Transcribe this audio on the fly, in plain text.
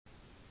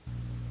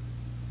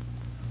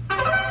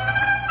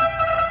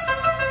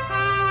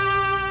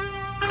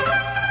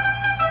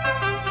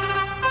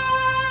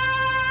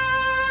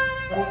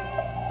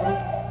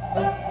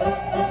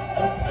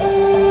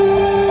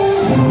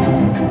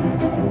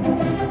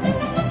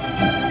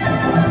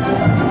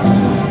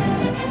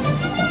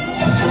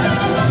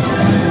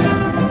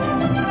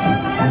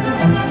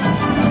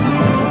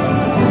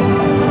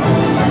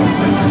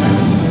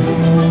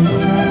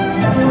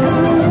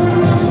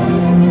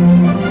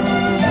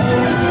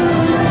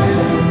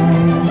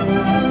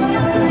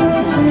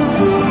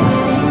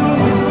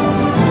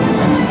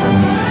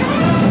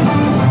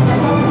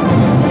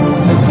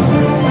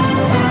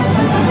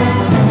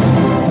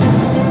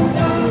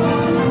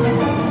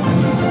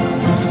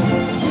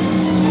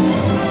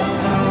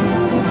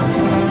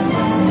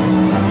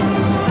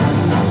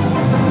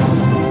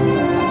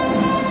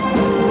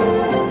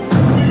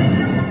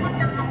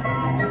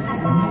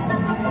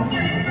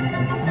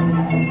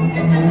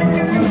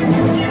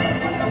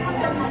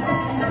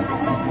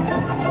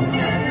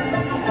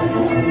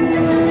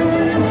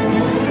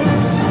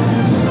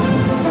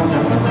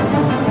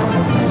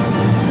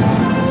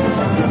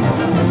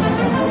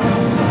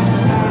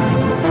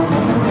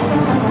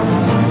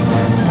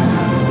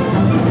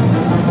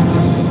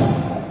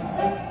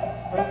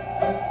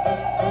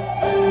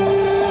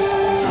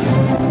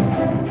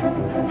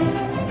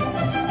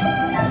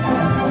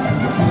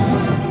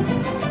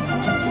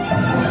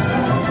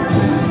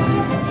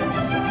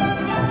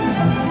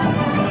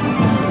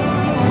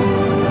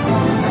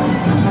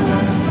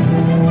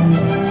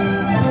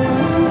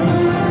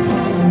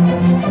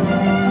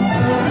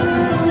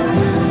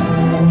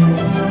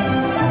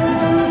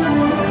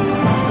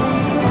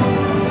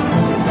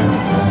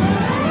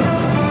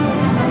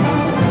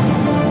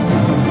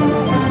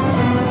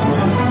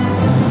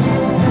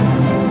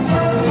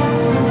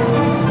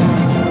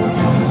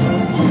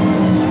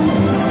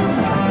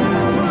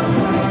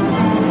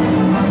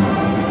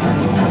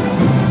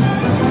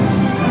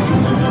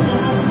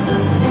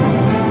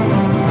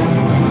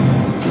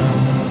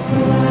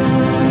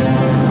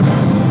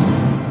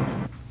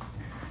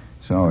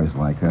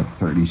like that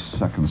 30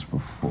 seconds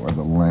before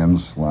the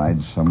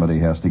landslide. Somebody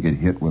has to get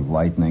hit with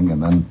lightning,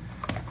 and then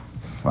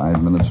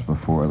 5 minutes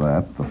before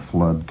that, the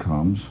flood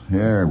comes.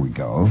 Here we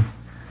go.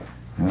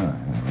 We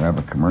have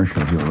a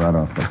commercial here right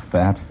off the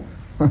bat.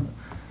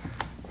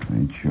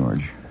 Hey,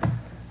 George.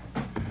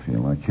 Feel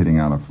like hitting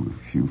out a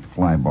few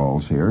fly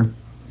balls here.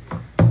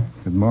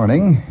 Good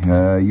morning.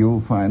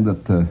 You'll find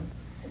that I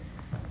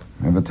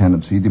have a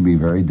tendency to be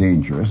very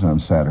dangerous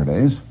on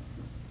Saturdays.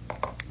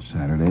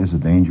 Saturday is a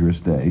dangerous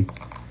day.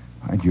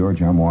 Hi,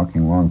 George. I'm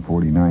walking along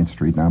 49th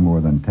Street now more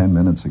than 10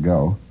 minutes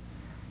ago,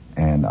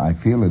 and I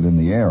feel it in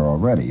the air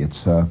already.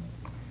 It's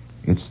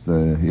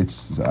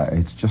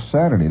just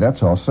Saturday.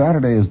 That's all.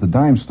 Saturday is the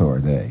dime store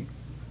day.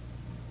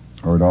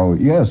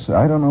 Yes,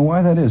 I don't know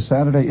why that is.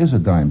 Saturday is a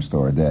dime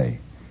store day.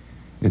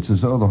 It's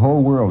as though the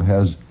whole world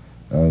has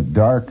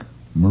dark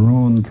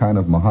maroon kind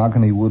of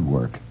mahogany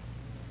woodwork,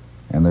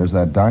 and there's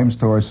that dime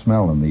store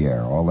smell in the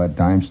air. All that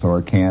dime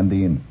store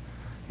candy and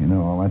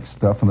all that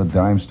stuff in the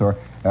dime store.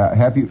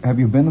 Have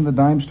you been in the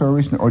dime store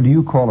recently, or do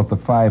you call it the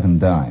 5 and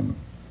dime,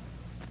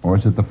 or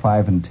is it the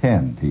 5 and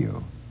 10 to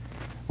you?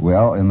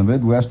 Well, in the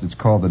Midwest, it's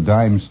called the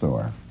dime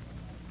store,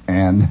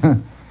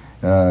 and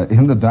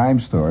in the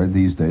dime store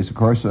these days, of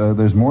course,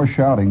 there's more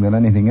shouting than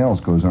anything else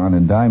goes on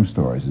in dime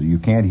stores. You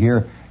can't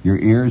hear; your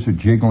ears are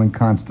jiggling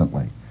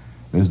constantly.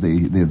 There's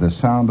the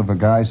sound of a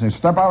guy saying,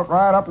 "Step out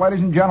right up,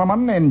 ladies and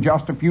gentlemen. In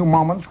just a few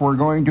moments, we're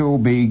going to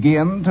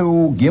begin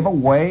to give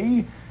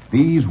away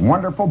these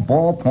wonderful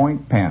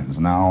ballpoint pens."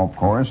 Now, of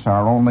course,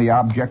 our only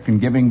object in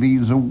giving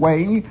these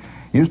away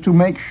is to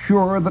make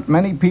sure that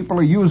many people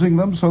are using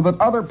them so that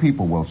other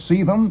people will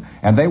see them,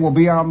 and they will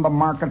be on the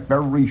market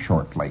very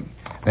shortly.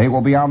 They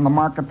will be on the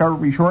market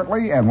very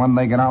shortly, and when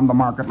they get on the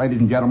market, ladies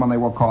and gentlemen, they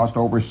will cost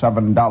over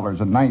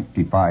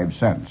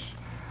 $7.95.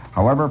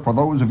 However, for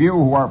those of you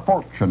who are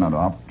fortunate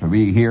enough to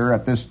be here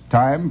at this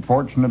time,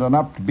 fortunate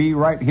enough to be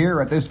right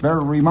here at this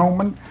very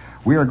moment,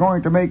 we are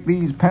going to make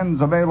these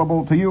pens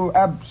available to you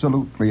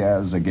absolutely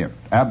as a gift.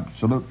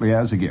 Absolutely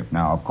as a gift.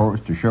 Now, of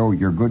course, to show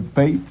your good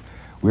faith,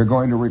 we're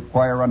going to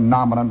require a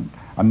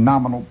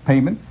nominal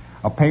payment,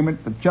 a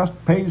payment that just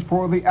pays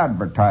for the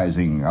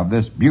advertising of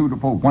this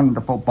beautiful,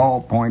 wonderful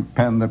ballpoint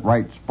pen that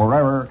writes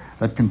forever,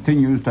 that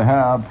continues to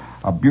have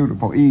a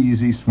beautiful,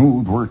 easy,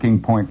 smooth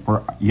working point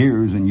for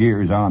years and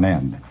years on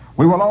end.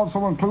 We will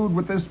also include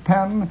with this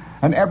pen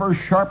an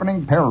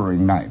ever-sharpening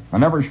paring knife,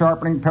 with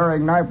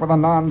a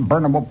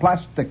non-burnable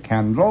plastic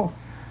handle.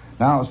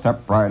 Now,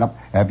 step right up.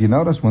 Have you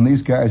noticed when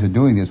these guys are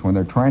doing this, when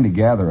they're trying to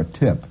gather a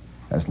tip,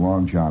 as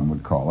Long John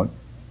would call it,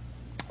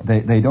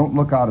 they don't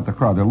look out at the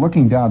crowd. They're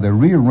looking down. They're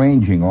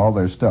rearranging all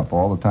their stuff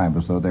all the time,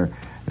 as though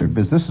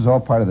this is all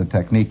part of the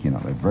technique, They're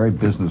very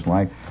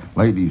businesslike.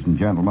 Ladies and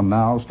gentlemen,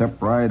 now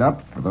step right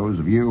up. For those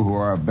of you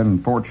who have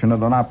been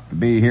fortunate enough to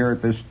be here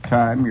at this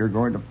time, you're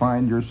going to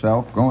find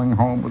yourself going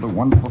home with a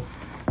wonderful...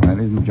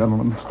 Ladies and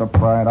gentlemen, step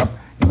right up.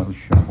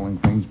 Shuffling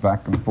things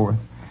back and forth.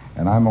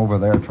 And I'm over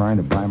there trying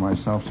to buy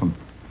myself some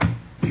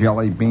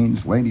jelly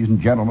beans. Ladies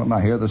and gentlemen, I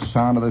hear the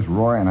sound of this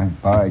roar,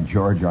 and by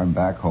George, I'm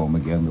back home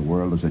again. The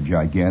world is a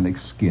gigantic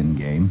skin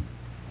game.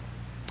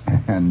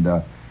 And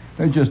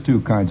there's just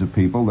two kinds of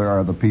people. There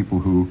are the people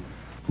who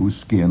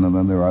skin, and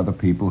then there are the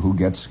people who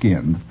get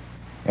skinned.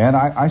 And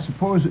I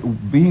suppose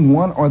being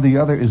one or the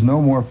other is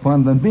no more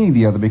fun than being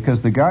the other,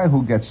 because the guy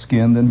who gets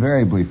skinned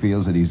invariably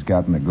feels that he's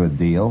gotten a good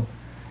deal,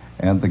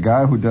 and the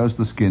guy who does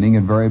the skinning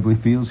invariably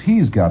feels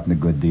he's gotten a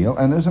good deal.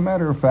 And as a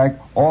matter of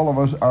fact, all of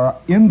us are,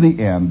 in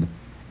the end,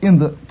 in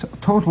the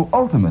total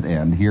ultimate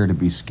end, here to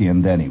be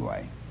skinned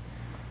anyway.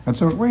 And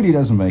so it really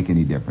doesn't make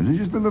any difference. It's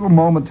just the little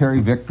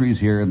momentary victories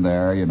here and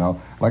there,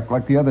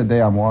 Like the other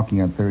day, I'm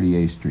walking on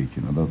 38th Street,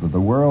 The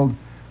world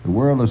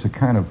is a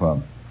kind of...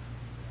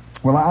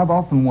 Well, I've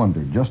often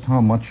wondered just how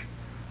much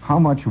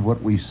of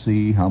what we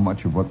see, how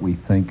much of what we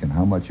think, and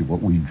how much of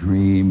what we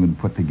dream and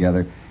put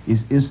together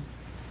is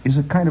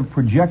a kind of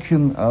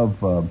projection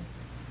of an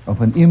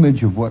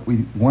image of what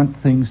we want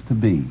things to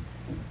be.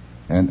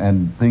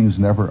 And things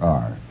never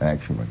are,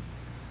 actually.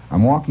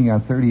 I'm walking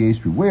on 38th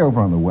Street, way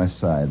over on the west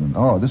side, and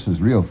this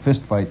is real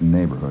fist-fighting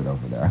neighborhood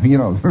over there.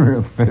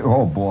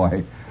 Oh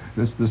boy,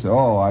 this is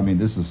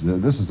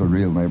a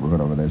real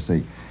neighborhood over there.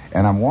 See,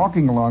 and I'm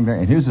walking along there,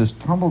 and here's this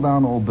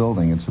tumble-down old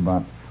building. It's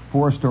about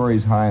 4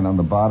 stories high, and on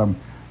the bottom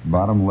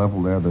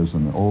level there's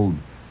an old,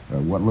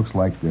 what looks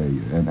like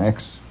an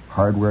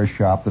ex-hardware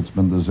shop that's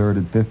been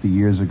deserted 50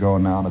 years ago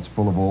now, and it's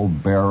full of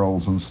old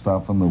barrels and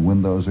stuff, and the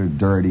windows are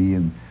dirty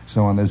and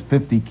so on. There's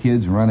 50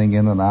 kids running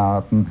in and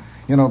out, and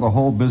the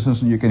whole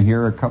business, and you can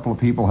hear a couple of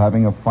people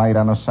having a fight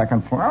on a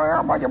second floor.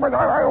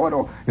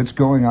 It's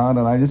going on,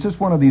 and it's just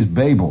one of these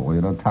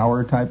Babel,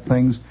 tower-type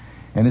things,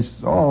 and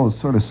it's all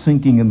sort of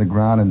sinking in the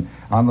ground, and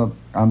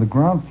on the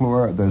ground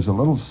floor, there's a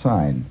little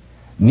sign,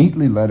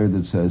 neatly lettered,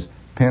 that says,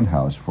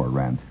 "Penthouse for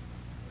rent."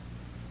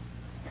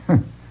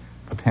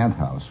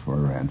 Penthouse for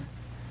rent.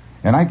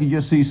 And I could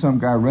just see some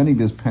guy renting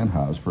this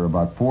penthouse for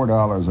about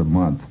 $4 a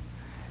month,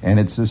 and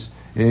it's this...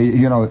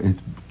 it's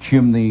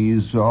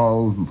chimneys,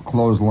 all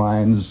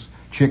clotheslines,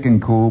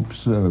 chicken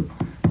coops,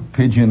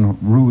 pigeon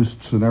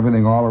roosts and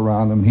everything all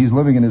around him. He's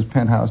living in his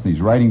penthouse, and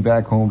he's riding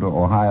back home to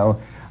Ohio.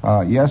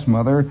 Yes,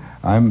 Mother,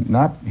 I'm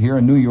not here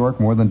in New York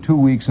more than 2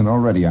 weeks, and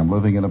already I'm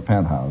living in a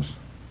penthouse.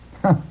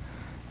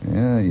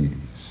 Yeah, you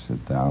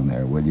sit down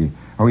there, will you?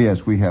 Oh,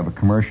 yes, we have a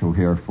commercial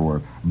here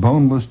for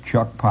boneless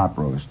chuck pot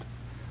roast.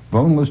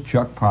 Boneless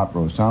chuck pot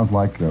roast. Sounds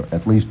like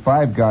at least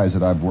 5 guys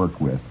that I've worked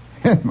with.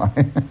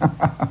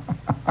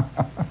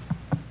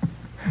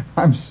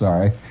 I'm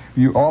sorry.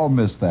 You all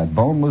missed that.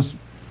 Boneless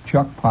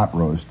chuck pot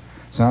roast.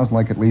 Sounds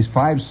like at least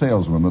 5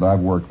 salesmen that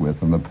I've worked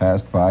with in the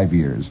past 5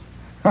 years.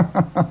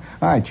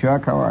 Hi,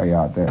 Chuck. How are you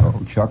out there?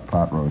 Oh, chuck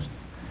pot roast.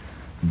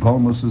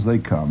 Boneless as they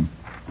come.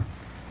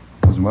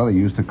 His mother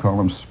used to call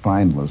them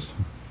spineless.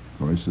 Of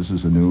course, this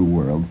is a new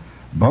world.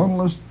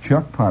 Boneless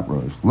chuck pot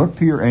roast. Look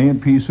to your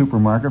A&P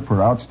supermarket for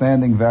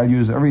outstanding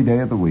values every day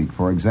of the week.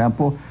 For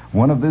example,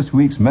 one of this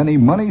week's many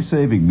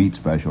money-saving meat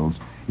specials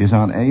is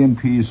on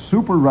A&P's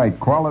super right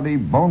quality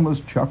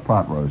boneless chuck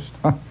pot roast.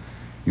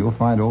 You'll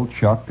find old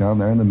Chuck down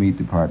there in the meat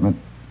department,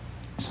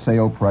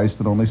 sale priced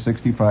at only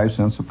 65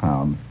 cents a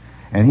pound.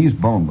 And he's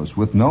boneless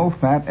with no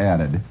fat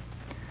added.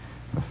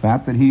 The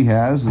fat that he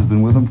has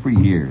been with him for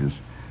years.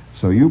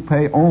 So you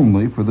pay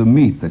only for the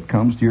meat that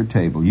comes to your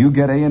table. You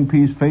get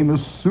A&P's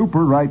famous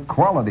super right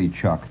quality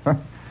chuck,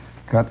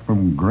 cut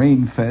from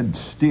grain-fed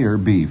steer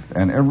beef,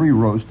 and every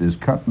roast is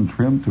cut and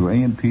trimmed to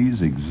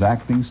A&P's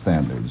exacting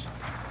standards.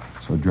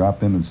 So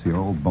drop in and see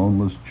old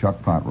boneless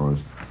chuck pot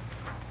roast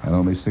at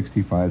only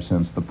 65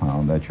 cents the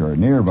pound at your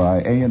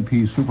nearby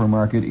A&P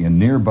supermarket in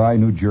nearby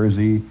New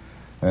Jersey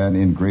and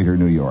in greater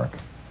New York.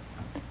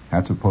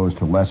 That's opposed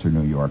to lesser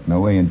New York.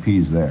 No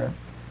A&P's there.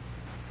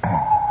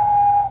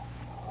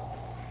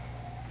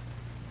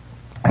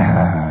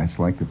 It's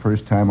like the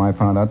first time I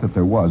found out that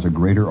there was a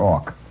greater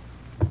auk.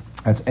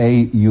 That's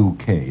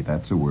A-U-K.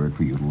 That's a word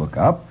for you to look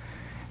up.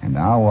 And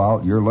now,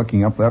 while you're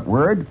looking up that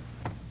word,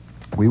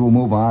 we will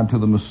move on to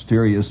the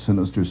mysterious,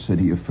 sinister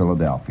city of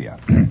Philadelphia.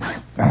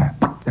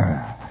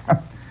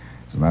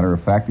 As a matter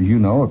of fact, as you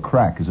know, a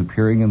crack is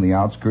appearing in the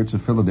outskirts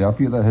of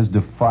Philadelphia that has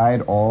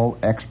defied all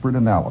expert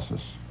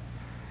analysis.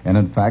 And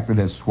in fact, it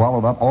has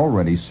swallowed up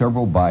already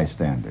several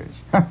bystanders,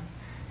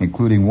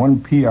 including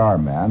one PR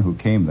man who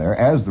came there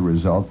as the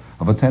result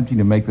of attempting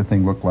to make the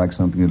thing look like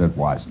something that it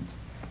wasn't.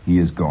 He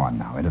is gone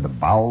now into the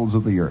bowels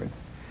of the earth.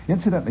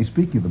 Incidentally,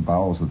 speaking of the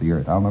bowels of the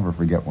earth, I'll never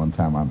forget one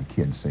time I'm a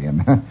kid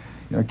saying,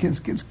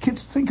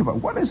 kids think about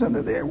what is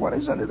under there, what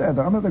is under there,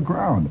 under the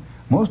ground.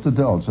 Most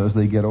adults, as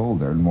they get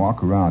older and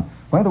walk around.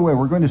 By the way,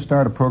 we're going to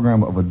start a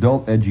program of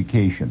adult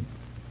education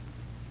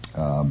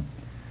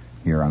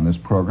here on this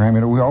program.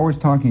 We're always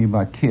talking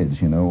about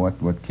kids,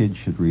 what kids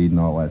should read and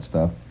all that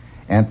stuff.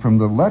 And from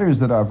the letters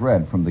that I've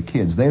read from the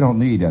kids, they don't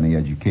need any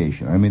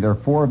education. I mean, they're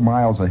 4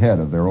 miles ahead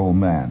of their old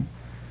man,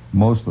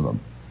 most of them.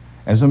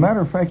 As a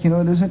matter of fact, it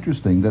is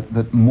interesting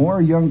that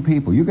more young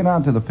people, you get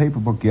out to the paper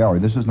book gallery,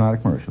 this is not a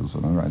commercial, so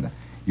don't write that.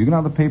 You get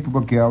out to the paper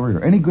book gallery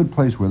or any good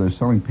place where they're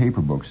selling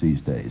paper books these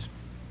days,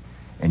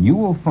 and you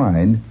will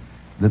find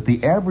that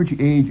the average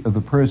age of the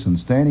person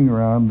standing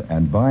around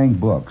and buying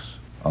books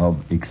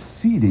of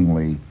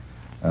exceedingly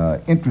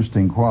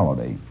interesting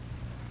quality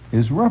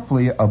is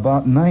roughly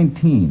about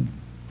 19.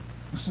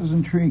 This is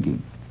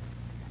intriguing.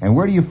 And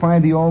where do you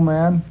find the old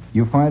man?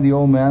 You find the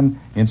old man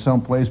in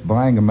some place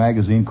buying a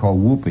magazine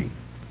called Whoopee.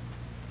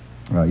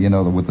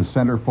 With the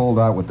center fold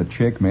out with the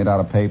chick made out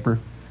of paper.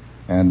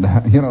 And,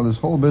 this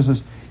whole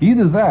business.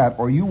 Either that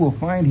or you will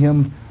find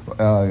him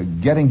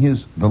getting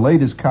the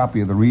latest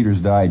copy of the Reader's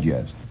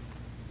Digest.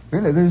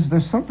 Really,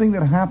 there's something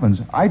that happens.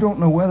 I don't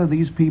know whether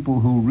these people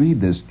who read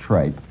this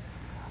tripe,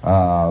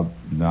 don't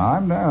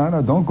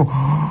go,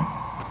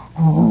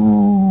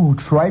 oh,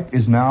 tripe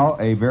is now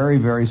a very,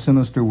 very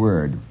sinister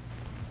word.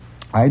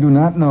 I do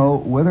not know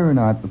whether or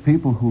not the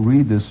people who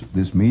read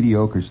this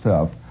mediocre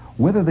stuff,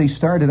 whether they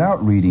started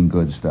out reading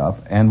good stuff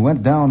and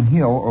went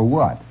downhill or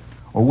what,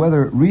 or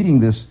whether reading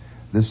this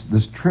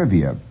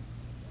trivia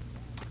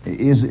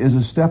is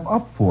a step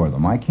up for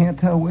them. I can't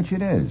tell which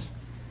it is.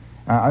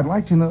 I'd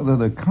like to know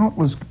the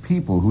countless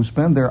people who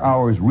spend their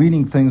hours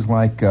reading things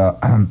like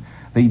The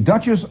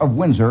Duchess of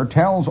Windsor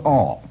Tells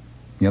All,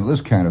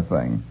 this kind of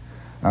thing,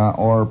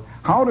 or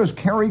How Does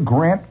Cary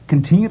Grant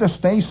Continue to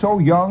Stay So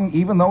Young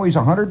Even Though He's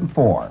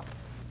 104?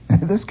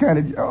 This kind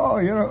of,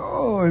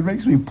 it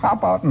makes me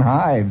pop out in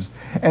hives.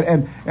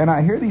 And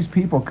I hear these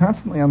people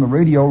constantly on the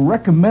radio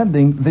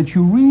recommending that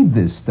you read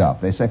this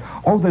stuff. They say,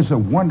 there's a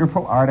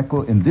wonderful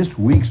article in this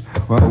week's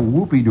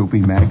Whoopie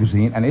Doopie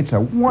magazine, and it's a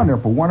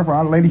wonderful, wonderful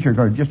article. Ladies, you're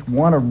going to just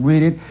want to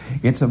read it.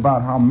 It's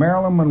about how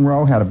Marilyn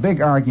Monroe had a big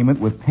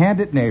argument with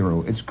Pandit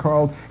Nehru. It's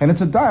called, and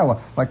it's a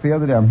dialogue. Like the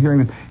other day, I'm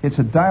hearing this. It's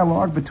a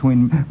dialogue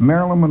between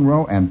Marilyn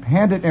Monroe and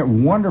Pandit Nehru.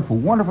 Wonderful,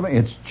 wonderful.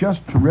 It's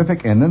just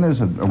terrific. And then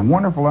there's a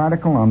wonderful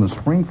article on the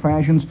spring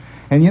fashions.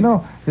 And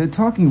they're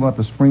talking about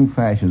the spring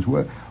fashions.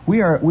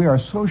 We are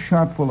so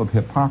shot full of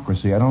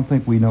hypocrisy, I don't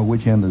think we know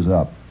which end is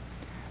up.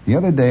 The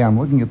other day, I'm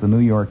looking at the New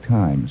York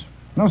Times.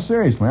 No,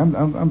 seriously,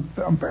 I'm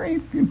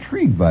very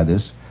intrigued by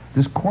this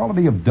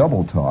quality of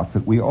double talk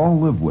that we all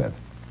live with.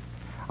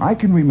 I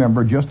can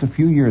remember just a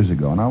few years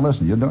ago, now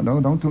listen, you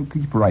don't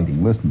keep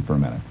writing, listen for a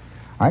minute.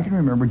 I can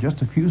remember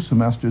just a few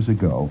semesters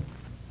ago,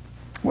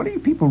 what are you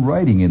people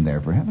writing in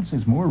there? For heaven's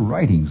sakes, more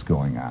writings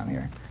going on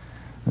here.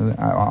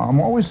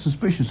 I'm always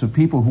suspicious of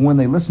people who, when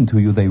they listen to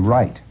you, they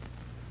write.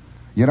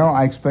 You know,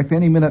 I expect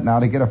any minute now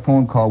to get a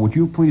phone call. Would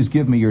you please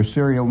give me your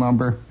serial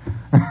number?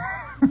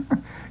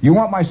 You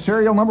want my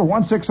serial number?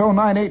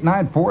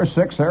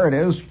 160989446. There it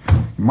is.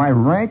 My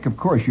rank? Of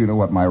course you know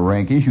what my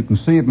rank is. You can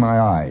see it in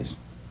my eyes.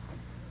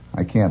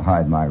 I can't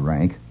hide my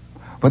rank.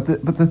 But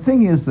the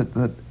thing is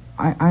that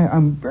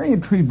I'm very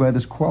intrigued by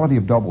this quality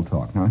of double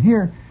talk. Now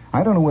here,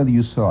 I don't know whether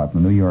you saw it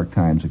in the New York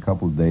Times a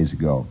couple of days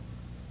ago.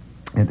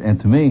 And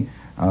to me,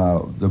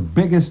 the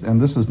biggest,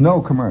 and this is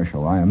no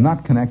commercial, I am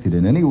not connected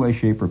in any way,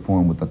 shape, or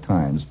form with the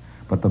Times,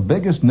 but the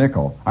biggest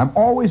nickel, I'm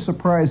always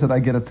surprised that I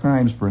get a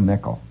Times for a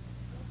nickel.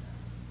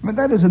 I mean,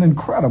 that is an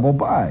incredible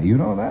buy, you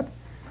know that?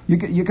 You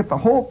get the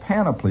whole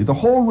panoply, the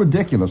whole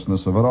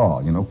ridiculousness of it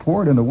all, you know,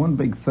 poured into one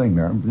big thing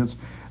there.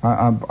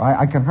 I'm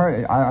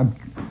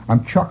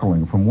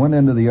chuckling from one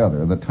end to the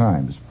other of the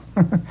Times.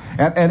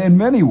 and in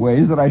many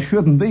ways that I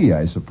shouldn't be,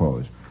 I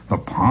suppose. The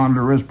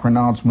ponderous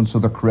pronouncements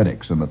of the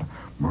critics and the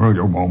you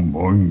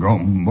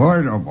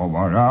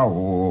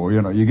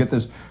know, you get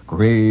this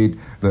great,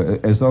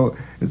 as though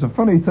it's a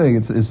funny thing.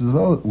 It's as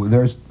though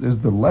there's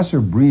the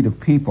lesser breed of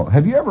people.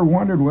 Have you ever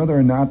wondered whether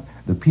or not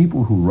the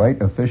people who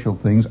write official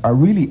things are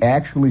really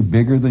actually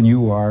bigger than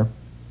you are?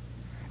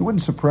 It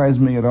wouldn't surprise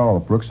me at all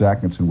if Brooks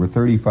Atkinson were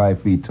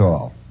 35 feet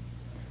tall.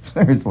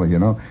 Seriously, you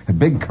know, a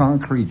big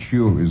concrete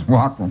shoes,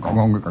 walk and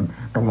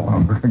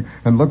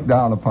look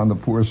down upon the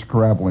poor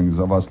scrabblings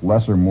of us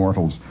lesser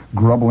mortals,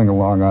 grubbling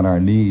along on our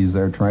knees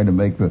there, trying to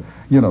make the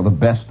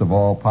best of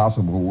all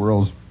possible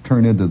worlds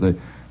turn into the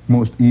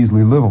most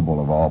easily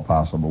livable of all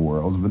possible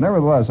worlds. But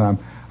nevertheless,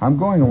 I'm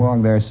going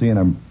along there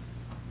seeing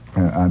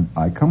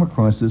I come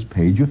across this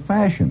page of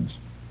fashions,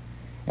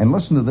 and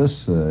listen to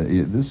this.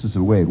 This is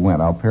the way it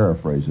went. I'll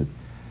paraphrase it.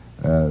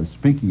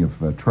 Speaking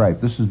of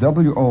tripe, this is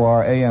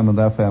WOR AM and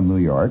FM New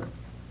York,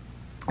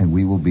 and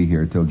we will be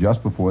here till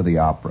just before the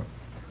opera.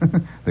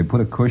 They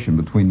put a cushion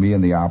between me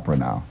and the opera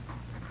now.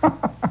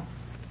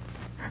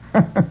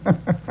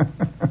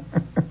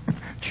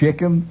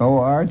 Chicken,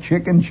 OR,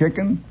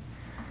 chicken.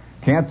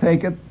 Can't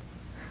take it.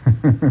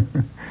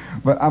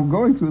 But I'm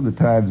going through the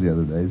Times the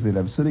other day, and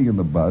I'm sitting in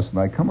the bus, and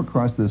I come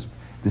across this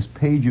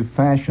page of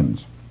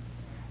fashions.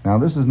 Now,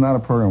 this is not a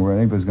program where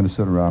anybody's going to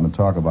sit around and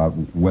talk about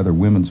whether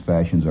women's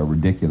fashions are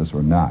ridiculous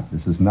or not.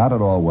 This is not at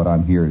all what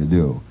I'm here to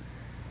do.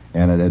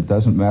 And it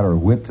doesn't matter a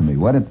whit to me.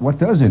 What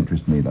does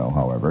interest me, though,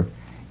 however,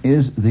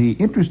 is the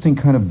interesting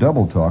kind of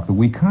double talk that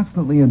we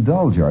constantly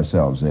indulge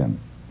ourselves in.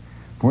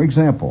 For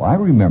example, I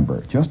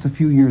remember just a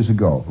few years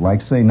ago,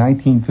 like, say,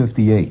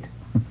 1958.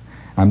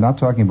 I'm not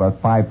talking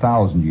about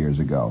 5,000 years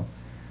ago.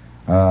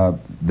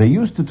 They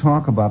used to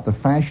talk about the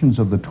fashions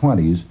of the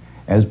 20s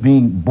as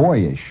being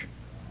boyish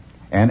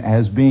and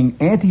as being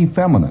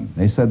anti-feminine.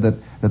 They said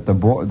that the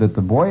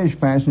boyish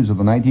fashions of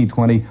the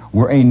 1920s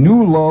were a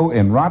new low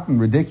in rotten,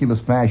 ridiculous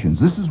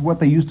fashions. This is what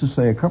they used to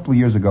say a couple of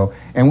years ago.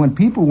 And when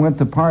people went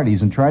to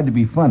parties and tried to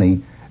be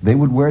funny, they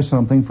would wear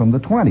something from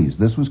the 20s.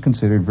 This was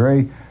considered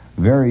very,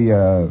 very,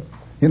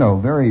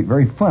 very,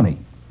 very funny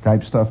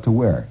type stuff to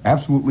wear.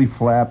 Absolutely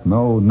flat,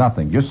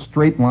 nothing. Just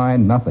straight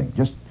line, nothing.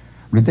 Just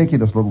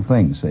ridiculous little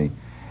things, see?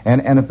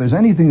 And if there's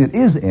anything that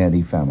is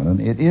anti-feminine,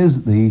 it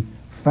is the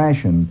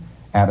fashion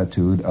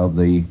attitude of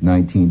the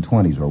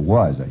 1920s, or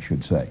was, I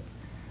should say.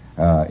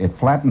 It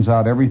flattens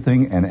out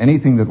everything, and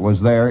anything that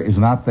was there is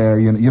not there.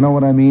 You know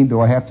what I mean? Do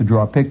I have to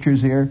draw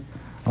pictures here?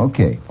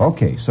 Okay,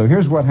 so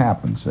here's what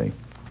happened, see.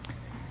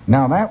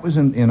 Now, that was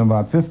in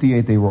about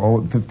 58, they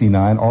were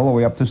 59, all the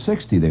way up to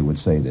 60, they would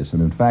say this.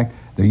 And in fact,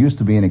 there used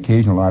to be an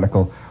occasional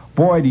article,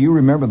 boy, do you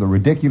remember the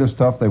ridiculous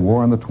stuff they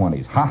wore in the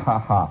 20s? Ha, ha,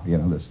 ha.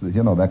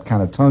 That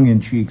kind of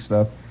tongue-in-cheek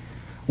stuff.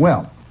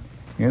 Well,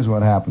 here's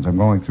what happens. I'm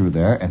going through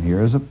there, and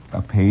here's a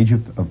page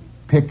of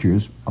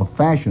pictures of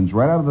fashions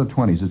right out of the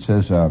 20s. It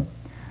says,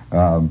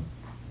 Juan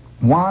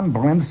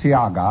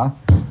Balenciaga,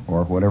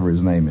 or whatever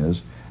his name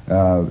is,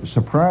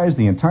 surprised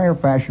the entire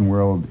fashion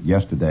world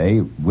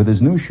yesterday with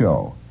his new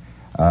show.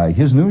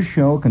 His new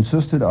show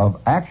consisted of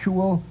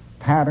actual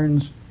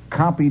patterns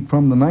copied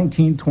from the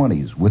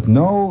 1920s with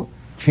no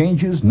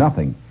changes,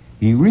 nothing.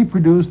 He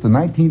reproduced the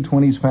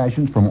 1920s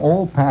fashions from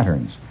old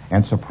patterns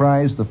and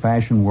surprised the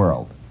fashion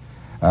world.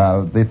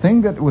 The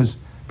thing that was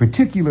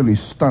particularly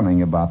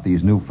stunning about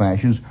these new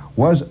fashions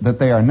was that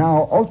they are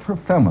now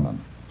ultra-feminine.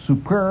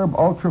 Superb,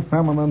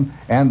 ultra-feminine,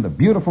 and the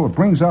beautiful, it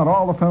brings out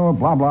all the feminine,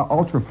 blah, blah,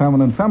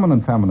 ultra-feminine,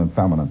 feminine.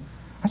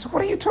 I said,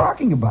 what are you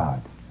talking about?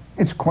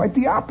 It's quite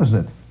the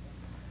opposite.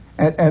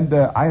 And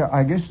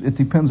I guess it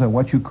depends on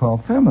what you call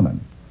feminine.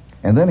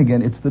 And then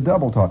again, it's the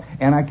double talk.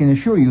 And I can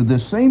assure you,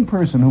 this same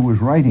person who was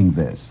writing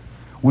this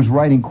was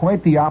writing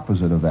quite the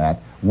opposite of that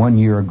 1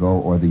 year ago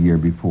or the year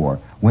before,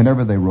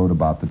 whenever they wrote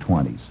about the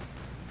 20s.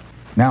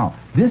 Now,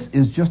 this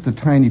is just a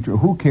tiny...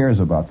 Who cares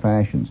about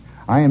fashions?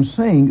 I am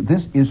saying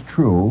this is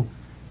true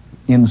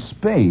in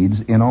spades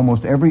in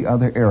almost every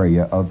other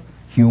area of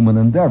human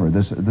endeavor.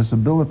 This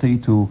ability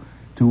to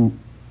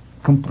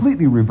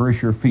completely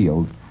reverse your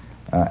field,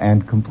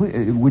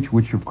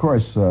 which of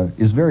course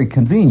is very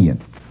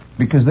convenient,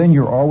 because then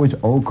you're always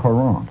au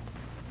courant.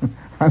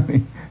 I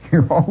mean,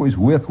 you're always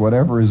with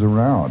whatever is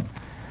around,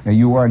 and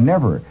you are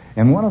never.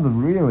 And one of the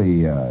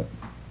really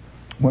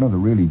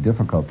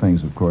difficult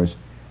things, of course,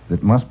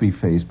 that must be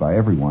faced by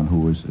everyone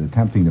who is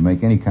attempting to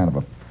make any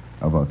kind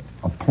of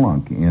a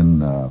plunk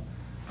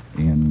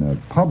in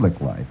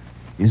public life,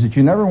 is that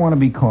you never want to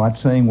be caught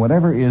saying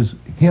whatever is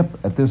hip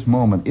at this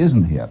moment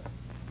isn't hip,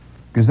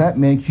 because that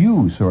makes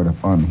you sort of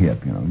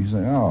unhip. You know, you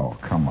say, "Oh,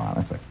 come on,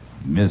 that's a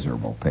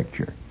miserable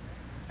picture."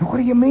 And what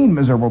do you mean,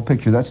 miserable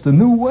picture? That's the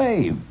new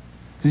wave.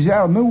 Says,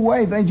 "Yeah, new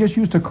wave. They just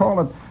used to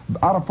call it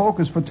out of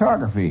focus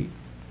photography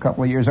a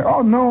couple of years ago."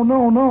 "Oh,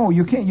 no,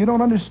 you can't. You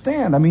don't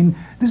understand. I mean,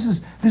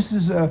 this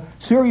is a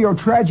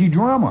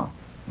serio-tragi-drama."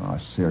 "Oh,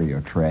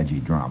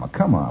 serio-tragi-drama.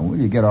 Come on, will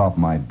you get off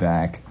my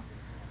back?"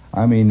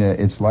 I mean,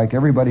 it's like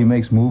everybody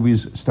makes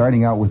movies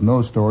starting out with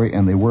no story,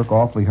 and they work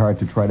awfully hard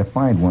to try to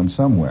find one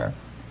somewhere.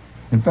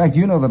 In fact,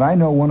 you know that I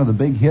know one of the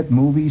big hit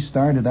movies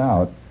started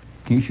out,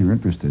 in case you're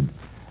interested.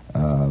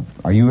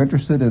 Are you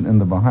interested in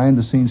the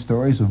behind-the-scenes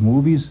stories of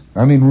movies?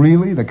 I mean,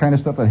 really? The kind of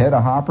stuff that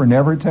Hedda Hopper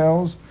never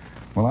tells?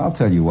 Well, I'll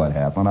tell you what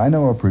happened. I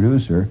know a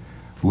producer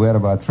who had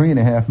about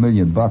 $3.5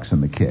 million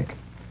in the kick.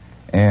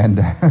 And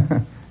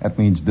that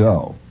means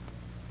dough.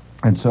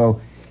 And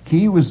so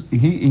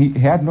he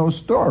had no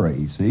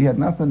story. See, he had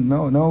nothing,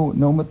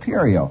 no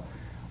material.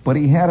 But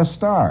he had a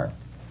star.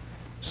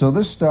 So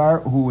this star,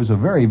 who was a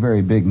very,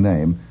 very big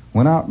name,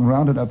 went out and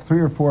rounded up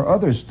 3 or 4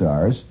 other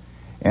stars,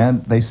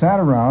 and they sat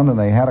around and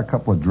they had a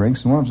couple of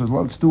drinks, and one of them says,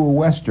 "Let's do a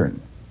Western."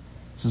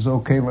 He says,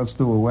 "Okay, let's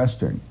do a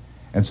Western."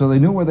 And so they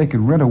knew where they could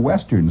rent a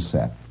Western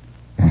set.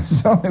 And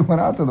so they went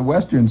out to the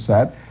Western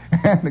set,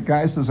 and the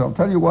guy says, "I'll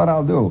tell you what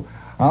I'll do.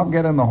 I'll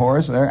get in the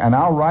horse there, and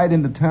I'll ride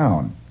into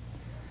town."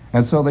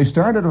 And so they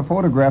started to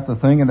photograph the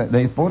thing, and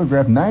they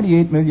photographed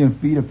 98 million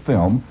feet of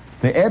film.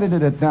 They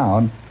edited it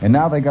down, and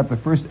now they got the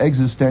first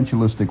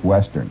existentialistic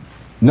Western.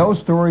 No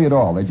story at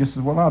all. They just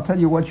said, "Well, I'll tell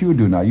you what you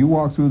do now. You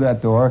walk through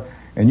that door,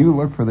 and you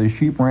look for the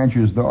sheep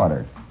rancher's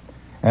daughter."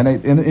 And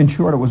in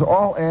short, it was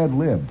all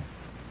ad-libbed.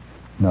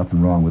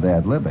 Nothing wrong with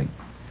ad-libbing,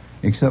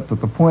 except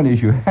that the point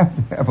is you have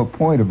to have a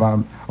point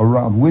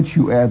around which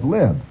you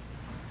ad-lib.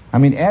 I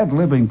mean,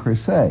 ad-libbing per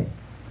se.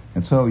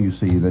 And so you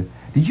see that.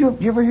 Did you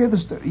ever hear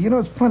this? You know,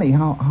 it's funny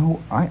how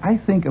I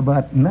think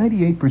about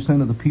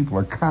 98% of the people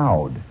are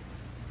cowed.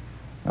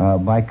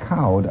 By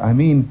cowed, I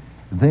mean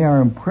they are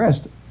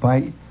impressed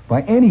by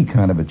any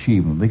kind of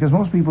achievement, because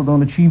most people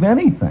don't achieve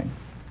anything.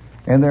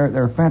 And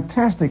they're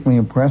fantastically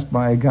impressed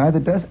by a guy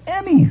that does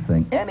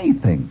anything.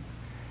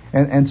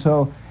 And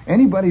so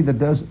anybody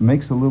that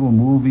makes a little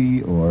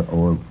movie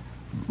or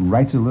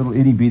writes a little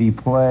itty-bitty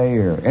play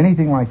or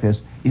anything like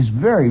this is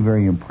very,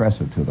 very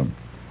impressive to them.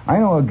 I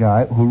know a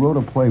guy who wrote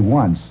a play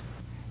once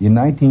in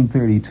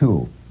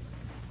 1932.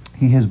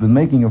 He has been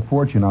making a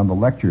fortune on the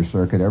lecture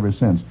circuit ever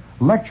since,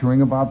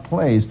 lecturing about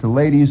plays to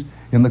ladies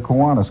in the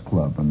Kiwanis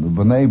Club and the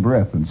B'nai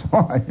B'rith and so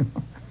on.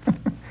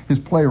 His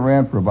play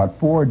ran for about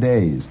 4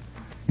 days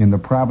in the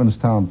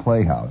Provincetown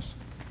Playhouse.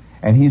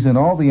 And he's in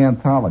all the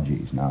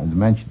anthologies now, as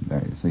mentioned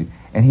there, you see.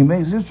 And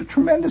it's a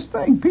tremendous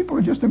thing. People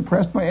are just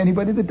impressed by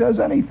anybody that does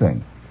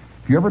anything.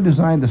 If you ever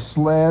designed a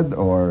sled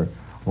or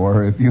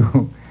if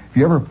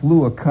you ever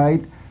flew a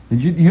kite,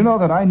 did you know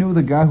that I knew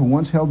the guy who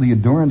once held the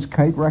endurance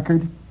kite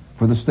record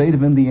for the state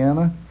of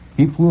Indiana?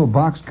 He flew a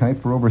box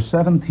kite for over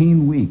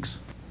 17 weeks.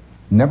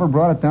 Never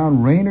brought it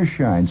down, rain or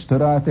shine,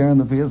 stood out there in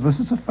the fields. This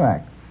is a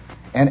fact.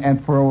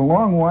 And for a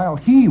long while,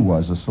 he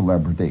was a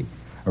celebrity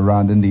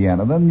around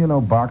Indiana. Then, you know,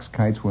 box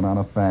kites went out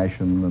of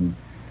fashion, and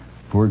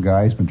poor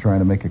guy's been trying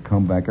to make a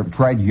comeback.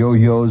 Tried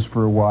yo-yos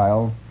for a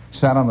while,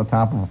 sat on the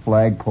top of a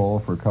flagpole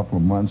for a couple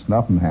of months.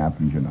 Nothing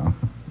happened, you know.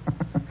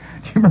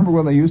 Do you remember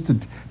when they used to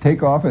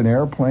take off in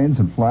airplanes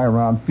and fly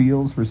around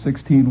fields for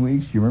 16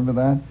 weeks? Do you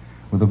remember that?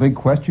 With a big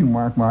question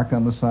mark marked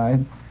on the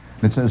side.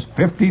 It says,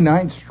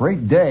 59th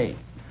straight day.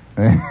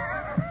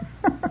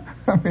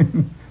 I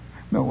mean,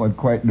 no one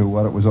quite knew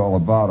what it was all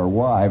about or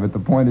why, but the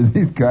point is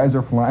these guys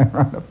are flying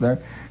around up there.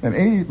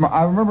 And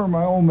I remember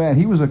my old man,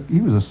 he was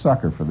a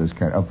sucker for this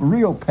kind, a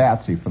real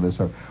patsy for this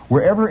stuff.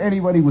 Wherever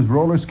anybody was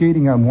roller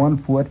skating on one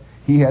foot,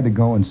 he had to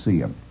go and see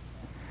him.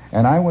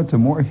 And I went to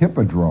more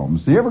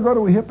hippodromes. Do you ever go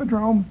to a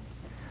hippodrome?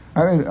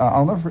 I mean,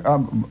 I'll never.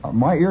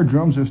 My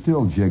eardrums are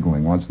still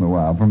jiggling once in a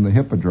while from the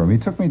hippodrome. He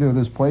took me to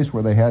this place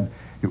where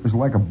it was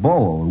like a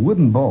bowl, a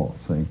wooden bowl.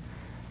 See,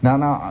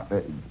 now,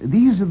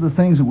 these are the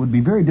things that would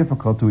be very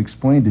difficult to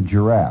explain to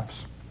giraffes,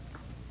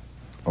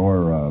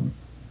 or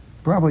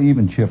probably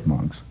even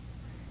chipmunks.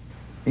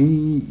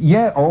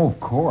 Yeah, oh, of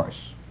course.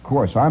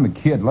 I'm a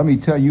kid. Let me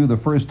tell you, the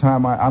first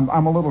time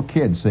I'm a little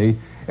kid. See,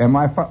 and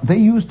they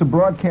used to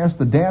broadcast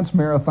the dance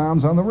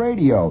marathons on the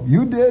radio.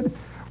 You did?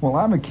 Well,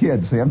 I'm a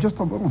kid, see, I'm just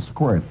a little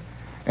squirt.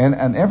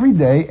 And every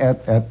day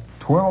at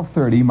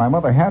 12:30, my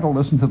mother had to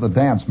listen to the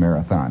dance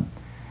marathon.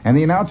 And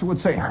the announcer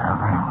would say,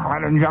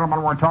 ladies and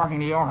gentlemen, we're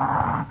talking to you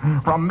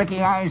from Mickey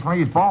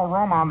Isley's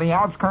Ballroom on the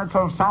outskirts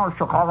of South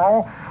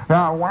Chicago,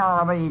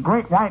 where the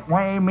Great White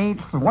Way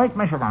meets Lake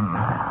Michigan.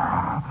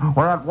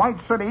 We're at White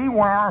City,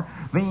 where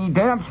the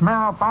dance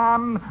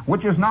marathon,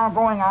 which is now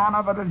going on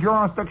under the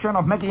jurisdiction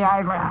of Mickey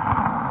Isley,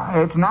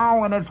 it's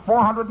now in its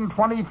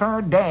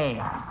 423rd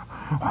day.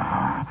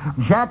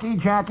 Jackie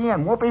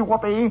and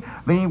Whoopie,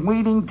 the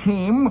leading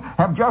team,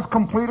 have just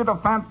completed a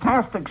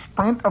fantastic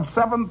sprint of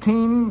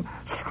 17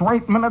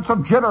 straight minutes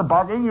of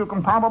jitterbugging. You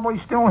can probably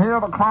still hear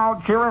the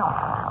crowd cheering.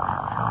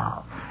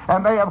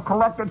 And they have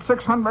collected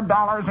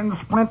 $600 in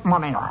sprint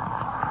money.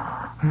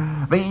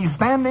 The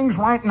standings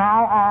right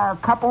now are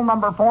couple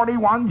number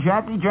 41,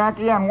 Jackie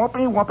and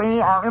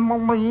Whoopie are in the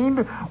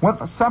lead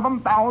with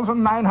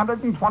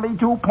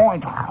 7,922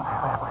 points.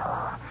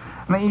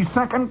 The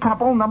second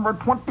couple, number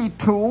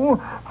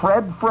 22,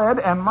 Fred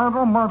and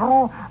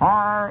Myrtle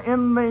are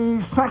in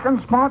the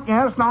second spot.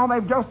 Yes, now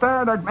they've just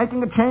they're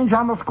making a change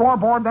on the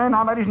scoreboard there.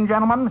 Now, ladies and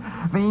gentlemen,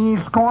 the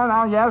score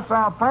now, yes,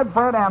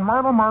 Fred and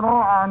Myrtle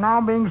are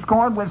now being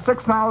scored with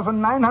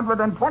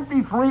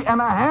 6,923 and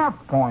a half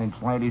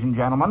points, ladies and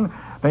gentlemen.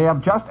 They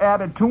have just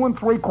added 2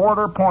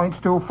 3/4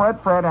 points to Fred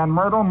and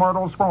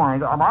Myrtle's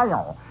scoring.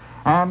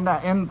 And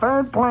in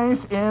third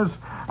place is,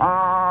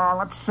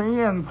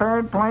 in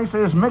third place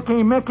is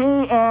Mickey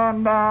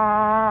and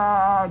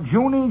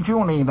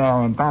Junie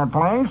there in third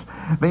place.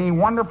 The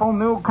wonderful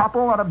new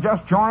couple that have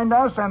just joined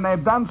us, and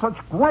they've done such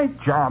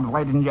great jobs,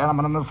 ladies and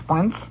gentlemen, in the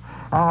sprints.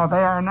 They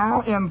are now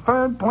in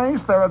third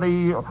place. They're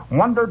the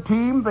Wonder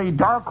Team, the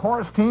Dark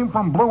Horse team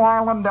from Blue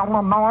Island,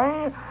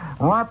 Illinois,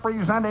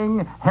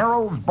 representing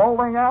Harold's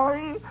Bowling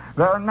Alley.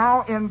 They're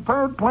now in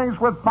third place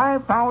with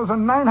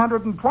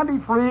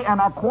 5,923 and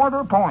a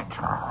quarter points.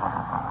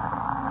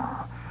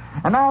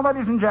 And now,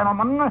 ladies and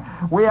gentlemen,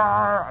 we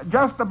are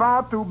just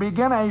about to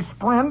begin a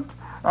sprint.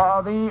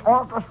 The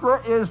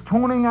orchestra is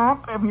tuning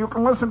up. If you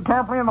can listen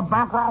carefully in the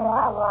background,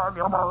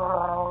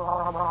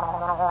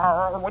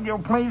 would you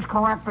please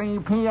correct the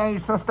PA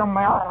system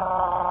there?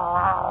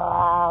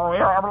 We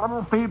have a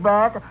little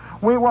feedback.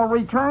 We will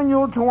return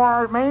you to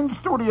our main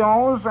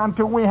studios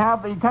until we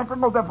have the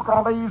technical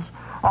difficulties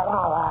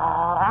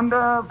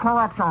under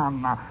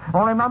correction.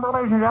 Remember,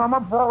 ladies and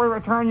gentlemen, before we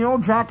return you,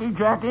 Jackie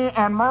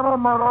and Myrtle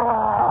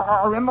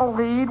are in the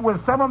lead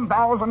with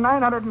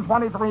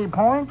 7,923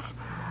 points.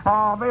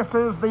 This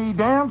is the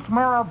Dance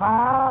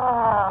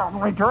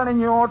Marathon, returning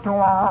you to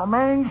our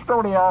main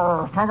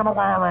studios. Take it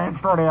away, main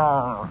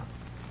studios.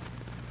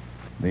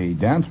 The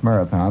Dance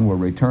Marathon will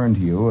return to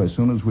you as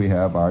soon as we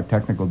have our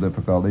technical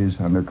difficulties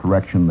under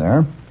correction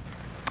there,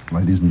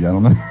 ladies and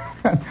gentlemen.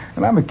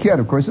 And I'm a kid,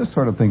 of course. This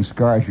sort of thing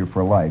scars you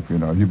for life, you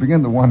know. You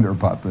begin to wonder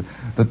about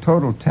the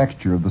total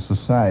texture of the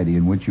society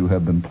in which you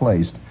have been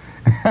placed.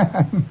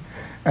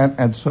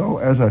 And so,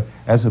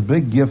 as a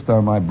big gift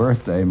on my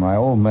birthday, my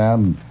old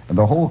man and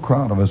the whole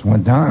crowd of us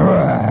went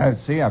down.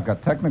 See, I've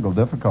got technical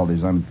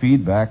difficulties on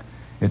feedback.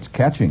 It's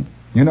catching.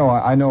 You know,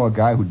 I know a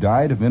guy who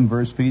died of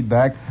inverse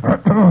feedback.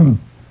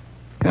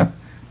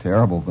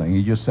 Terrible thing.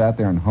 He just sat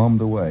there and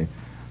hummed away.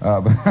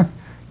 But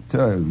it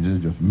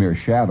was just a mere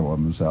shadow of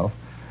himself.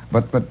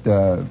 But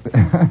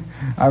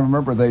I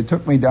remember they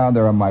took me down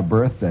there on my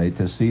birthday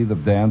to see the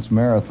Dance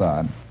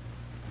Marathon.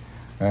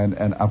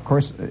 And of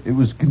course, it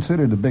was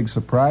considered a big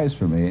surprise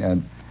for me.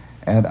 And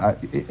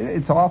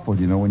it's awful,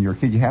 you know, when you're a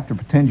kid. You have to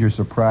pretend you're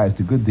surprised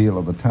a good deal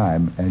of the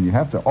time. And you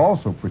have to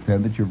also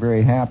pretend that you're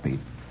very happy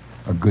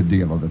a good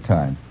deal of the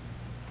time.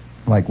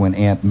 Like when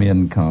Aunt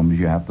Min comes,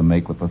 you have to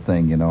make with the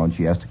thing, you know, and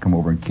she has to come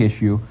over and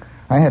kiss you.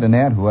 I had an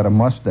aunt who had a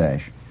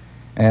mustache.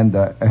 And,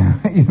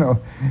 you know,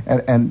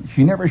 and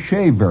she never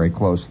shaved very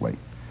closely.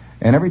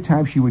 And every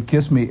time she would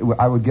kiss me,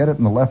 I would get it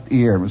in the left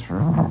ear. It was,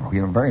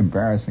 you know, very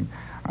embarrassing.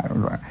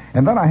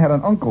 And then I had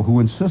an uncle who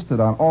insisted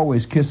on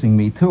always kissing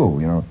me, too,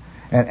 you know.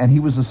 And he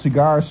was a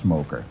cigar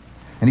smoker.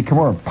 And he'd come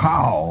over and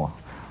pow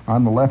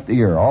on the left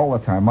ear all the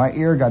time. My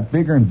ear got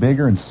bigger and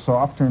bigger and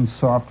softer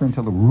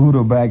until the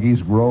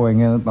rutabagas growing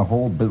in it, the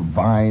whole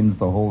vines,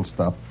 the whole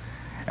stuff.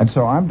 And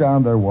so I'm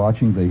down there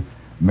watching the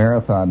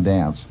marathon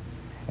dance.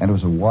 And it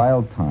was a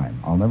wild time.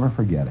 I'll never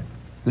forget it.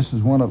 This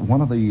is one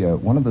of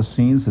the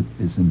scenes that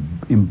is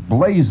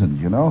emblazoned,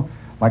 you know,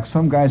 like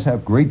some guys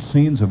have great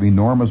scenes of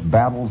enormous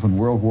battles in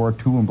World War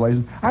II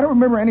emblazoned. I don't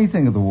remember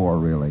anything of the war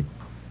really,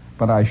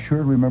 but I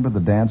sure remember the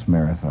Dance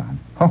Marathon.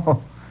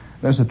 Oh,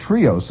 there's a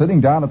trio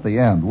sitting down at the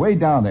end, way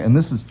down there, and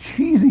this is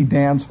cheesy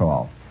dance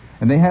hall,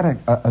 and they had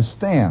a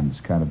stands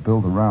kind of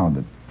built around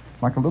it,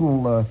 like a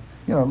little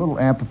little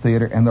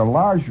amphitheater, and the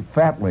large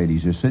fat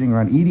ladies are sitting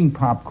around eating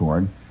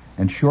popcorn.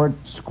 And short,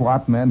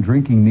 squat men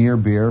drinking near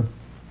beer,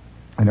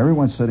 and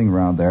everyone's sitting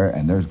around there,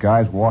 and there's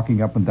guys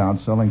walking up and down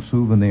selling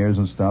souvenirs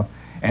and stuff.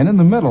 And in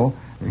the middle,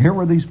 here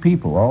were these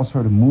people all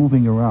sort of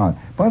moving around.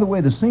 By the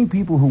way, the same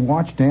people who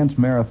watch dance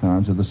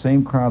marathons are the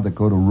same crowd that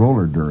go to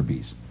roller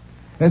derbies.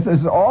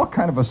 It's all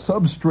kind of a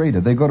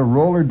substrata. They go to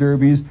roller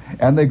derbies,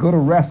 and they go to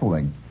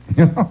wrestling.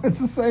 You know, it's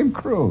the same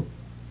crew.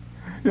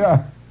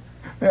 Yeah,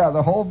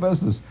 the whole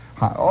business.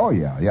 Oh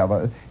yeah.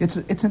 But it's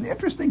an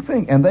interesting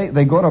thing, and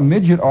they go to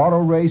midget auto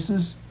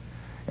races,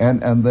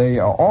 and they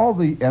all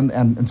the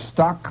and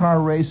stock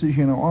car races.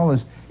 You know, all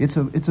this. It's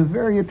a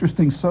very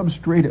interesting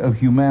substrate of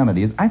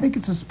humanity. I think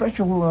it's a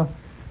special.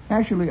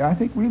 Actually, I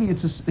think really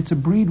it's a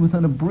breed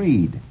within a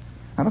breed.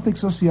 I don't think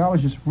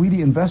sociologists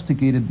really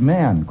investigated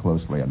man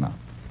closely enough,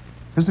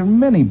 because there are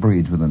many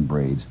breeds within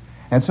breeds.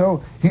 And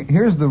so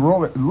here's the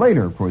roller.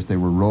 Later, of course, they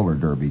were roller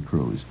derby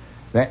crews.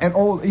 And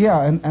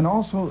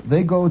also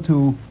they go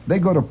to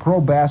pro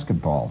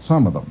basketball.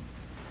 Some of them.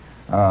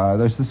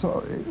 There's this.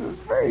 It's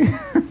very,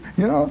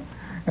 you know,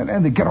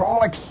 and they get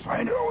all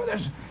excited over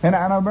this. And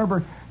I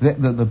remember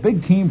the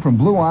big team from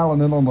Blue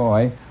Island,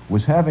 Illinois,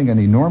 was having an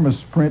enormous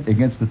sprint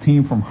against the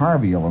team from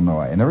Harvey,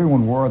 Illinois, and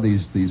everyone wore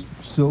these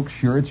silk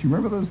shirts. You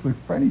remember those, the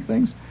funny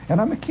things?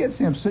 And I'm a kid,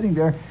 see, I'm sitting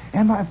there,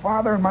 and my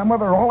father and my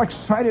mother are all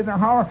excited and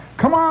holler,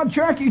 "Come on,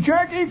 Jackie,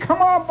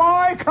 come on,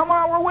 boy, come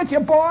on, we're with you,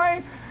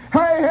 boy.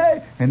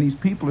 Hey!" And these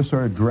people are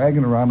sort of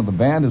dragging around, and the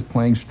band is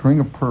playing String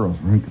of Pearls.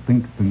 Think,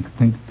 think, think,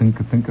 think,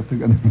 think, think,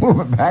 and they're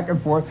moving back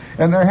and forth,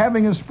 and they're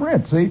having a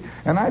sprint, see?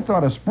 And I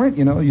thought a sprint,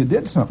 you know, you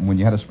did something when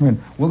you had a sprint.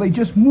 Well, they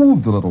just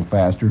moved a little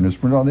faster in the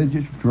sprint. Oh, they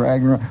just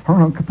dragging around.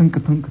 And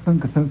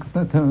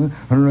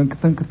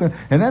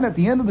then at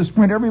the end of the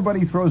sprint,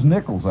 everybody throws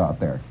nickels out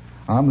there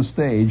on the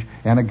stage,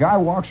 and a guy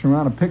walks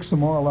around and picks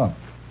them all up.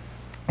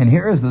 And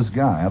here is this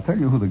guy. I'll tell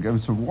you who the guy.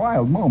 It's a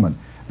wild moment.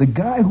 The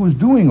guy who's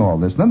doing all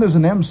this. Then there's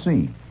an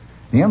MC.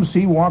 The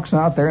MC walks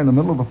out there in the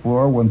middle of the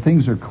floor when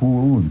things are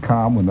cool and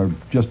calm, when they're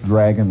just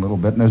dragging a little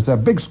bit. And there's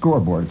that big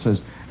scoreboard. It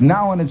says,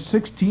 now in its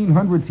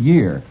 1600th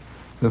year,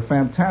 the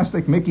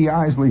fantastic Mickey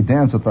Isley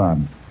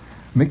Dance-a-thon.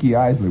 Mickey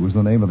Isley was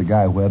the name of the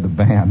guy who had the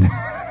band.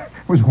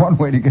 It was one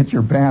way to get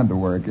your band to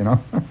work, you know.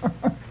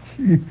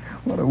 Gee,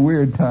 what a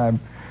weird time.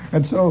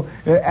 And so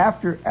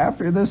after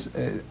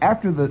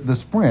the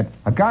sprint,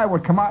 a guy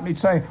would come out and he'd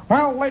say,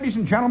 "Well, ladies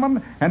and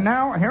gentlemen, and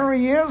now here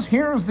he is.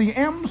 Here's the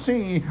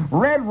MC.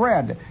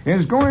 Red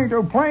is going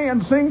to play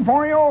and sing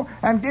for you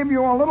and give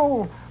you a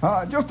little,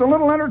 just a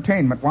little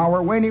entertainment while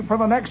we're waiting for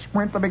the next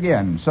sprint to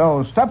begin.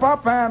 So step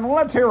up and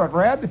let's hear it,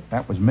 Red."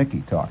 That was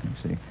Mickey talking,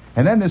 see.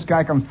 And then this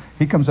guy comes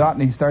out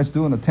and he starts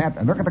doing the tap.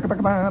 Hello,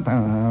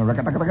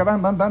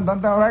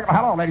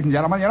 ladies and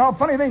gentlemen. You know,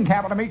 funny thing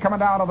happened to me coming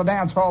down to the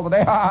dance hall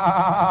today.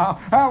 Now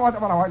I'm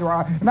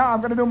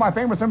going to do my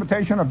famous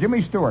imitation of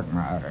Jimmy Stewart.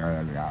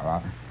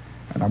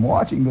 And I'm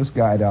watching this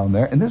guy down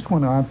there. And this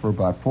went on for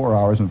about 4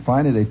 hours. And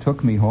finally they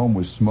took me home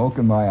with smoke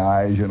in my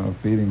eyes, you know,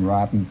 feeling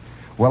rotten.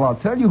 Well, I'll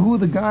tell you who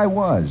the guy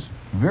was.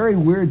 Very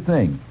weird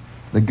thing.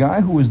 The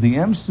guy who was the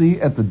MC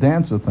at the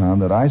dance-a-thon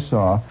that I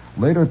saw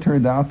later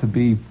turned out to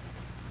be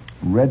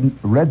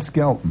Red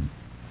Skelton.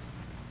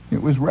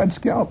 It was Red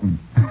Skelton.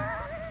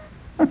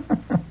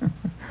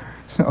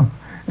 So,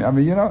 I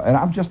mean, you know, and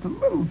I'm just a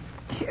little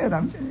kid.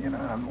 I'm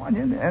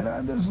watching,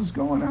 and this is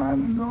going on,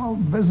 and all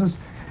business,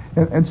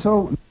 and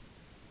so.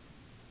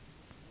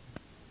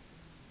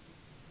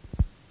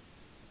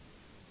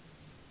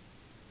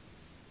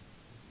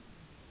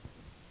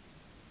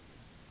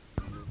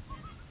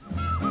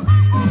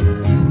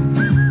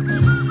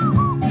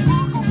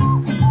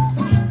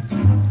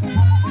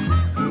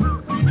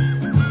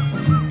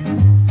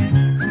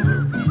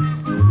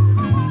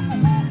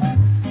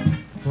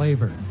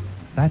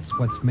 That's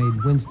what's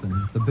made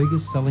Winston the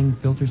biggest selling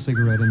filter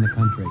cigarette in the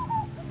country.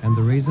 And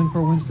the reason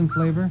for Winston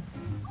flavor?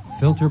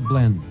 Filter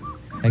Blend.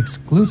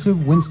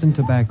 Exclusive Winston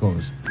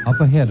tobaccos up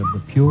ahead of the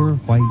pure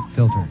white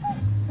filter.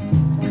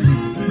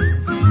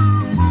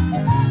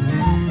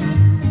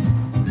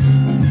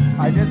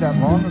 I did that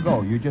long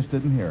ago. You just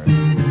didn't hear it.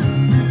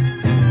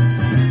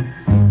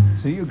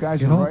 See, you guys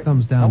it are all right.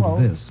 comes down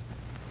Hello. to this.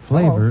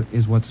 Flavor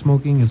is what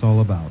smoking is all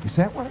about. Is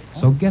that what?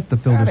 So get the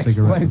filter That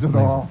cigarette explains with it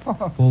flavor.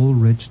 all. Full,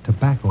 rich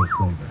tobacco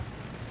flavor.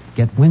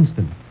 Get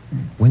Winston.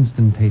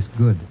 Winston tastes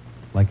good,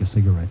 like a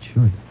cigarette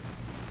should.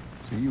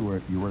 See, you were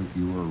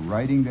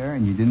writing there,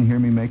 and you didn't hear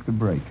me make the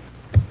break.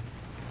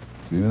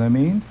 See what I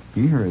mean?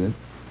 He heard it.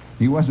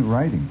 He wasn't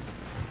writing.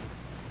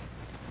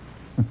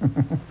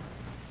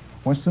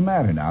 What's the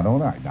matter now?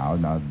 Don't I? Now,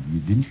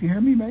 didn't you hear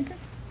me make it?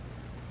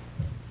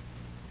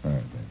 All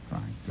right,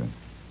 fine, good.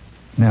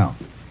 Now,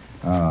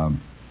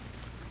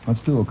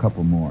 let's do a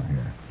couple more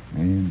here.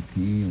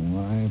 A.M.P.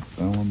 Live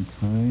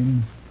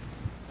Valentine.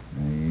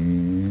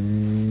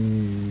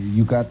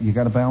 You got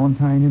a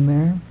Valentine in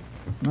there?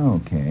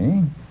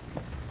 Okay.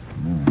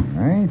 All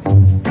right.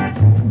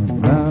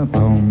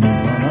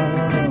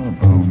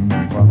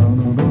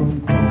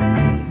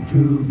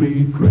 To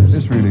be crisp.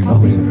 This really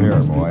looks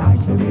severe, boy.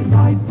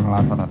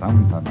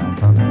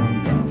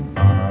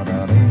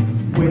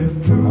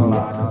 With true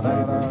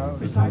flavor,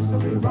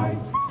 precisely right.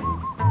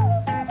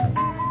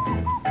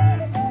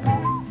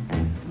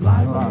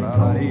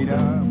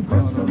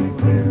 Crystally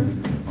clear,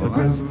 the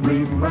crisp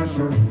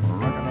refresher.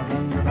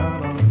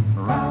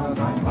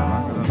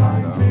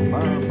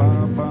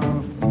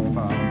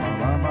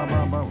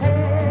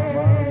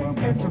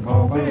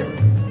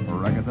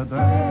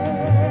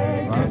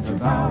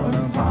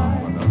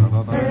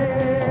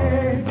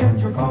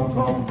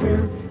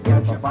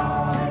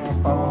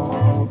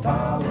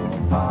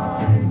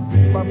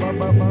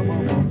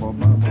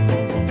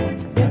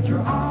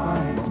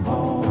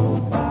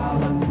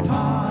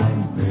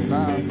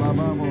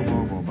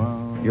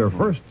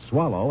 first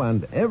swallow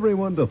and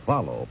everyone to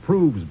follow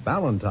proves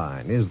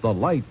Ballantine is the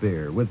light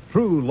beer with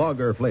true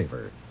lager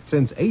flavor.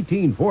 Since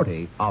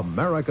 1840,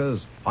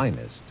 America's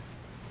finest.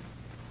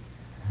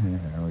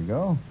 There we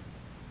go.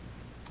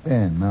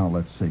 And now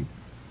let's see.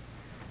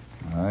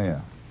 Oh,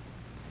 yeah.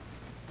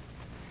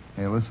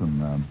 Hey,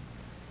 listen,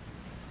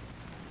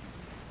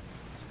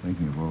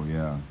 thinking of, oh,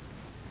 yeah.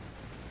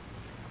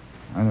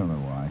 I don't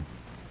know why.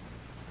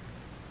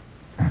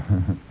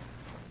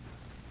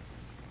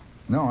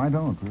 No, I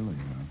don't, really.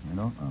 I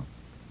don't know.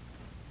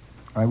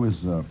 I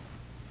was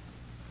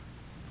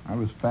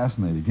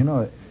fascinated. You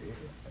know,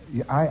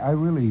 I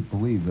really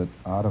believe that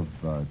out of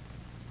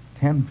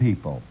 10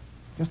 people,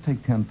 just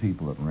take 10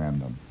 people at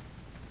random,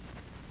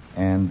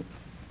 and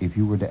if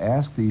you were to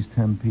ask these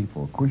 10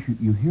 people, of course,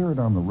 you hear it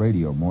on the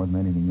radio more than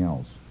anything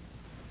else.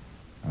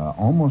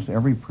 Almost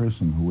every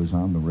person who is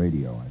on the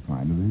radio, I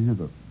find,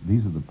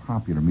 these are the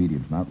popular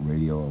mediums, not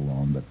radio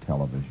alone, but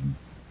television,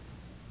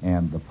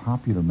 and the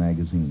popular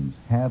magazines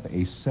have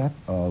a set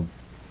of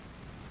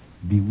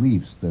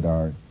beliefs that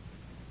are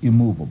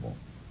immovable.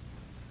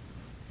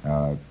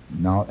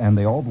 Now, and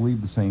they all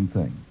believe the same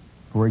thing.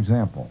 For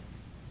example,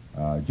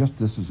 just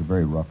this is a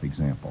very rough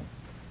example.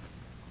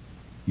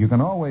 You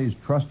can always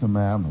trust a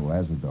man who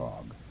has a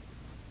dog.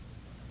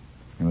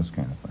 And this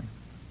kind of thing.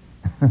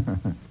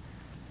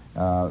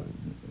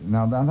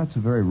 Now, that's a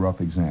very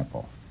rough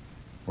example.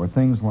 Or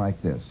things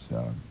like this.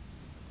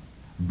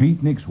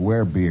 Beatniks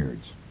wear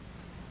beards.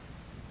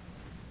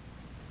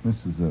 This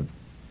is the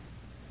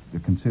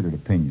considered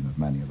opinion of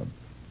many of them.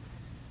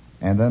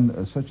 And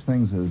then such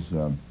things as,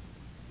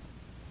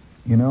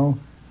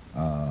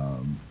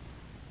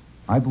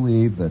 I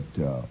believe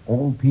that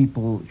old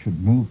people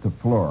should move to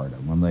Florida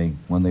when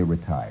they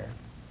retire.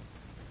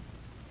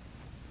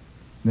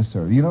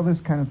 Necessarily. You know, this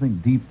kind of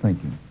thing, deep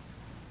thinking.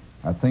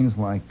 Things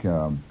like,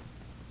 I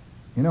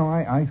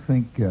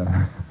think,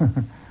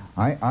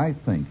 I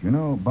think,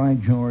 by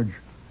George,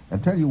 I'll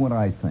tell you what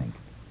I think.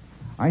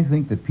 I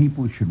think that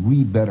people should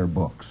read better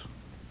books.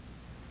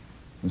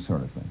 This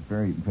sort of thing.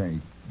 Very,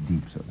 very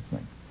deep sort of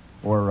thing.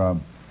 Or,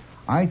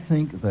 I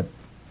think that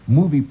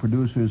movie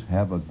producers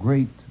have a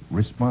great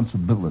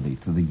responsibility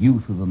to the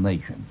youth of the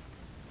nation.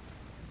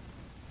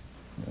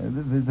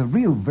 The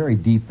real, very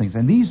deep things.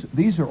 And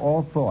these are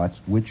all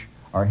thoughts which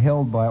are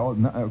held by all...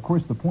 Of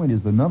course, the point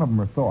is that none of them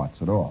are thoughts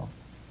at all.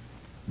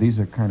 These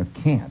are kind of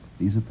cant.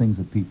 These are things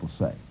that people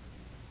say.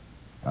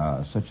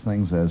 Such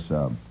things as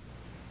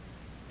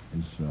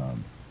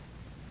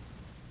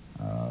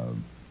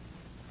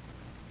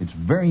it's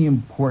very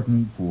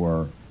important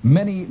for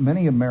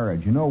many a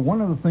marriage. You know,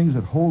 one of the things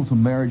that holds a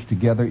marriage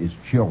together is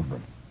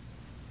children.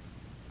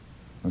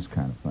 This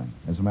kind of thing.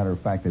 As a matter of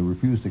fact, they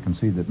refuse to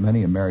concede that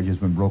many a marriage has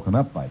been broken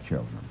up by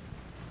children.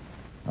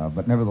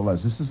 But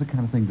nevertheless, this is the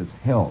kind of thing that's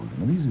held.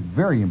 And these are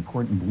very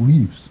important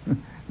beliefs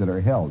that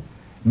are held.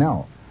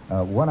 Now,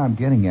 what I'm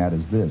getting at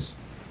is this,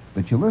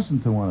 that you listen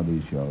to one of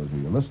these shows, or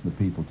you listen to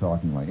people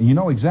talking and you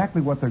know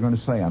exactly what they're going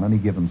to say on any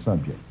given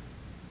subject.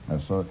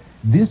 So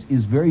this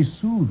is very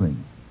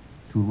soothing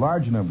to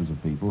large numbers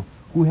of people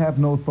who have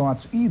no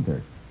thoughts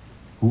either,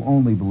 who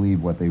only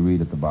believe what they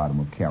read at the bottom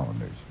of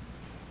calendars.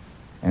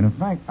 And in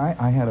fact,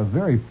 I had a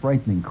very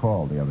frightening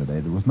call the other day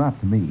that was not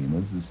to me.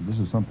 And this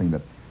is something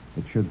that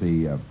should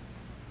be...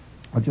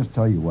 I'll just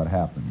tell you what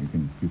happened.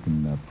 You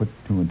can put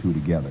two and two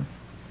together.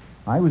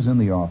 I was in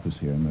the office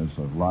here, and there's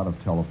a lot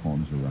of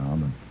telephones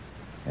around,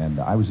 and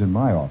I was in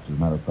my office, as a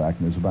matter of fact,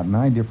 and there's about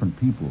 9 different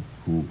people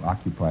who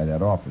occupy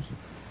that office.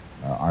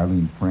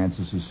 Arlene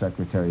Francis'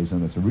 secretary is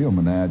in. It's a real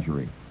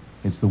menagerie.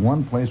 It's the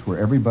one place where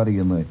everybody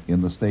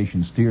in the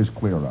station steers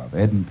clear of.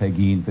 Ed and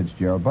Peggy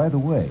Fitzgerald. By the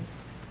way,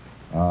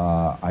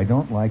 I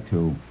don't like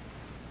to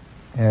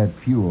add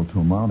fuel to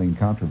a mounting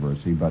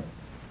controversy, but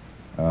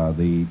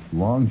the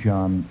Long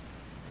John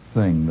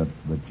thing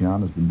that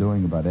John has been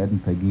doing about Ed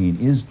and Peggy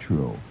is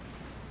true.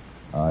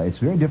 It's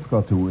very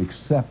difficult to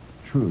accept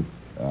truth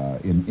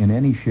in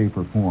any shape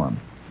or form.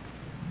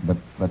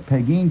 But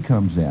Peggy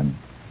comes in,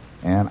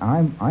 and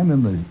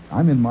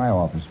I'm in my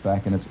office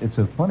back, and it's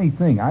a funny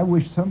thing. I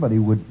wish somebody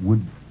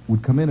would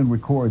come in and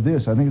record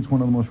this. I think it's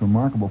one of the most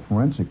remarkable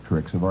forensic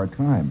tricks of our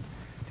time,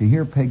 to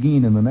hear Peggy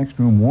in the next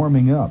room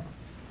warming up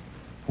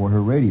for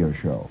her radio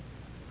show.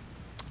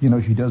 You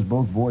know, she does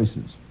both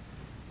voices.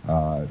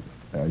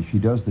 She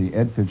does the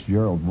Ed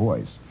Fitzgerald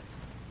voice,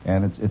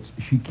 and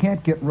she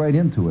can't get right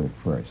into it at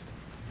first.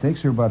 It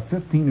takes her about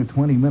 15 or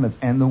 20 minutes,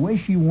 and the way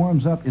she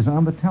warms up is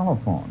on the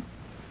telephone.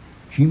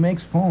 She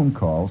makes phone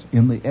calls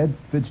in the Ed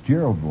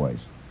Fitzgerald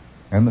voice,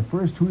 and the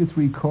first 2 or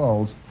 3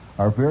 calls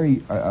are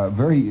very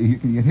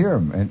you hear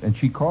them, and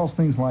she calls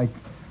things like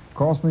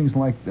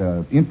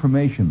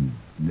information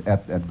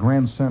at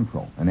Grand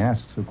Central and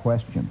asks a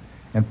question,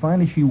 and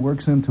finally she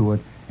works into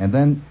it, and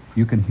then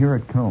you can hear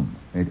it come.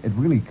 It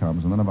really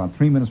comes, and then about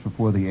 3 minutes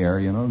before the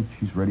air,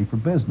 she's ready for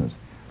business.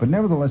 But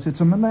nevertheless, it's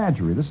a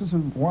menagerie. This is a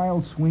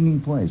wild,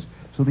 swinging place.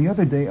 So the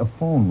other day, a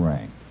phone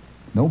rang.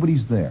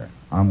 Nobody's there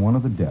on one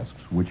of the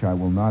desks, which I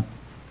will not...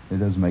 It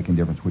doesn't make any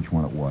difference which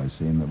one it was,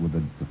 seeing that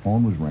the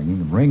phone was ringing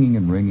and ringing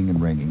and ringing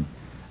and ringing.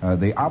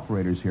 the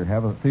operators here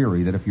have a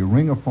theory that if you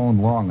ring a phone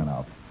long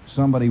enough,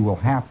 somebody will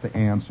have to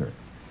answer.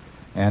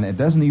 And it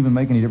doesn't even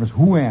make any difference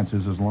who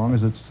answers as long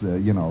as it's,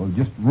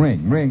 just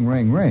ring, ring,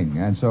 ring, ring.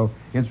 And so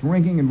it's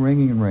ringing and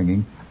ringing and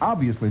ringing.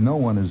 Obviously, no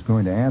one is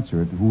going to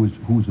answer it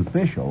who's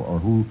official or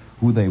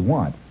who they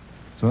want.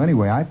 So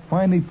anyway, I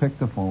finally picked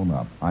the phone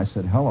up. I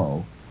said,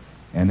 hello.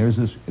 And there's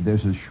this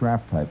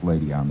Schrapp-type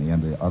lady on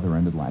the other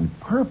end of the line.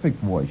 Perfect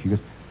voice. She goes,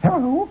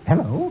 hello,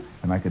 hello.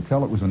 And I could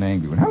tell it was an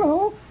angry one.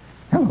 Hello,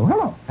 hello,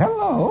 hello,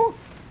 hello.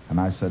 And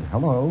I said,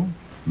 hello,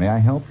 may I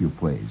help you,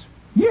 please?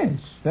 Yes,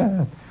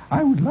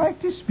 I would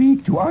like to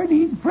speak to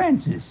Arlene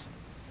Francis.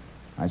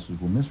 I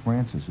said, well, Miss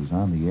Francis is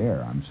on the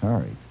air. I'm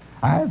sorry.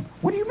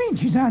 What do you mean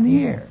she's on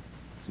the air?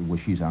 I said, well,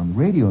 she's on the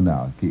radio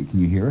now. Can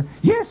you hear her?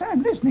 Yes,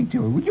 I'm listening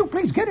to her. Would you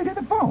please get her to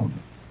the phone?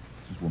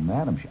 I said, well,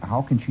 madam,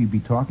 how can she be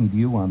talking to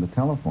you on the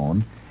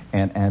telephone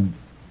and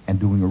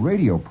doing a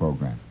radio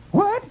program?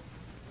 What?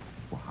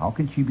 Well, how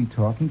can she be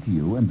talking to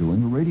you and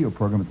doing a radio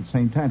program at the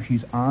same time?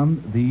 She's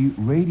on the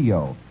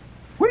radio.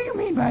 What do you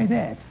mean by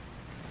that?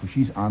 Well,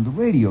 she's on the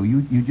radio.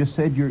 You just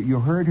said you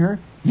heard her?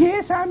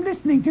 Yes, I'm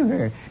listening to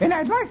her. And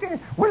I'd like to...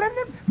 Well,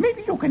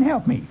 maybe you can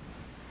help me.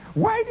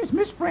 Why does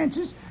Miss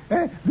Francis,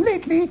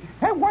 lately,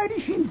 why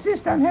does she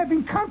insist on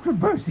having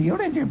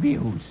controversial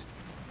interviews?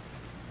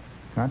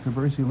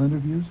 Controversial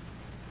interviews?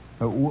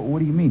 What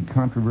do you mean,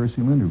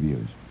 controversial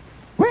interviews?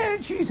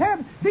 Well, she's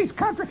having these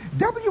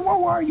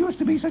WOR used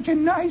to be such a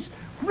nice,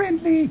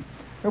 friendly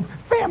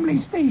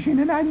family station,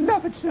 and I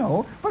love it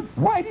so. But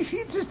why does she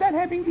insist on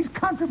having these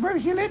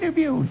controversial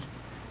interviews?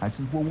 I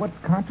said, well, what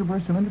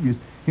controversial interviews?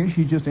 Here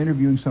she's just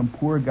interviewing some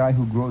poor guy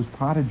who grows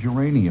potted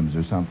geraniums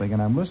or something,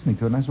 and I'm listening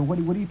to it, and I said, what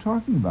are you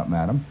talking about,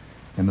 madam?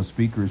 And the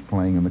speaker is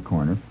playing in the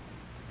corner,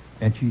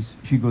 and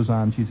she goes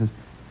on, she says,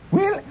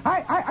 well,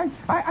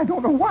 I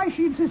don't know why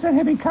she insists on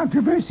having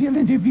controversial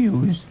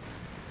interviews.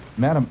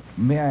 Madam,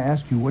 may I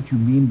ask you what you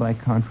mean by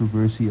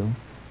controversial?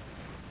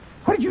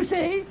 What did you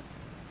say?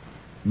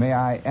 May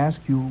I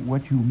ask you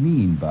what you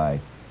mean by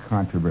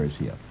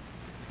controversial?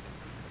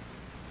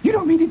 You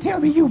don't mean to tell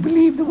me you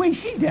believe the way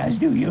she does,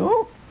 do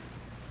you?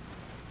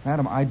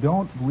 Madam, I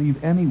don't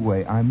believe any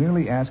way. I'm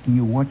merely asking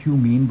you what you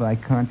mean by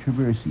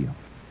controversial.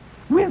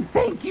 Well,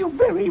 thank you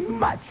very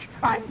much.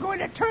 I'm going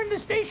to turn the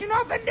station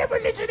off and never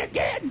listen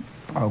again.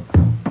 Oh.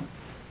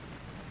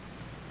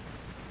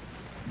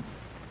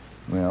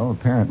 Well,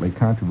 apparently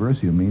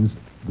controversial means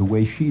the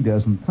way she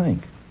doesn't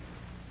think.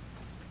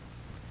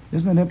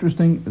 Isn't it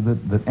interesting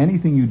that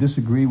anything you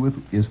disagree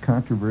with is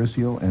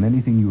controversial and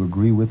anything you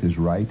agree with is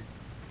right?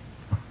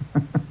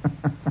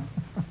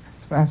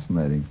 It's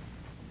fascinating.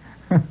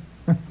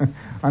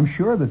 I'm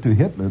sure that to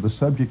Hitler the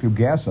subject of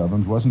gas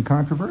ovens wasn't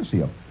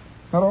controversial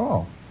at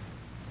all.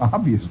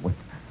 Obviously.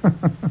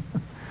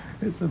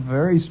 It's a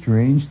very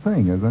strange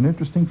thing. It's an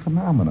interesting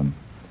phenomenon.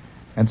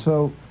 And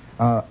so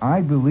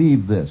I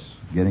believe this,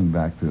 getting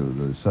back to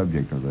the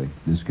subject of the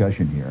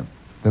discussion here,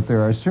 that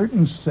there are a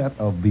certain set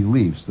of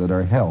beliefs that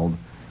are held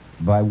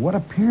by what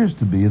appears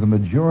to be the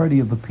majority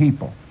of the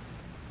people.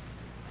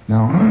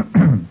 Now,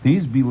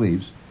 these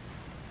beliefs,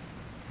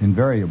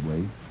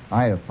 invariably,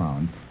 I have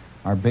found,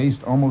 are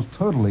based almost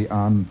totally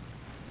on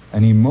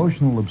an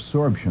emotional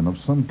absorption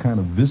of some kind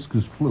of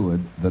viscous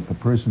fluid that the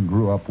person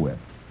grew up with.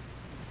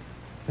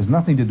 It has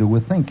nothing to do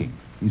with thinking.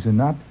 These are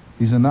not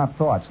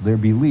thoughts, they're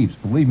beliefs.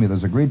 Believe me,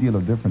 there's a great deal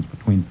of difference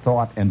between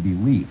thought and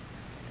belief.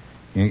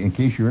 In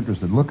case you're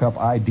interested, look up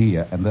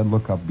idea and then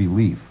look up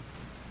belief.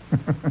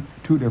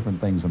 Two different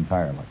things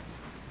entirely.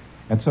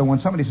 And so when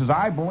somebody says,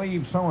 I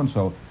believe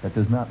so-and-so, that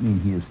does not mean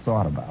he has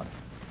thought about it.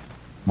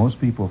 Most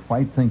people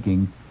fight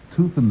thinking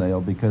tooth and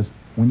nail because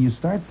when you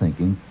start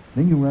thinking,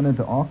 then you run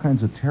into all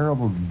kinds of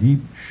terrible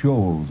deep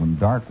shoals and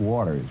dark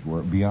waters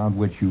beyond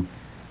which you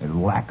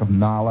lack of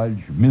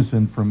knowledge,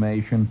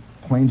 misinformation,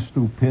 plain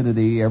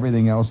stupidity,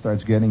 everything else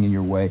starts getting in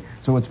your way.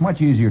 So it's much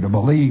easier to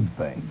believe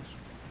things.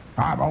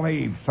 I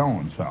believe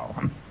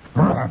so-and-so.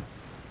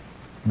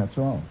 That's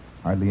all.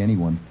 Hardly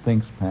anyone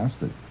thinks past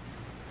it.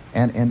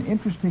 And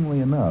interestingly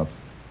enough,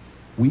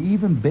 we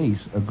even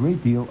base a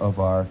great deal of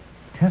our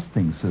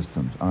testing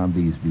systems on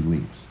these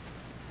beliefs.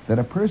 That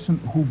a person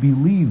who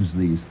believes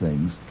these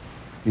things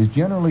is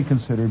generally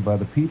considered by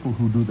the people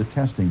who do the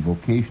testing,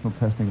 vocational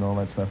testing and all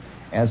that stuff,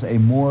 as a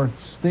more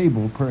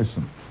stable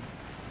person.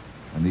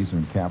 And these are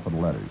in capital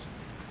letters.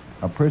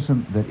 A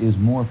person that is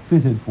more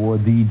fitted for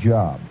the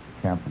job,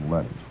 capital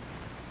letters.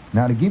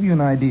 Now, to give you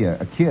an idea,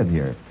 a kid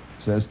here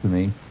says to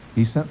me,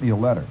 he sent me a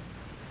letter.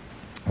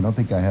 I don't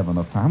think I have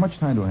enough time. How much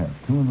time do I have?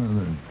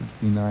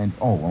 2:59.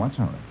 Oh, well, that's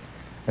all right.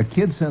 A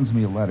kid sends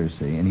me a letter,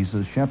 see, and he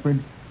says, Shepard,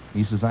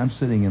 he says, I'm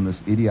sitting in this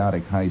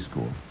idiotic high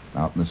school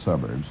out in the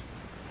suburbs,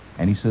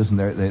 and he says, and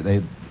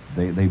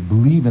they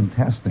believe in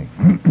testing.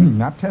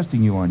 Not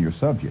testing you on your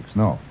subjects,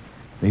 no.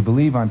 They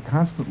believe on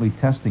constantly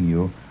testing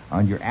you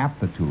on your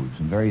aptitudes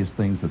and various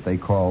things that they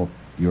call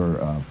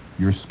your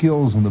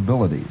skills and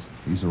abilities.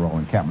 These are all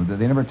in capital.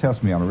 They never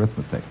test me on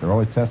arithmetic. They're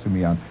always testing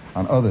me on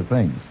other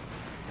things.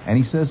 And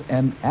he says,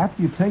 and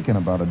after you've taken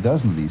about a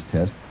dozen of these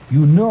tests,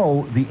 you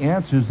know the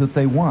answers that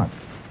they want.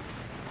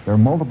 There are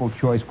multiple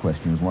choice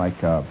questions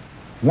like,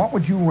 what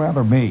would you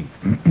rather be?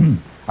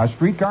 A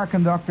streetcar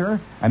conductor,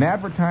 an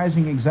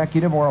advertising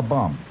executive, or a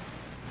bum?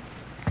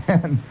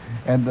 And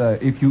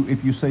if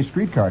you say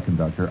streetcar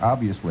conductor,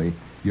 obviously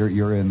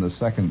you're in the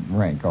second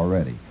rank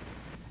already.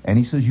 And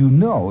he says, he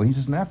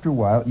says, and after a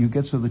while you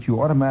get so that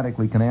you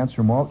automatically can answer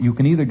them all. You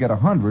can either get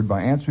 100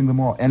 by answering them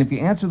all, and if you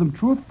answer them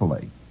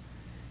truthfully,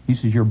 he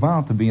says, you're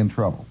bound to be in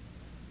trouble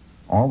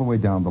all the way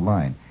down the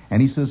line.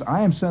 And he says,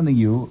 I am sending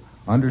you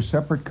under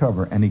separate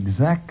cover an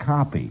exact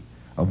copy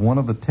of one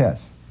of the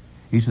tests.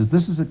 He says,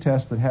 this is a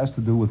test that has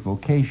to do with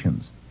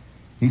vocations.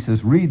 He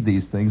says, read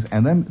these things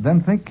and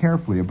then think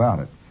carefully about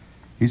it.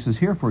 He says,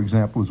 here, for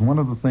example, is one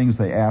of the things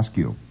they ask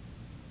you.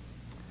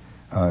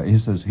 He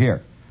says,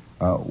 here,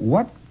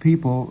 what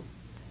people,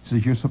 he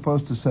says, you're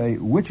supposed to say,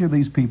 which of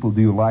these people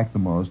do you like the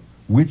most?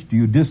 Which do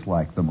you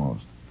dislike the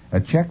most?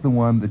 Check the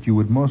one that you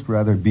would most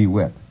rather be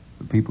with,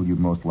 the people you'd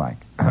most like.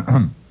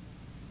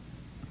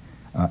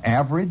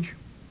 Average,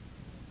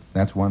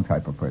 that's one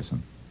type of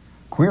person.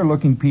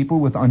 Queer-looking people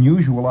with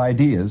unusual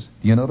ideas.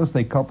 Do you notice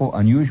they couple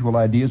unusual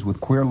ideas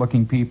with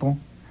queer-looking people?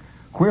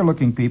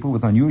 Queer-looking people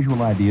with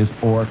unusual ideas,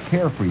 or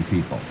carefree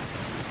people.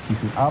 He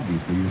says,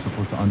 obviously, you're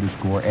supposed to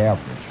underscore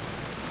average.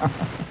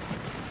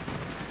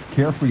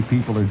 Carefree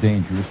people are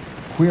dangerous.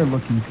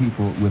 Queer-looking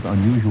people with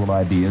unusual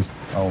ideas,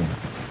 oh,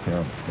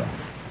 terrible stuff.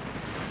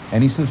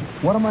 And he says,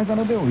 what am I going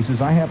to do? He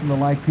says, I happen to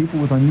like people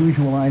with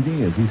unusual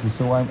ideas. He says,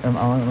 so he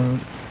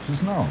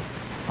says, no,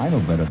 I know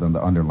better than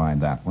to underline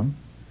that one.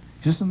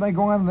 He says, and they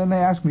go on, and then they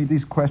ask me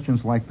these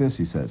questions like this,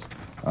 he says.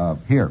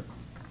 Here,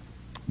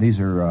 these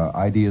are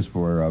ideas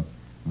for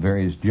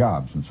various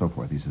jobs and so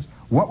forth. He says,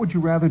 what would you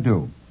rather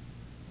do?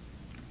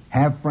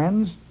 Have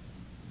friends,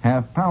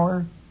 have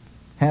power,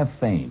 have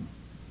fame?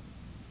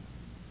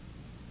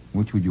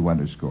 Which would you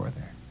underscore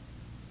there?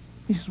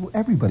 He says, well,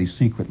 everybody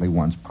secretly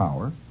wants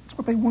power. That's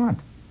what they want.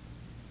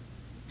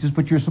 He says,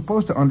 but you're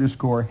supposed to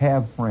underscore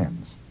have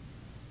friends.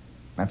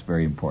 That's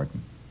very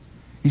important.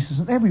 He says,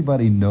 and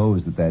everybody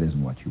knows that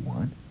isn't what you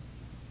want.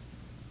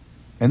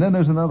 And then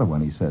there's another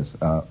one. He says,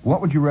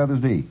 what would you rather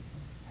be?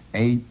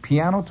 A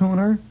piano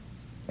tuner,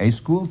 a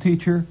school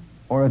teacher,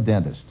 or a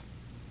dentist?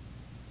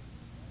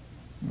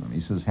 And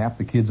he says, half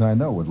the kids I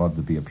know would love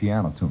to be a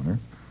piano tuner.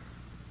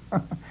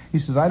 He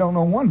says, I don't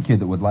know one kid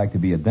that would like to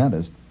be a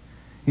dentist.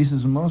 He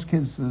says, most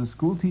kids,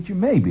 school teacher,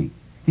 maybe.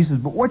 He says,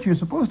 but what you're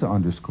supposed to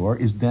underscore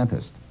is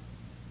dentist.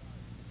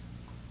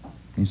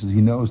 He says he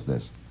knows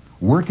this.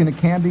 Work in a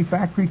candy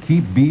factory,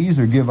 keep bees,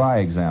 or give eye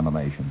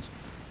examinations.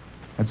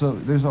 And so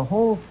there's a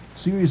whole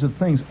series of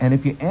things. And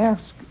if you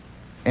ask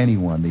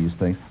anyone these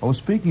things,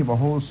 speaking of a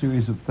whole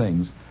series of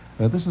things,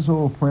 this is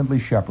old Friendly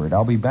Shepherd.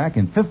 I'll be back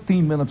in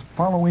 15 minutes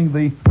following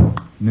the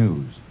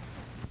news.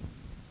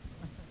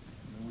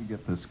 We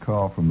get this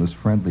call from this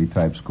friendly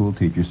type school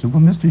teacher. Said,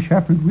 well, Mr.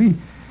 Shepherd,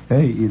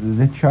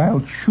 the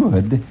child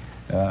should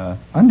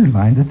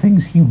underline the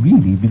things he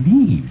really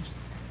believes.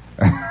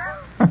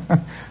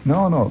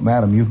 No,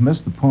 madam, you've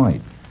missed the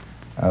point.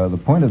 The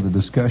point of the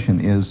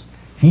discussion is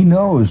he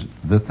knows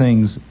the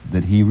things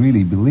that he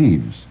really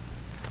believes,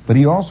 but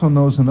he also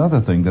knows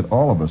another thing that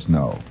all of us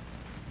know,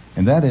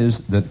 and that is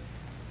that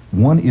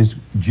one is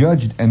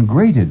judged and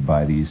graded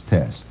by these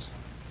tests.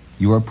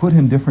 You are put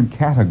in different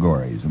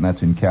categories, and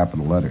that's in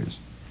capital letters.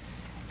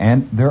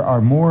 And there are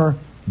more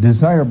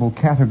desirable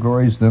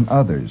categories than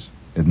others.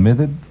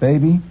 Admitted,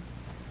 baby?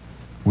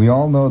 We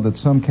all know that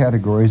some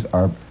categories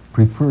are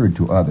preferred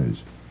to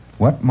others.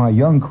 What my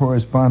young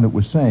correspondent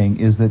was saying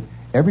is that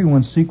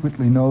everyone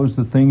secretly knows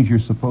the things you're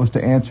supposed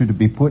to answer to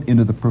be put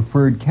into the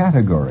preferred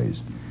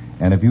categories.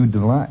 And if you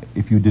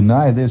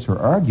deny this or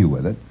argue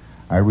with it,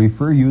 I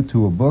refer you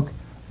to a book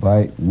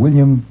by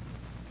William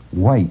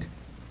White.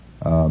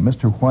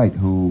 Mr. White,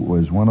 who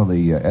was one of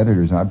the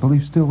editors, I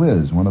believe still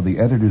is, one of the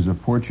editors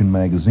of Fortune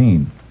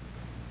magazine.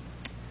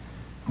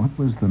 What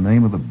was the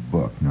name of the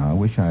book? Now, I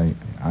wish I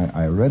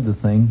read the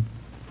thing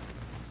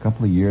a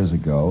couple of years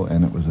ago,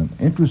 and it was an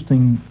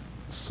interesting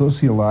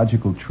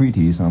sociological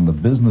treatise on the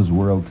business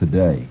world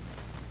today.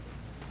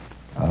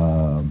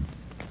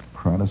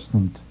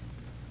 Protestant,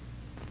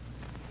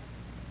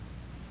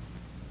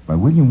 by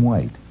William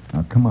White.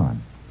 Now, come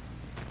on.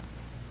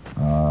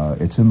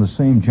 It's in the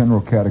same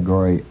general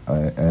category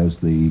as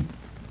the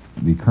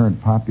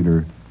current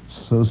popular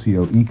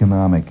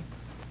socio-economic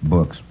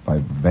books by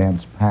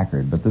Vance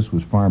Packard, but this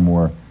was far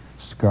more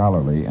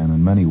scholarly and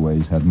in many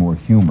ways had more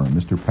humor.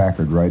 Mr.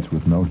 Packard writes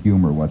with no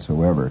humor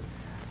whatsoever.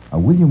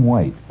 William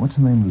White, what's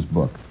the name of his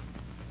book?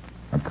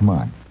 Come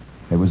on.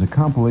 It was a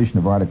compilation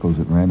of articles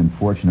that ran in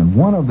Fortune, and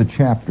one of the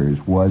chapters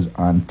was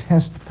on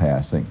test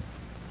passing.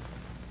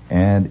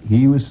 And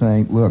he was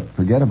saying, look,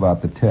 forget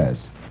about the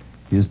test.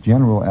 His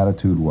general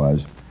attitude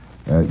was,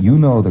 you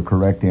know the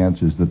correct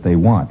answers that they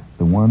want,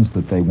 the ones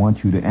that they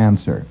want you to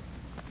answer.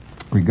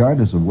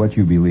 Regardless of what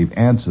you believe,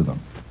 answer them.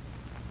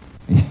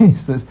 He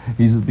says,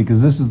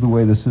 because this is the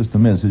way the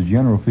system is. His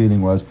general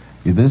feeling was,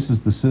 this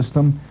is the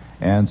system,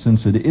 and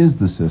since it is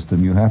the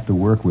system, you have to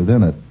work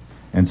within it.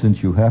 And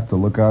since you have to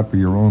look out for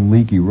your own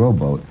leaky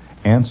rowboat,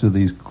 answer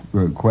these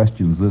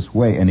questions this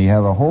way, and he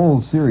had a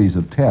whole series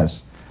of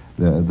tests,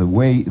 the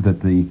way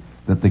that the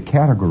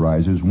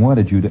categorizers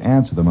wanted you to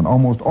answer them, and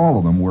almost all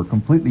of them were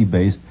completely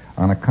based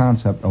on a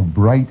concept of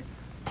bright,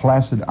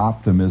 placid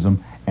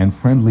optimism and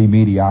friendly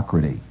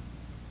mediocrity.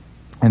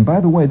 And by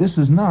the way, this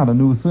is not a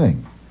new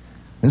thing.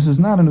 This is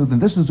not a new thing.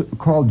 This is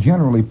called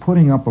generally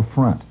putting up a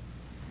front.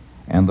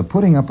 And the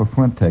putting up a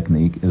front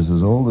technique is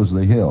as old as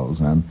the hills,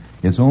 and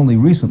it's only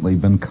recently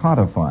been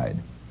codified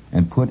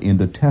and put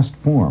into test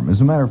form.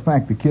 As a matter of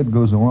fact, the kid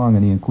goes along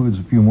and he includes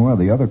a few more of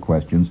the other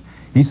questions.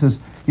 He says,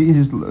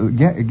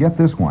 get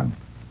this one.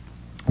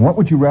 What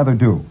would you rather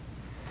do?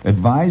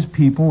 Advise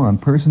people on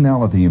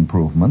personality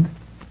improvement,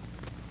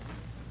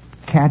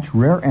 catch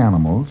rare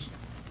animals,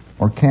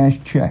 or cash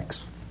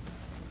checks?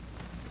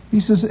 He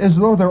says, as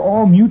though they're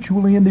all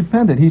mutually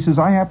independent. He says,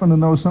 I happen to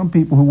know some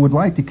people who would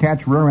like to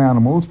catch rare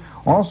animals,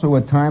 also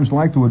at times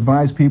like to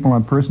advise people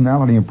on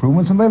personality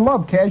improvements, and they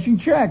love cashing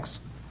checks.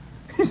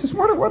 He says,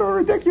 what a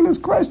ridiculous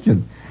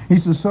question. He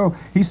says,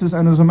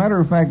 and as a matter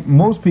of fact,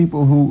 most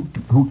people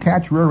who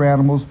catch rare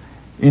animals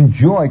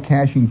enjoy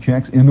cashing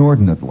checks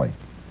inordinately.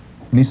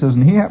 And he says,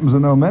 and he happens to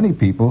know many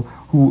people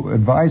who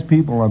advise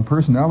people on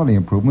personality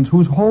improvements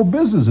whose whole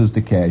business is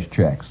to cash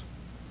checks.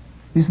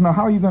 He says, now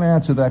how are you going to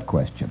answer that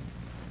question?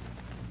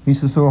 He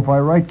says, so if I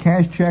write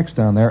cash checks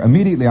down there,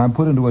 immediately I'm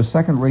put into a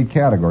second-rate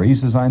category. He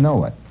says, I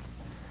know it.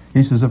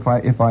 He says, if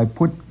I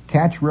put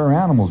catch rare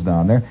animals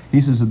down there,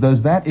 he says,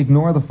 does that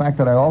ignore the fact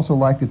that I also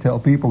like to tell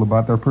people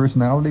about their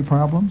personality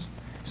problems?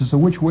 He says, so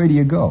which way do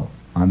you go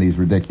on these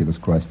ridiculous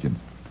questions?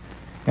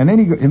 And then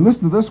and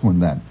listen to this one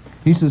then.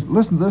 He says,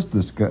 listen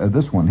to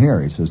this one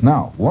here. He says,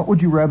 now, what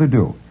would you rather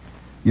do?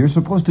 You're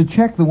supposed to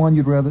check the one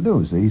you'd rather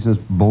do. So he says,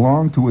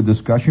 belong to a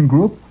discussion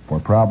group for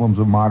problems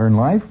of modern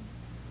life.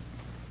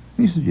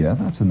 He says, yeah,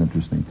 that's an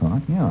interesting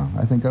thought. Yeah,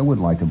 I think I would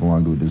like to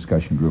belong to a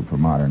discussion group for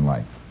modern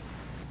life.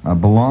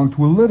 Belong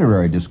to a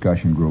literary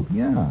discussion group.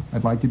 Yeah,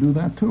 I'd like to do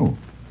that too.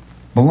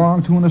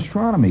 Belong to an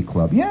astronomy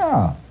club.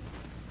 Yeah,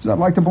 so I'd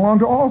like to belong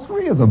to all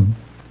three of them.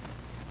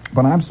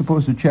 But I'm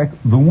supposed to check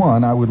the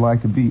one I would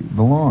like to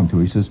belong to.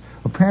 He says,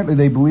 apparently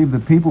they believe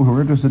that people who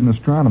are interested in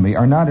astronomy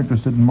are not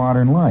interested in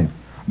modern life,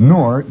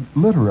 nor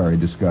literary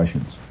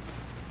discussions.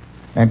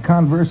 And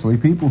conversely,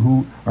 people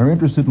who are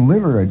interested in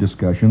literary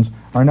discussions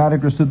are not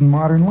interested in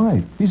modern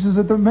life. He says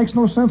that makes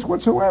no sense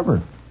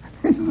whatsoever.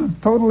 He says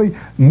it's totally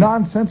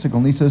nonsensical.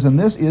 And he says, and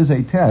this is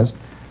a test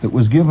that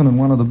was given in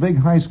one of the big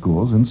high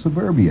schools in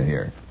suburbia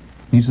here.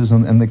 He says,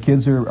 and the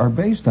kids are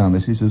based on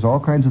this. He says, all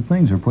kinds of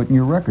things are put in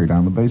your record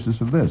on the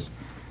basis of this.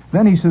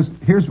 Then he says,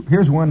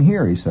 here's one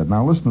here, he said.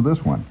 Now listen to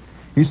this one.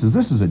 He says,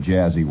 this is a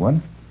jazzy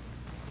one.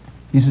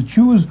 He says,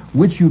 choose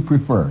which you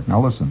prefer. Now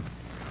listen.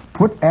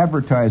 Put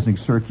advertising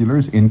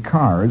circulars in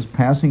cars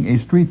passing a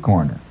street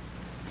corner.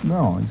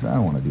 No, he said, I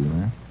don't want to do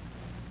that.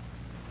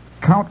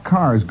 Count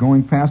cars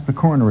going past the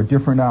corner at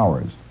different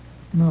hours.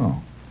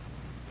 No.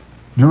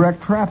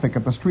 Direct traffic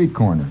at the street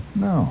corner.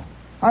 No.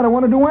 I don't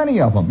want to do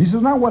any of them. He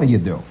says, now what do you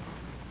do?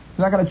 He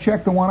says, I got to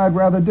check the one I'd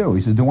rather do.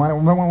 He says, do I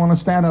want to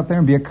stand out there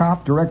and be a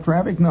cop, direct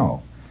traffic?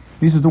 No.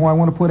 He says, do I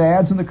want to put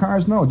ads in the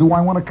cars? No. Do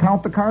I want to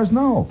count the cars?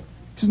 No.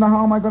 He says, now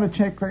how am I going to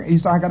check? He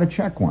says, I got to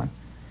check one.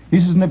 He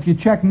says, and if you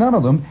check none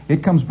of them,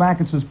 it comes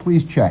back and says,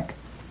 please check.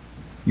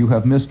 You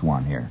have missed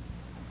one here.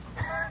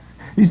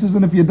 He says,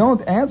 and if you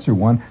don't answer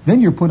one,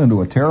 then you're put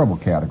into a terrible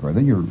category.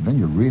 Then you're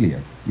really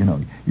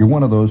you're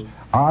one of those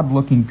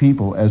odd-looking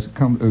people,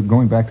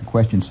 going back to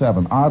question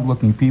 7,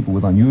 odd-looking people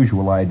with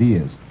unusual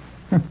ideas,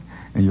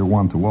 and you're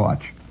one to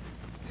watch.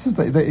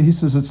 He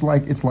says it's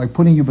like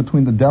putting you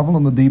between the devil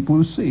and the deep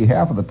blue sea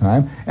half of the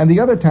time, and the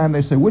other time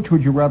they say, which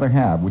would you rather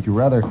have? Would you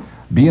rather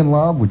be in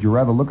love? Would you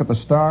rather look at the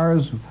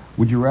stars?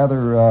 Would you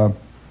rather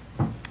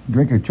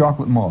drink a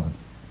chocolate malt?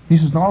 He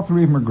says, all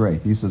three of them are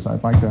great. He says,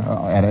 I'd like to,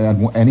 at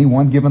any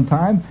one given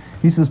time,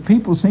 he says,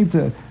 people seem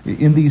to,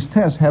 in these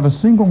tests, have a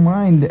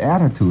single-minded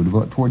attitude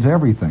towards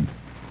everything.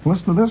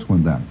 Listen to this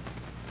one, then.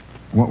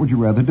 What would you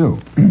rather do?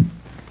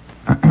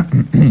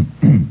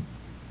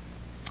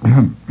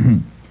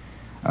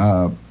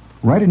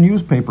 Write a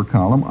newspaper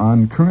column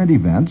on current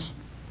events,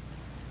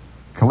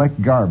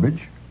 collect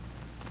garbage,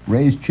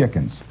 raise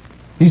chickens.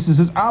 He says,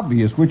 it's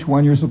obvious which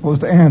one you're supposed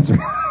to answer.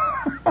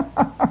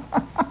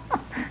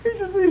 He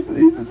says,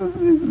 this is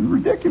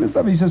ridiculous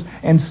stuff. He says,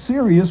 and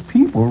serious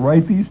people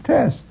write these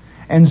tests.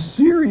 And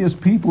serious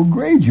people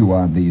grade you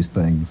on these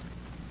things.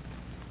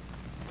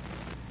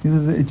 He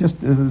says, it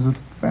just is a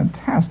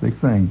fantastic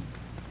thing.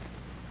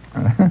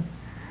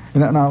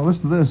 Now,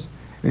 listen to this.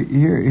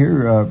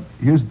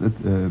 Here's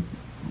the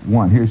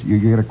one. You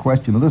get a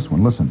question of this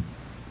one. Listen.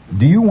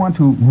 Do you want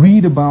to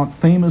read about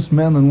famous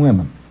men and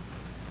women?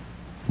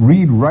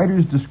 Read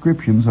writers'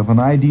 descriptions of an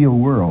ideal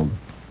world.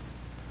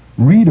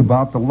 Read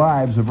about the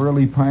lives of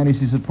early pioneers.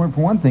 He said, for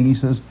one thing, he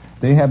says,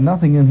 they have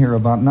nothing in here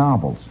about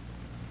novels.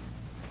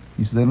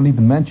 He said, they don't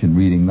even mention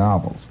reading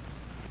novels.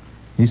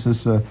 He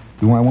says, do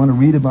I want to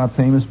read about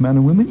famous men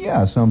and women?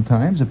 Yeah,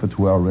 sometimes, if it's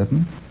well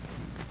written.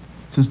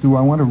 He says, do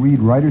I want to read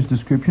writers'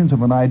 descriptions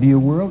of an ideal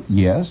world?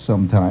 Yes,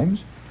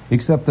 sometimes.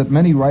 Except that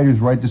many writers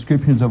write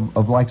descriptions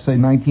of like, say,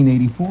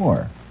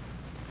 1984.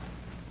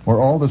 Or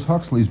Aldous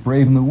Huxley's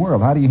Brave New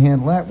World. How do you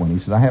handle that one? He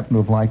says, I happen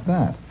to have liked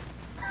that.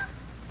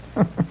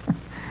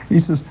 He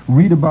says,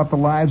 read about the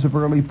lives of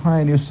early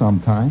pioneers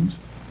sometimes.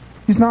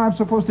 He says, now I'm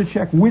supposed to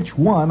check which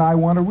one I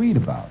want to read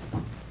about.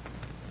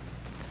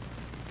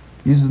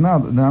 He says, now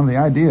the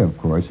idea, of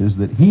course, is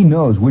that he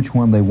knows which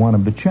one they want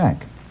him to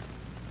check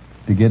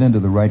to get into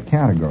the right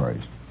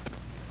categories.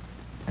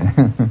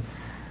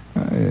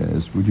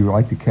 Yes, would you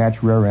like to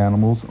catch rare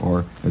animals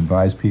or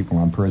advise people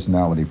on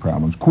personality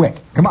problems? Quick,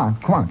 come on,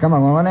 I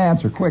want to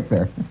answer, quick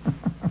there.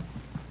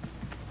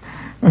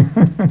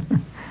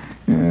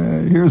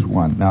 Here's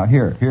one. Now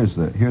here's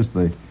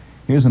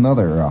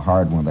another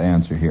hard one to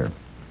answer here.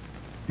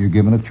 You're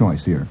given a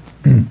choice here.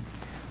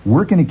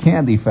 Work in a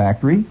candy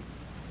factory.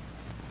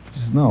 He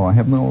says, no, I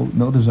have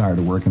no desire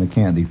to work in a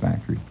candy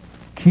factory.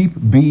 Keep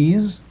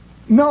bees?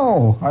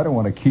 No, I don't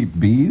want to keep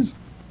bees.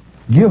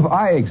 Give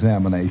eye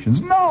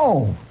examinations?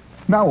 No.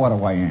 Now what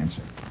do I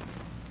answer?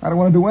 I don't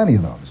want to do any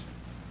of those.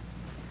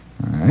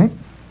 All right.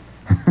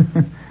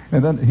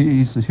 And then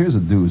he says, here's a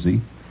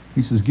doozy.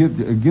 He says, give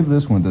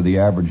this one to the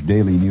average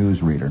daily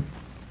news reader.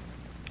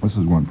 This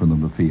is one from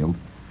the field.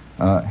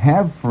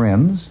 Have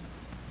friends,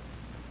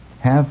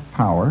 have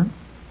power,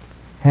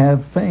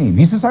 have fame.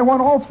 He says, I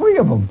want all three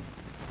of them.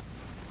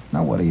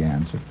 Now what do you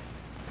answer?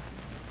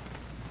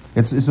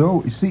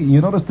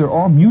 You notice they're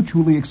all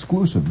mutually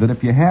exclusive, that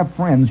if you have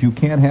friends, you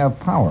can't have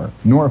power,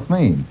 nor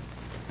fame.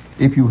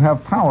 If you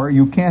have power,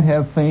 you can't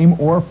have fame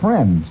or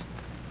friends.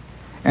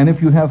 And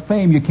if you have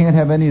fame, you can't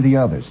have any of the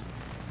others.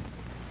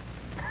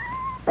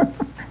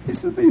 He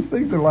says these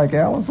things are like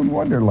Alice in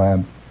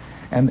Wonderland.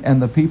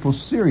 And the people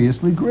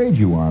seriously grade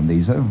you on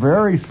these. They're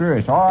very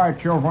serious. All right,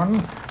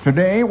 children,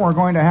 today we're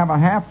going to have a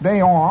half day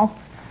off.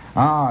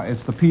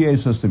 It's the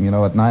PA system,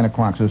 at 9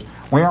 o'clock. Says,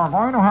 we are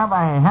going to have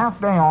a half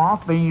day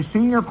off. The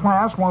senior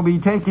class will be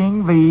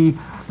taking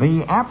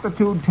the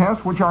aptitude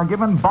tests, which are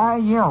given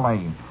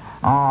bi-yearly.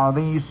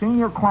 The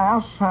senior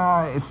class,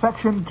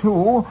 section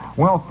 2,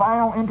 will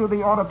file into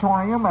the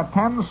auditorium at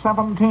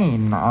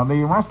 10:17.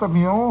 The rest of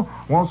you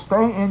will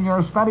stay in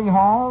your study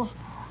halls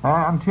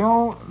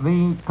until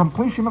the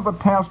completion of the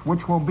test,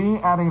 which will be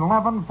at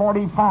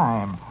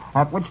 11:45.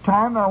 At which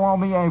time there will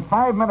be a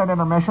 5-minute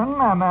intermission,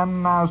 and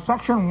then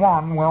Section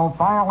 1 will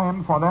file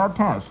in for their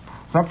test.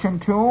 Section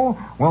 2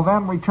 will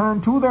then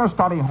return to their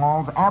study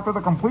halls. After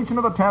the completion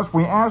of the test,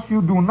 we ask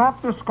you do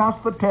not discuss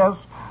the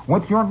test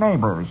with your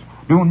neighbors.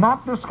 Do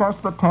not discuss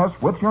the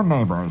test with your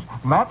neighbors.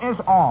 That is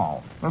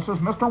all. This is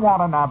Mr.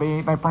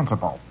 Watanabe, the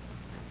principal.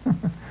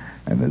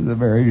 And the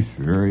very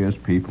serious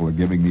people are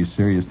giving these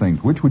serious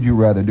things. Which would you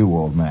rather do,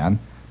 old man?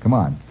 Come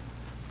on,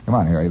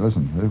 Harry,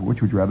 listen.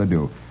 Which would you rather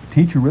do?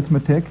 Teach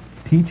arithmetic?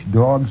 Teach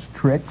dogs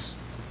tricks?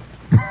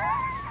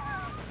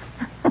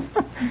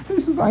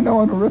 He says, I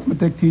know an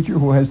arithmetic teacher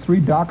who has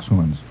 3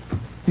 dachshunds.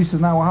 He says,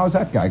 now how's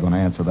that guy going to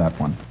answer that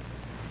one?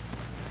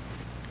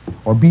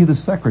 Or be the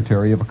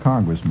secretary of a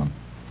congressman.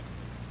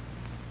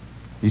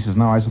 He says,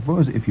 now I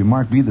suppose if you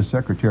mark be the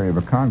secretary of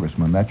a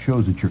congressman, that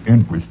shows that you're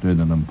interested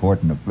in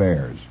important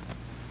affairs.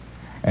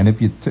 And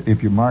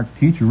if you mark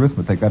teach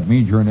arithmetic, that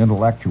means you're an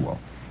intellectual.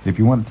 If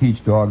you want to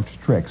teach dogs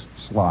tricks,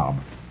 slob.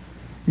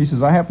 He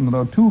says, I happen to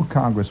know 2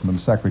 congressmen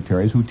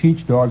secretaries who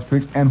teach dogs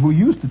tricks and who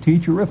used to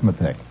teach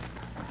arithmetic.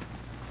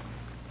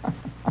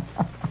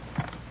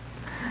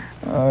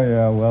 Oh,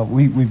 yeah, well,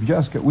 we've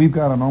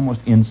got an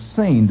almost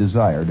insane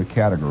desire to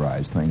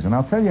categorize things. And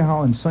I'll tell you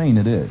how insane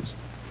it is.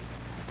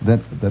 That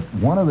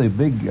one of the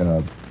big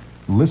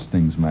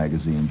listings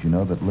magazines,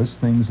 that lists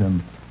things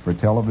for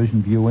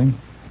television viewing,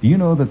 do you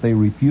know that they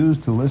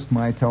refused to list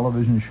my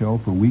television show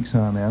for weeks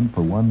on end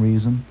for one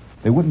reason?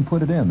 They wouldn't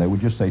put it in. They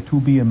would just say,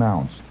 to be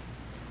announced.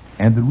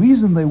 And the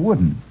reason they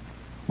wouldn't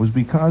was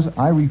because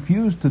I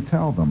refused to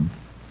tell them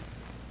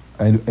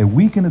a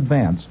week in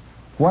advance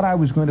what I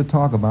was going to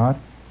talk about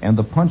and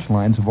the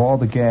punchlines of all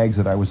the gags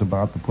that I was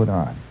about to put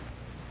on.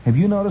 Have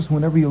you noticed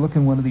whenever you look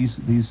in one of these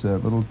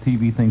little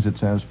TV things that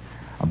says,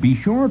 be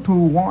sure to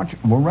watch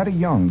Loretta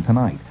Young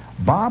tonight.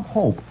 Bob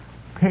Hope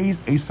pays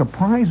a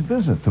surprise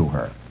visit to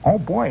her. Oh,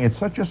 boy, it's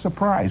such a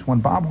surprise. When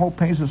Bob Hope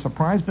pays a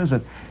surprise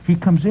visit, he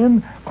comes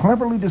in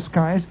cleverly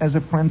disguised as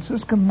a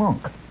Franciscan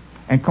monk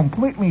and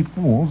completely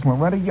fools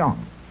Loretta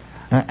Young.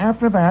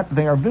 After that,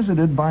 they are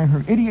visited by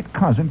her idiot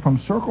cousin from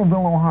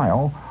Circleville,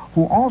 Ohio,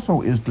 who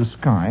also is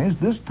disguised,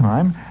 this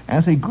time,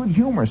 as a good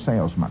humor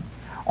salesman.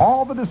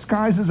 All the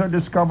disguises are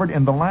discovered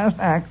in the last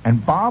act,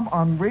 and Bob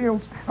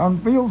unveils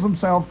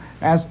himself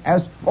as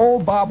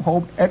old Bob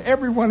Hope, and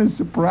everyone is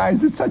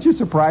surprised. It's such a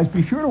surprise.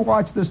 Be sure to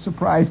watch this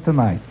surprise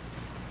tonight.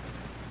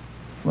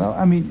 Well,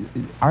 I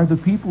mean, are the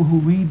people who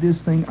read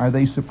this thing, are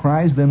they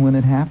surprised then when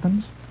it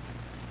happens?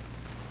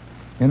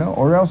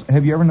 Or else,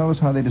 have you ever noticed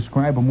how they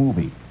describe a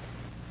movie?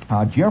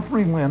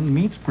 Jeffrey Lynn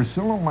meets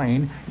Priscilla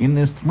Lane in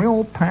this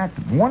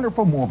thrill-packed,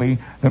 wonderful movie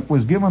that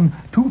was given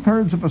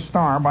 2/3 of a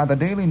star by the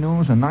Daily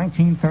News in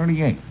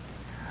 1938.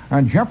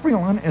 Jeffrey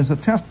Lynn is a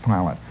test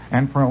pilot,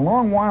 and for a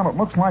long while it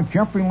looks like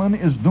Jeffrey Lynn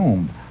is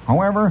doomed.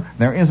 However,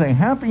 there is a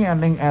happy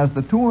ending as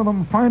the two of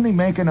them finally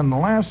make it in the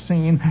last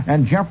scene,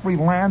 and Jeffrey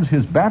lands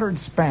his battered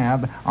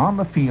Spad on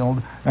the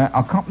field,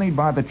 accompanied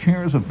by the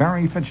cheers of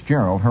Barry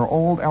Fitzgerald, her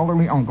old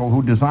elderly uncle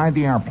who designed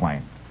the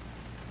airplane.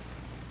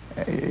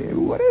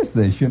 What is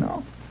this, you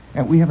know?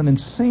 And we have an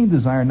insane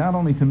desire not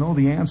only to know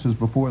the answers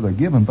before they're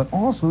given, but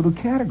also to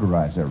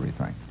categorize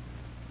everything.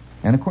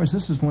 And, of course,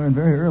 this is learned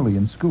very early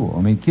in school.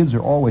 I mean, kids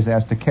are always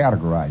asked to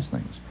categorize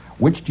things.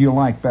 Which do you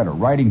like better,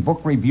 writing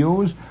book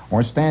reviews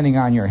or standing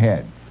on your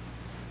head?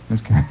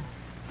 It's kind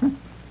of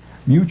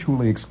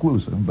mutually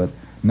exclusive, but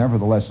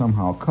nevertheless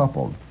somehow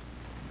coupled.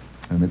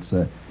 And it's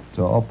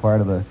all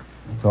part of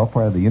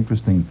the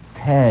interesting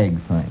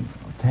tag thing.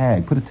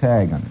 Tag, put a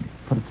tag on it.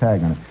 Put a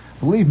tag on it.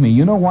 Believe me,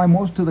 you know why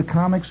most of the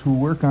comics who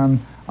work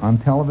on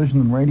television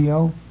and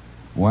radio,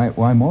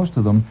 why most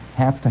of them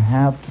have to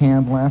have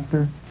canned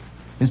laughter?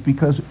 Is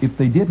because if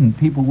they didn't,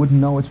 people wouldn't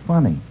know it's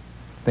funny.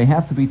 They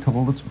have to be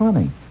told it's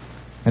funny.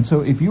 And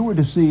so if you were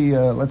to see,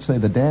 let's say,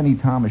 the Danny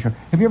Thomas show,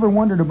 have you ever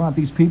wondered about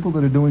these people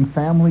that are doing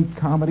family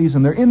comedies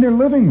and they're in their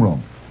living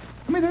room?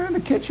 I mean, they're in the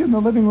kitchen,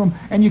 the living room,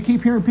 and you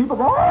keep hearing people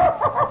go,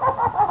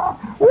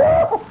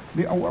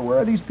 where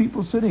are these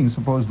people sitting,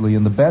 supposedly?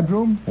 In the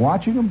bedroom,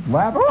 watching them,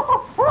 laughing?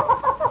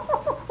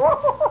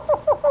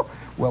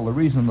 Well, the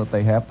reason that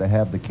they have to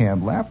have the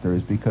canned laughter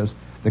is because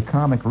the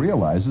comic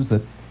realizes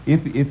that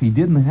if he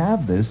didn't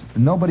have this,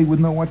 nobody would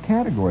know what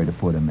category to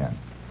put him in.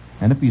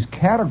 And if he's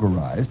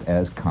categorized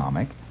as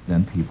comic,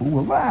 then people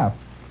will laugh.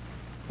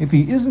 If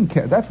he isn't,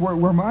 that's where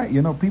my,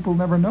 people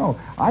never know.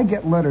 I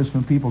get letters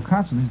from people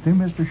constantly. Dear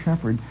Mr.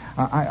 Shepard,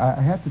 I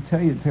have to tell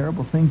you a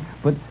terrible thing,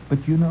 but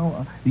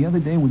the other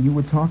day when you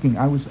were talking,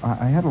 I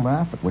had a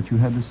laugh at what you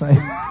had to say.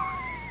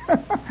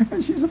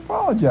 And she's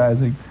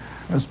apologizing.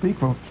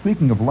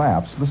 Speaking of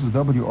laughs, this is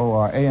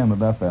WOR AM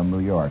and FM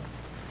New York,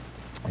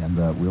 and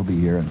we'll be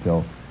here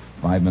until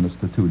 5 minutes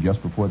to 2,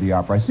 just before the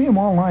opera. I see them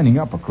all lining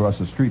up across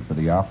the street for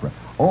the opera.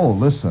 Oh,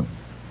 listen.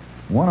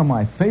 One of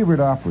my favorite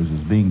operas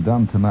is being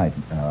done tonight.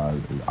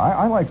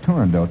 I like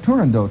Turandot.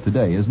 Turandot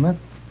today, isn't it?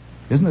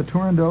 Isn't it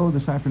Turandot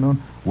this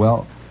afternoon?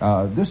 Well,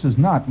 this is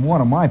not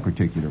one of my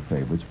particular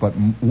favorites, but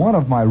one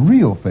of my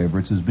real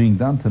favorites is being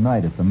done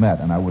tonight at the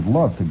Met, and I would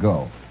love to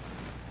go.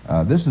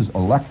 This is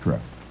Elektra.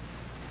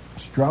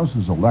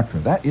 Strauss's Elektra.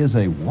 That is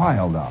a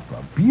wild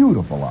opera,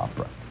 beautiful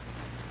opera.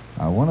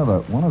 One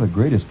of the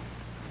greatest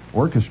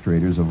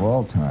orchestrators of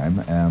all time,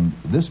 and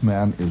this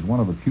man is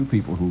one of the few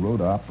people who wrote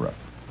opera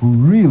who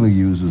really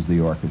uses the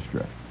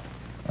orchestra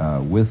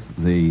with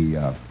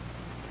the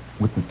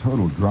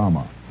total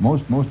drama.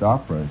 Most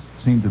operas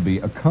seem to be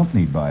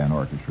accompanied by an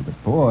orchestra,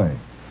 but boy,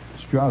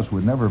 Strauss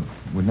would never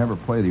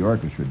play the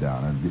orchestra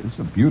down, and it's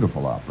a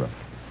beautiful opera.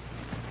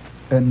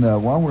 And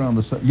while we're on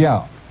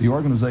The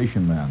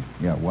Organization Man,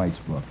 White's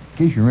book.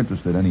 In case you're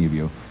interested, any of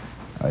you,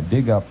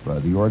 dig up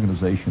The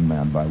Organization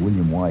Man by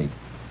William White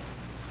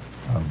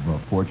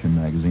of Fortune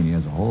magazine. He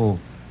has a whole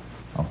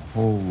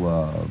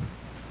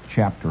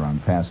chapter on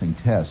passing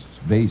tests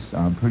based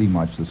on pretty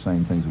much the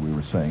same things that we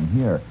were saying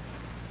here.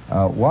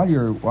 While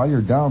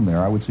you're down there,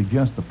 I would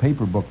suggest the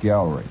Paper Book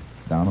Gallery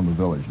down in the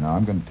village. Now,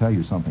 I'm going to tell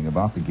you something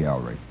about the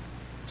gallery.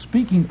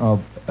 Speaking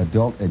of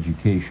adult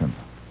education,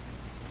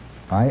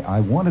 I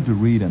wanted to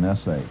read an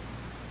essay.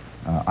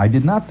 I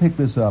did not pick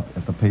this up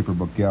at the Paper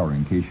Book Gallery,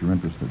 in case you're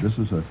interested.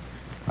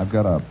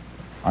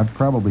 I've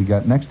probably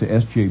got, next to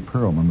S.J.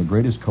 Perelman, the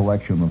greatest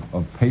collection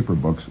of paper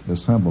books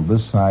assembled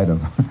this side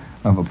of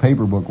a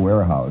paper book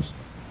warehouse.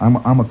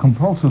 I'm a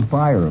compulsive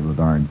buyer of the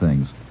darn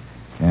things,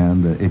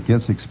 and it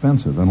gets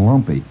expensive and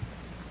lumpy.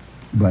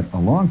 But a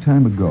long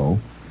time ago,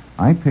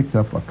 I picked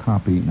up a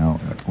copy. Now,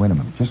 wait a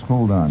minute. Just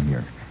hold on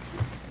here.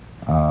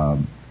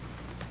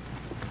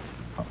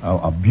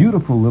 A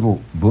beautiful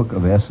little book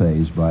of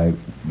essays by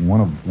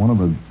one of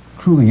the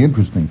truly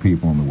interesting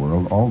people in the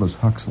world, Aldous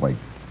Huxley,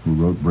 who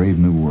wrote Brave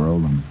New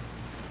World and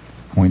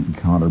Point and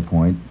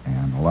Counterpoint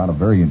and a lot of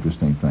very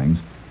interesting things.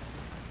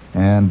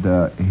 And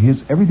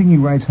everything he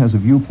writes has a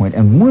viewpoint,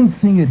 and one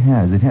thing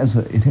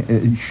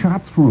it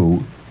shot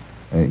through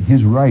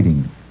his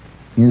writing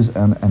is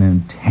an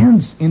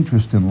intense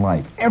interest in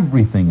life,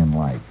 everything in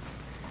life.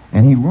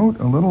 And he wrote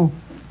a little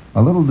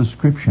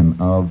description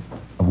of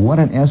what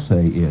an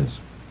essay is.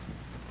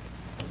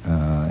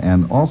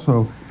 And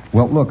also,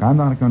 well, look, I'm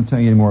not going to tell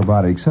you any more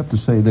about it except to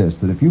say this,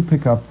 that if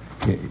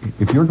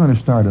you're going to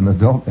start an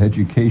adult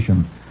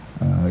education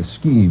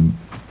scheme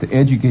to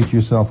educate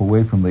yourself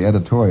away from the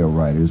editorial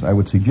writers, I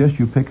would suggest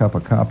you pick up a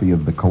copy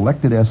of the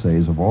Collected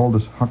Essays of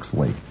Aldous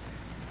Huxley.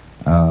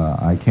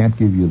 I can't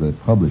give you the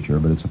publisher,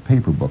 but it's a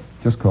paper book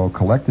just called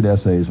Collected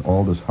Essays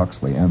Aldous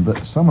Huxley, and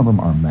some of them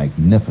are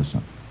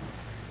magnificent.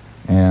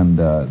 And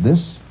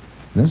this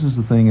is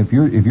the thing. If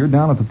you're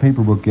down at the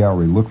Paper Book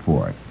Gallery, look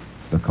for it.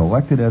 The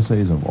Collected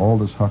Essays of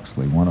Aldous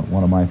Huxley, one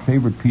of my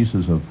favorite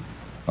pieces of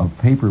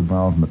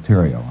paper-bound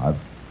material.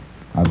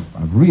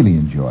 I've really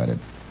enjoyed it.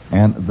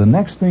 And the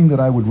next thing that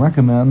I would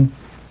recommend,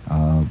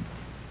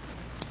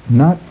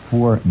 not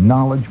for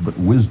knowledge but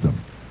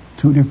wisdom,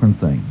 two different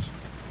things.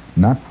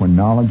 Not for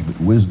knowledge but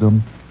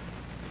wisdom.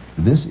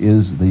 This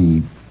is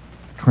the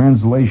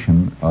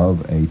translation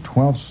of a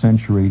 12th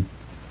century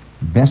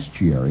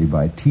bestiary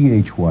by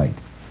T.H. White.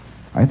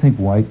 I think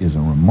White is a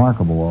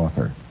remarkable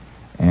author.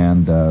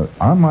 And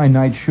on my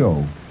night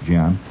show,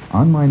 Jan,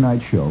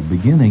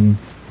 beginning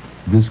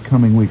this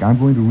coming week, I'm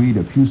going to read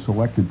a few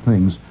selected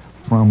things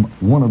from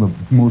one of the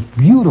most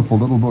beautiful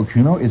little books.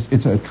 You know,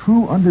 it's a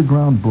true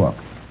underground book.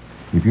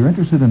 If you're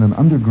interested in an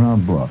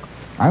underground book,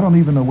 I don't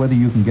even know whether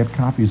you can get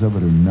copies of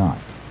it or not.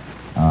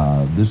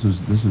 This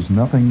is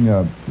nothing.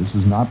 This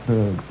is not.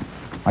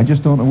 I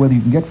just don't know whether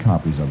you can get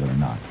copies of it or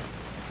not.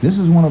 This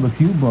is one of the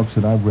few books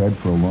that I've read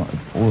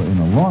in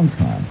a long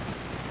time.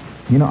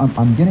 You know,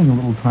 I'm getting a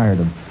little tired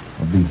of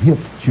the hip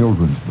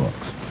children's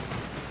books.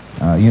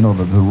 You know,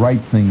 the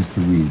right things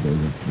to read.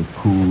 The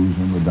Coos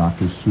and the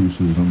Dr.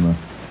 Seuss's and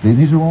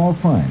these are all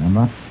fine. I'm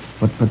not,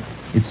 but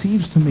it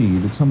seems to me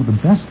that some of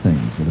the best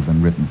things that have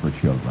been written for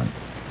children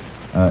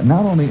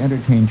not only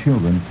entertain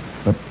children,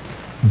 but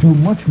do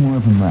much more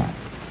than that.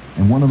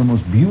 And one of the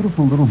most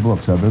beautiful little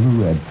books I've ever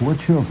read for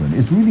children.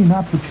 It's really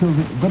not for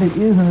children, but it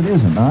is and it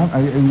isn't.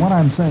 And what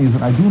I'm saying is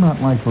that I do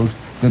not like books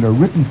that are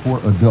written for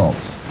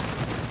adults,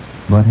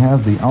 but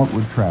have the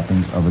outward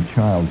trappings of a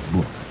child's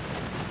book.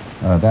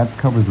 That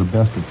covers the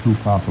best of two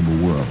possible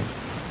worlds.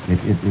 It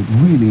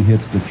really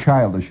hits the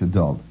childish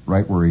adult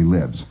right where he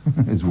lives,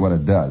 is what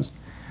it does.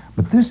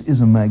 But this is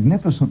a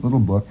magnificent little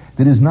book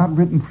that is not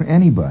written for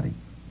anybody.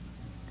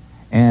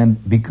 And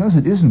because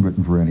it isn't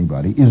written for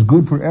anybody, is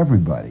good for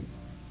everybody.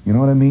 You know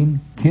what I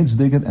mean? Kids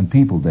dig it and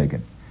people dig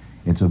it.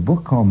 It's a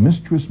book called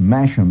Mistress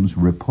Masham's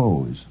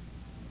Repose.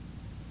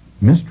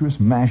 Mistress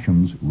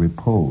Masham's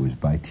Repose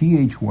by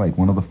T.H. White.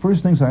 One of the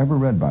first things I ever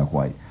read by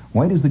White.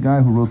 White is the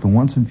guy who wrote The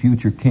Once and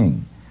Future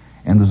King.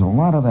 And there's a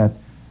lot of that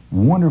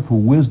wonderful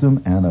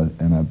wisdom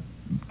and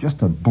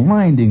just a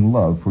blinding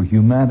love for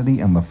humanity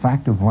and the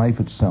fact of life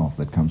itself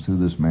that comes through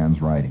this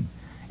man's writing.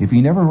 If he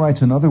never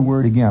writes another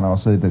word again, I'll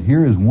say that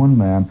here is one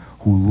man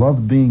who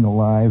loved being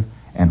alive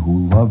and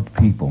who loved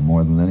people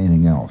more than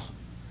anything else.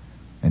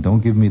 And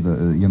don't give me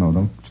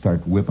don't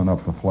start whipping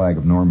up the flag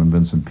of Norman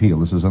Vincent Peale.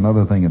 This is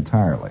another thing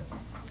entirely.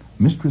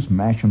 Mistress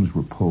Masham's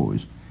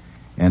Repose.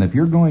 And if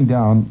you're going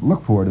down,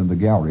 look for it in the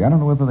gallery. I don't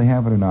know whether they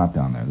have it or not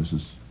down there. This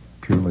is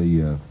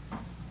purely a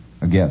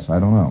guess. I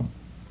don't know.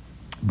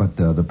 But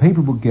the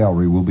Paperbook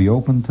Gallery will be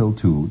open till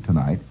 2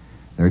 tonight.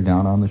 They're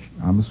down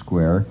on the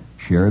square,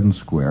 Sheridan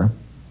Square.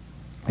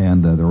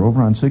 And they're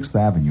over on 6th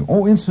Avenue.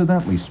 Oh,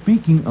 incidentally,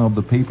 speaking of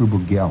the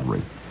Paperbook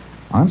Gallery,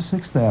 on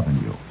 6th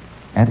Avenue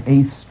at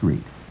 8th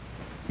Street,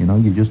 you know,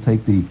 you just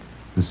take the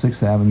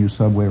 6th Avenue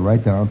subway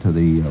right down to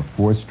the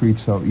 4th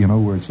Street, you know,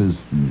 where it says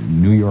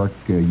New York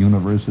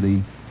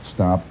University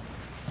stop,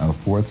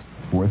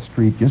 4th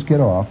Street. Just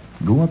get off,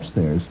 go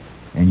upstairs,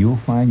 and you'll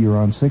find you're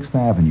on 6th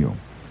Avenue.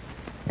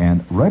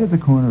 And right at the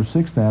corner of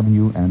 6th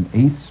Avenue and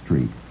 8th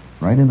Street,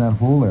 right in that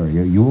whole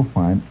area, you will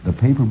find the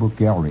Paperbook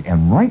Gallery.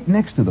 And right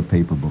next to the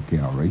Paperbook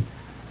Gallery,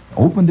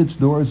 opened its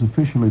doors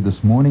officially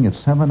this morning at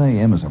 7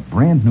 a.m. is a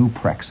brand new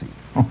Prexy.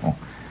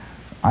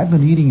 I've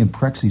been eating in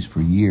Prexy's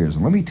for years.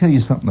 And let me tell you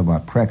something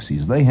about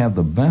Prexy's. They have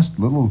the best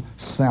little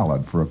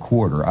salad for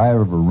 $1 I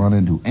ever run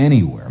into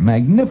anywhere.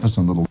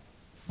 Magnificent little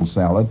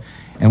salad.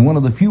 And one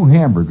of the few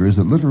hamburgers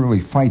that literally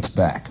fights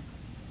back.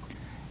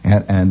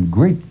 And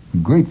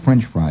great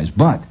French fries.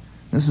 But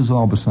this is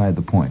all beside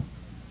the point.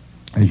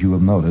 As you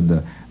have noted,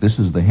 this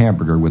is the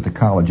hamburger with the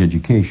college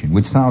education,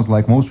 which sounds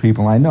like most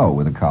people I know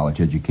with a college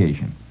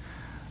education.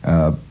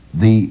 Now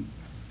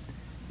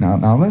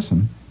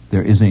listen,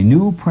 there is a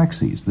new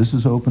Prexy's. This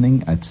is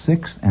opening at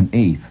 6th and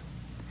 8th.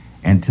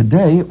 And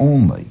today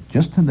only,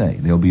 just today,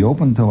 they'll be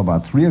open until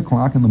about 3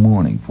 o'clock in the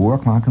morning, 4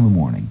 o'clock in the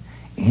morning.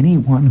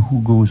 Anyone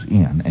who goes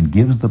in and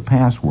gives the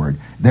password,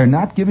 they're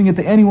not giving it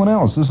to anyone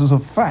else. This is a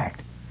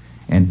fact.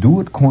 And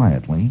do it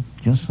quietly.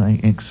 Just say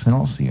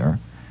Excelsior.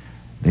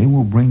 They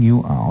will bring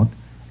you out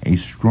a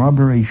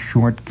strawberry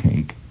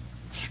shortcake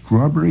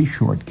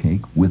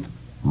with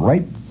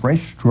ripe,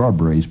 fresh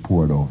strawberries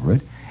poured over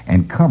it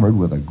and covered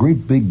with a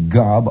great big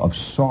gob of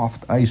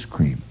soft ice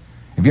cream.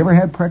 Have you ever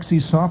had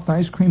Prexy's soft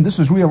ice cream? This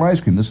is real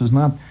ice cream. This is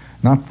not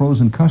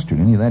frozen custard,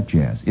 any of that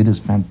jazz. It is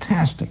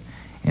fantastic,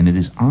 and it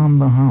is on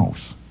the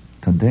house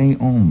today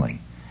only.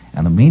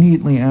 And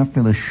immediately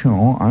after the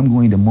show, I'm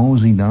going to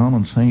mosey down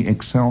and say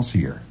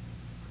Excelsior.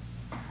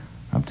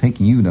 I'm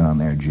taking you down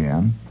there,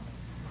 Jan.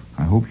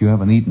 I hope you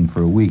haven't eaten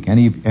for a week.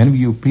 Any of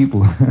you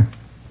people,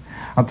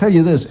 I'll tell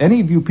you this, any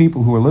of you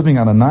people who are living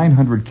on a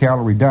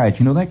 900-calorie diet,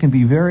 you know, that can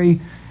be very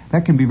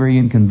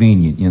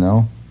inconvenient, you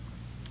know.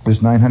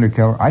 There's 900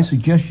 calories. I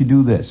suggest you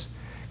do this.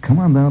 Come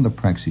on down to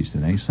Prexy's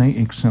today, say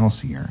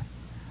Excelsior.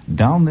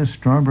 Down this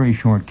strawberry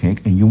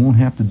shortcake, and you won't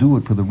have to do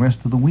it for the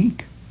rest of the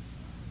week.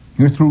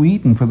 You're through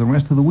eating for the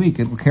rest of the week.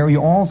 It will carry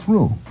you all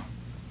through.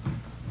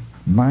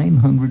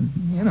 900,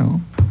 you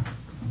know.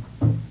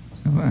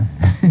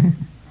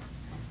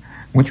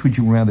 Which would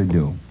you rather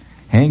do?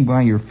 Hang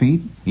by your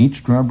feet, eat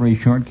strawberry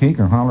shortcake,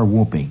 or holler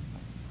whoopee?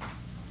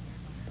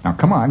 Now,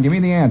 come on, give me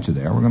the answer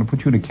there. We're going to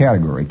put you in a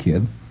category,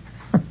 kid.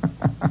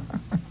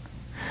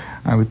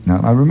 I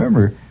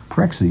remember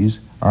Prexy's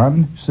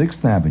on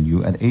 6th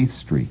Avenue at 8th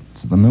Street.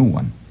 It's the new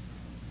one.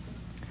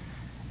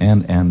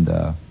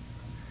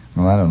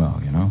 Well, I don't know,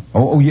 you know.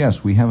 Oh,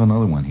 yes, we have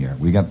another one here.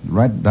 We got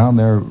right down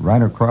there,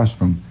 right across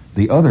from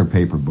the other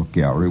paper book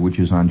gallery, which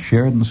is on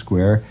Sheridan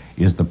Square,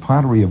 is the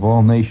Pottery of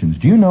All Nations.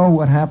 Do you know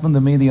what happened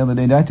to me the other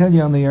day? Did I tell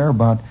you on the air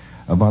about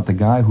the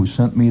guy who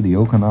sent me the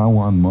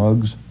Okinawan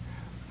mugs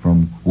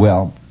from,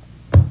 well,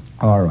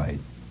 all right.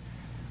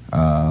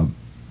 I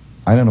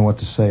don't know what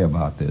to say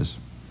about this,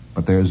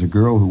 but there's a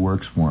girl who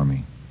works for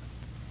me,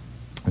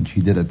 and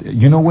she did it.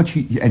 You know what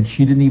she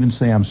didn't even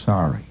say I'm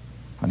sorry.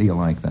 How do you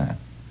like that?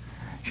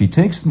 She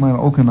takes my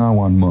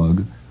Okinawan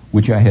mug,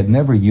 which I had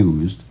never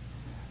used.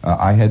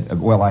 I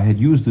had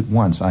used it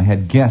once. I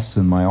had guests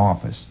in my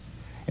office,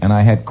 and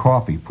I had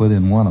coffee put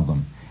in one of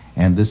them,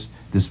 and this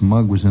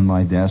mug was in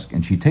my desk,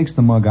 and she takes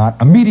the mug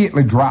out,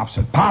 immediately drops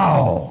it.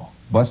 Pow!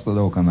 Busted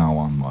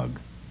Okinawan mug.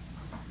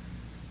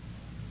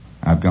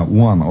 I've got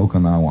one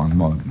Okinawan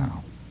mug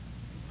now,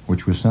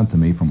 which was sent to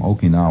me from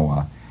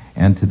Okinawa,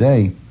 and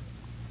today,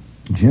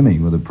 Jimmy,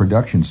 with a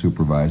production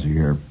supervisor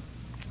here,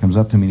 comes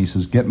up to me and he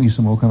says, "Get me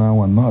some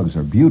Okinawan mugs.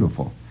 They're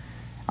beautiful."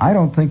 I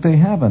don't think they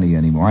have any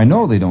anymore. I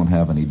know they don't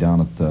have any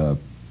down at the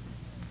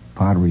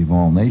Pottery of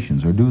All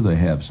Nations, or do they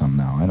have some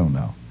now? I don't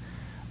know.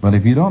 But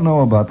if you don't know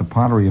about the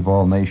Pottery of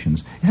All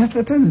Nations,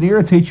 doesn't it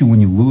irritate you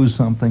when you lose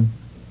something?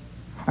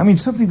 I mean,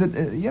 something that,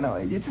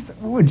 it just,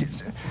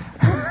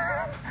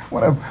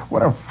 what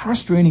a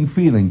frustrating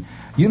feeling.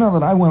 You know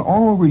that I went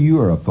all over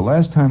Europe the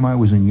last time I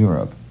was in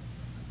Europe,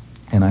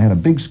 and I had a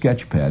big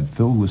sketch pad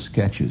filled with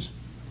sketches.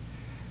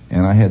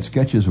 And I had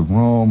sketches of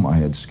Rome, I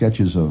had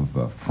sketches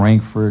of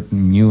Frankfurt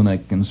and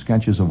Munich, and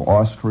sketches of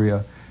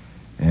Austria,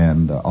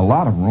 and a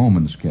lot of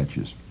Roman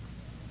sketches.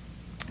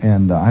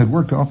 And I had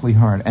worked awfully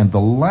hard. And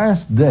the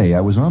last day, I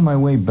was on my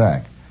way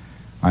back.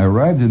 I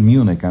arrived in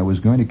Munich. I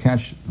was going to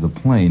catch the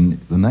plane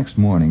the next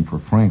morning for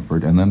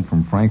Frankfurt, and then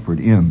from Frankfurt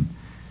in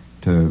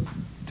to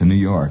New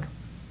York.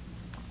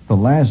 The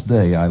last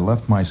day, I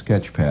left my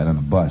sketch pad on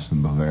a bus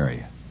in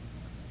Bavaria.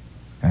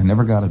 I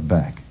never got it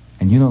back.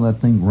 And you know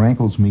that thing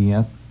rankles me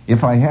yet?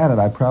 If I had it,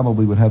 I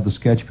probably would have the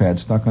sketch pad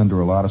stuck under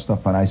a lot of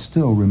stuff, but I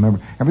still remember.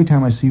 Every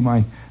time I see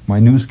my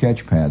new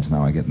sketch pads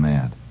now, I get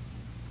mad.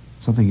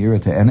 Something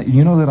irritating. And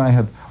you know that I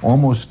have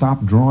almost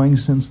stopped drawing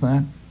since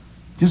that?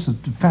 Just a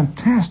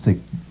fantastic,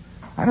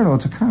 I don't know,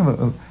 it's a kind of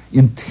a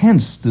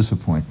intense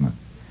disappointment.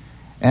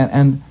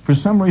 And for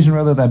some reason or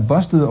other, that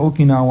busted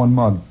Okinawan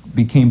mug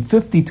became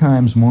 50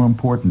 times more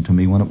important to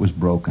me when it was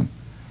broken.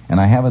 And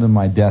I have it in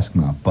my desk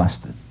now,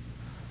 busted.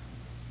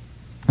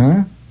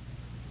 Huh?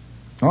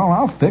 Well,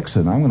 I'll fix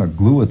it. I'm going to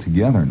glue it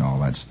together and all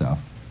that stuff.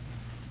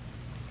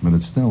 But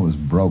it still is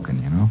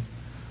broken, you know.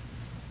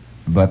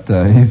 But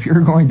if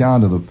you're going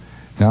down to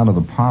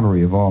the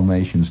Pottery of All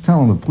Nations,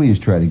 tell them to please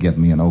try to get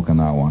me an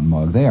Okinawan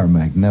mug. They are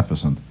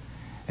magnificent.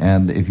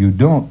 And if you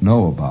don't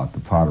know about the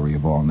Pottery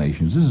of All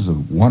Nations, this is a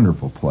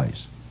wonderful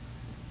place.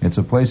 It's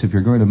a place, if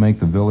you're going to make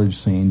the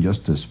village scene,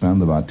 just to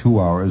spend about 2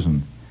 hours.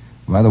 And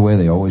by the way,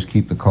 they always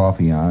keep the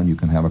coffee on. You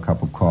can have a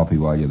cup of coffee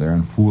while you're there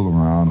and fool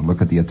around and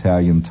look at the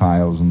Italian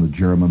tiles and the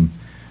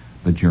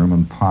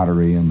German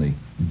pottery and the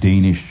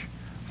Danish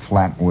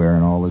flatware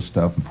and all this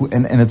stuff.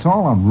 And it's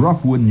all on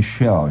rough wooden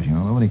shelves, you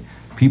know.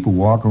 People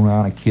walk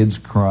around and kids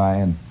cry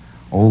and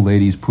old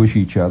ladies push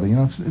each other. You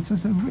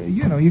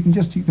know, you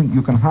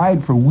can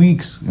hide for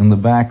weeks in the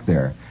back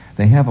there.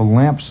 They have a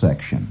lamp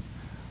section.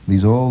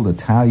 These old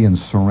Italian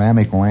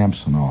ceramic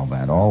lamps and all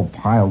that, all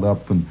piled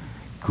up and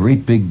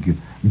great big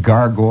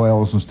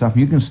gargoyles and stuff.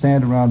 You can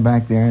stand around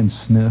back there and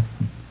sniff,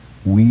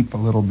 and weep a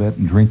little bit,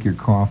 and drink your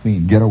coffee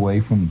and get away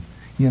from,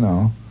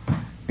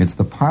 It's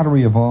the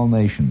Pottery of All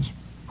Nations,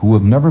 who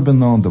have never been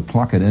known to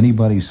pluck at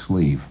anybody's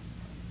sleeve.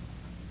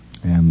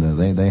 And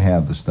they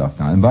have the stuff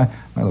now. And by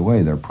the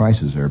way, their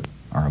prices are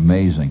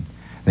amazing.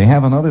 They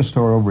have another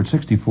store over at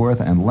 64th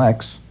and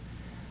Lex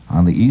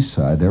on the east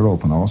side. They're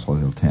open also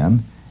till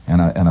 10.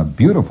 And a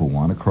beautiful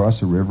one across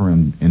the river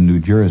in New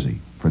Jersey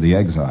for the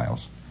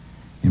exiles.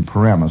 In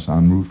Paramus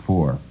on Route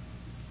 4.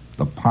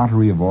 The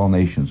Pottery of All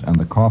Nations. And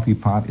the coffee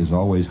pot is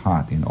always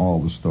hot in all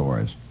the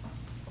stores.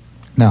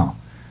 Now,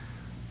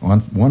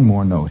 one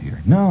more note here.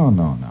 No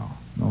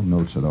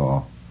notes at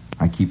all.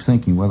 I keep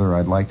thinking whether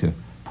I'd like to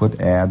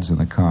put ads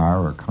in a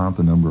car or count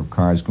the number of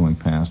cars going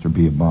past or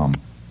be a bum.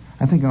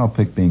 I think I'll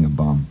pick being a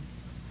bum,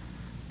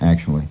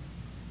 actually.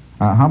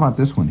 How about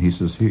this one? He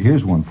says,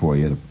 here's one for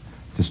you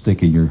to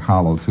stick in your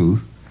hollow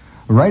tooth.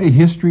 Write a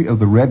history of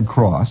the Red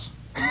Cross.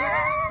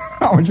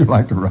 How would you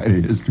like to write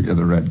a history of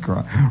the Red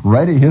Cross?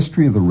 Write a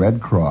history of the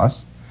Red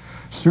Cross.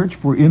 Search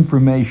for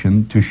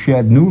information to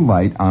shed new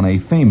light on a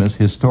famous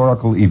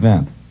historical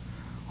event.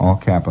 All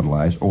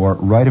capitalized. Or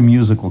write a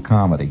musical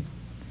comedy.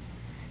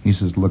 He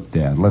says, look,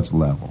 Dad, let's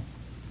level.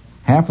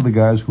 Half of the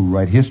guys who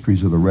write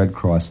histories of the Red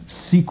Cross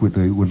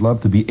secretly would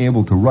love to be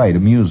able to write a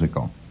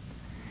musical.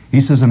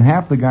 He says, and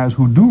half the guys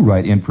who do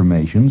write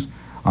informations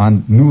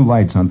on new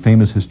lights on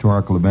famous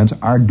historical events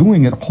are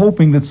doing it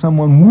hoping that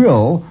someone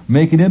will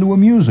make it into a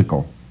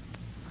musical.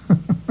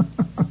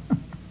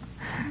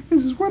 He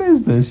says, what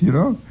is this,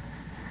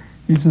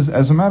 He says,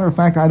 as a matter of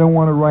fact, I don't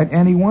want to write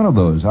any one of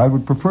those. I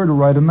would prefer to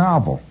write a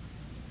novel,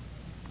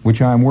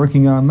 which I'm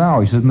working on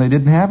now. He said, and they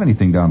didn't have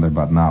anything down there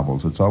about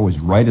novels. It's always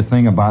write a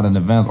thing about an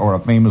event or a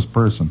famous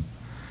person.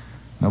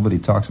 Nobody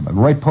talks about it.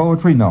 Write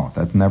poetry? No,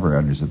 that never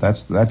enters it.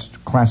 That's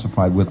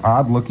classified with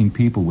odd-looking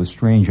people with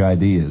strange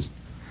ideas.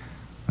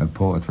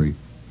 Poetry.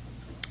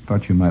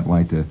 Thought you might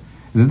like to...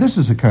 This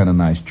is a kind of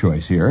nice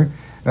choice here.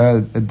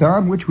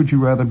 Don, which would you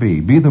rather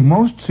be? Be the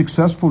most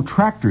successful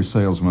tractor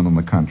salesman in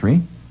the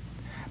country,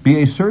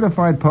 be a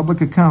certified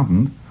public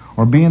accountant,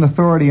 or be an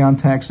authority on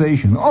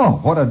taxation? Oh,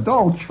 what a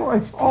dull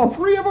choice. All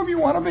three of them you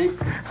want to be?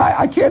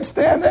 I can't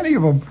stand any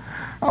of them.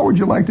 How would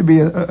you like to be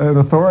an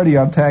authority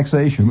on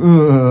taxation?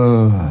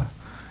 Ugh.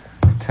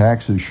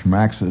 Taxes,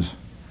 schmaxes.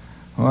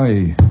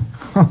 Oy.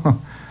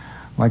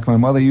 Like my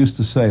mother used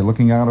to say,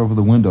 looking out over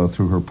the window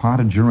through her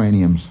potted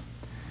geraniums,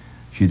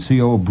 she'd see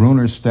old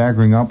Bruner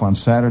staggering up on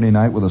Saturday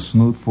night with a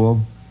snoot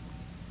full,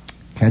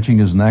 catching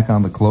his neck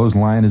on the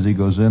clothesline as he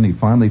goes in. He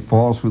finally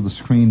falls through the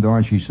screen door,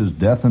 and she says,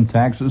 death and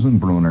taxes and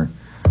Bruner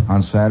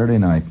on Saturday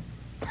night.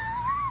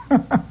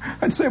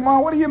 I'd say,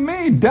 Mom, what do you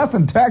mean, death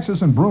and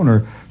taxes and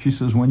Bruner? She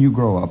says, when you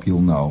grow up,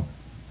 you'll know.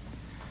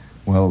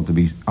 Well, to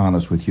be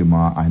honest with you,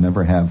 Ma, I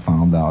never have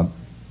found out.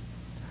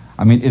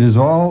 I mean, it is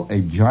all a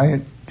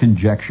giant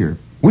conjecture.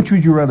 Which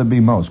would you rather be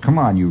most? Come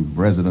on, you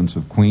residents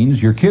of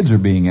Queens. Your kids are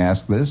being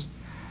asked this.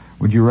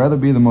 Would you rather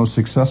be the most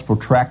successful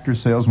tractor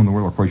salesman in the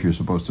world? Of course, you're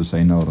supposed to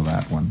say no to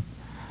that one.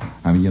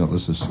 I mean,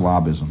 this is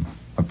slobism,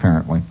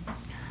 apparently.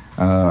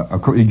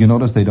 You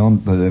notice they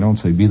don't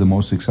say be the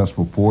most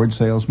successful Ford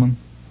salesman?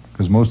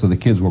 Because most of the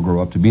kids will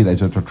grow up to be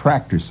that. It's a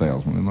tractor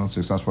salesman, the most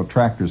successful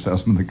tractor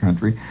salesman in the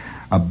country.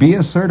 Be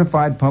a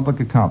certified public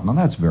accountant. Now,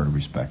 that's very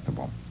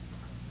respectable.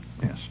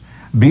 Yes.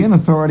 Be an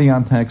authority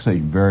on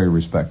taxation. Very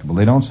respectable.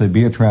 They don't say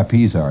be a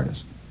trapeze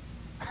artist.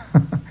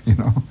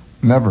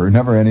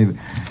 Never any...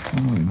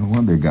 no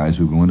wonder guys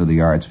who go into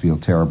the arts feel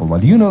terrible.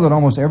 But do you know that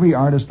almost every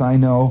artist I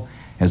know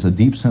has a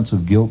deep sense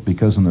of guilt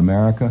because in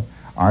America,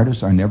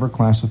 artists are never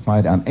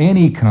classified on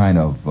any kind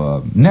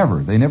of... never.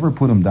 They never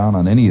put them down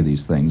on any of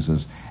these things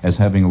as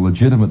having a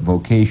legitimate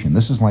vocation.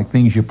 This is like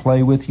things you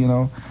play with,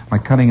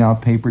 like cutting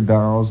out paper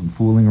dolls and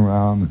fooling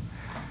around.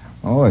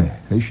 Oh,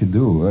 they should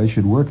do. They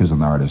should work as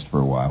an artist for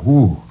a while.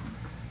 Ooh.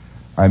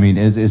 I mean,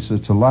 it's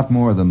a lot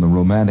more than the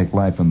romantic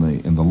life in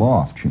the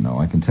loft,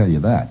 I can tell you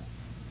that.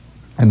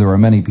 And there are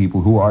many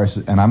people who are,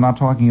 and I'm not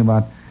talking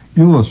about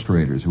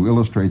illustrators who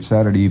illustrate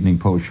Saturday Evening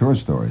Post short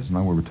stories.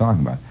 Not what we're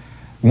talking about.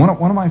 One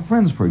of my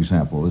friends, for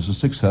example, is a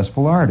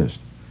successful artist,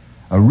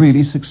 a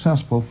really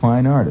successful,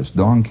 fine artist,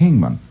 Dong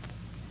Kingman.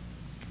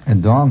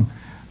 And Dong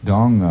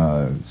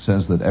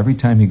says that every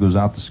time he goes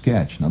out to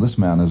sketch, now this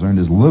man has earned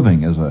his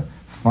living as a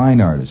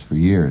fine artist for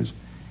years,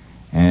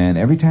 and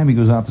every time he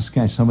goes out to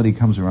sketch, somebody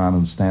comes around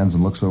and stands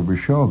and looks over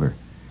his shoulder,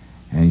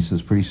 and he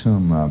says, pretty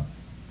soon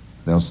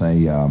they'll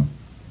say,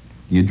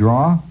 you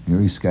draw?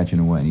 He's sketching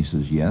away, and he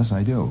says, yes,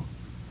 I do.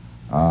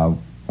 Well,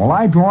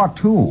 I draw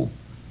too.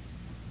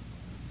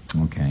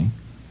 Okay.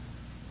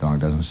 Dong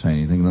doesn't say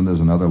anything. Then there's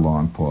another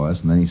long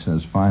pause, and then he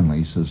says,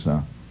 finally,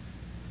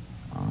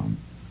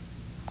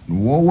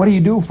 well, what do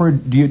you do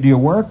do you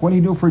work? What do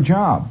you do for a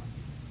job?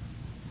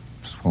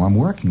 Well, I'm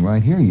working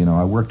right here.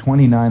 I work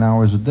 29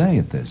 hours a day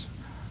at this.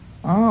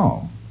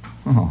 Oh.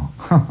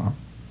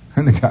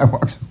 And the guy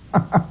walks,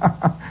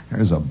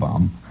 there's a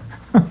bum.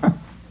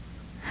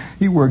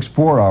 He works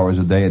 4 hours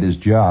a day at his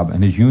job,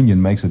 and his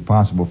union makes it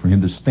possible for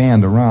him to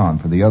stand around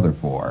for the other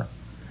 4.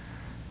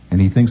 And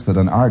he thinks that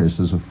an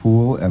artist is a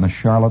fool and a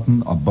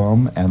charlatan, a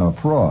bum, and a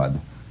fraud.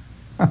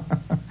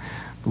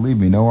 Believe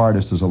me, no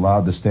artist is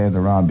allowed to stand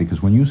around,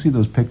 because when you see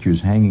those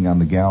pictures hanging on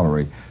the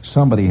gallery,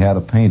 somebody had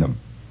to paint them.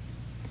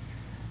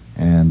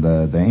 And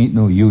there ain't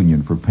no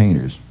union for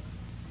painters.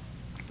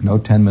 No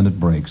 10-minute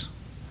breaks.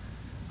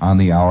 On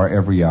the hour,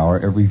 every hour,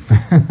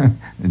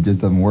 it just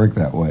doesn't work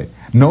that way.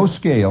 No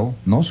scale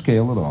at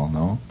all,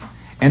 no.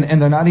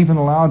 And they're not even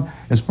allowed,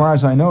 as far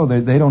as I know,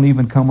 they don't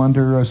even come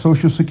under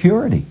Social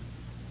Security.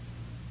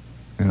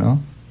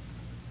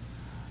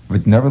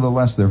 But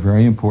nevertheless, they're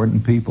very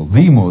important people.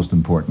 The most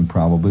important,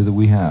 probably, that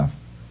we have.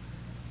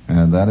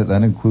 And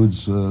that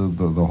includes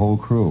the whole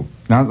crew.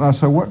 Now,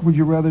 so what would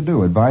you rather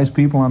do? Advise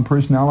people on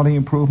personality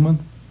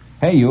improvement?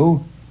 Hey,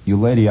 you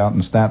lady out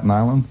in Staten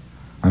Island.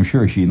 I'm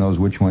sure she knows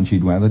which one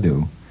she'd rather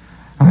do.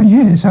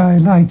 Yes, I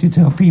like to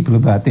tell people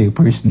about their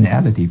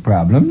personality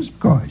problems, of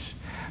course.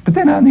 But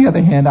then, on the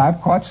other hand,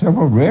 I've caught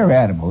several rare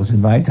animals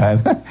in my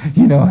time.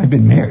 I've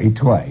been married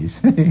twice.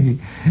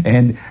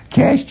 And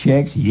cash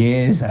checks,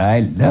 yes,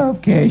 I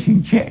love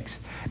cashing checks.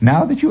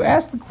 Now that you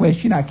ask the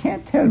question, I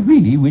can't tell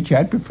really which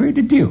I'd prefer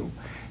to do.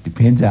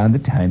 Depends on the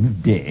time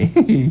of day.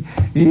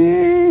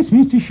 Yes,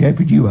 Mr.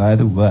 Shepherd, you are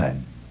the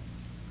one.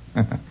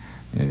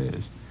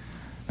 Yes.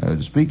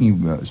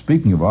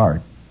 Speaking of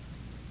art,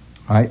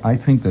 I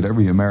think that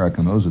every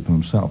American owes it to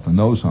himself to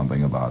know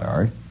something about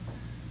art.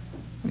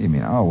 What do you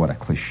mean? Oh, what a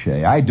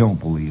cliche. I don't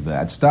believe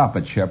that. Stop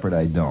it, Shepherd,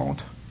 I don't.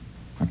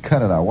 Now,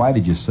 cut it out. Why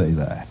did you say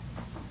that?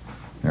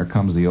 There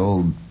comes the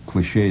old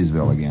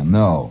clichésville again.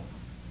 No.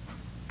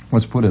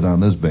 Let's put it on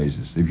this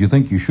basis. If you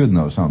think you should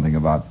know something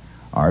about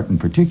art, and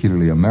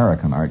particularly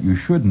American art, you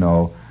should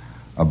know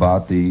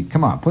about the...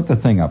 Come on, put the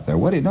thing up there.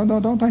 What? No,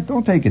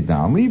 don't take it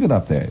down. Leave it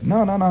up there.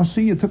 No.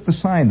 See, you took the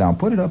sign down.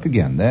 Put it up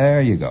again.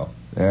 There you go.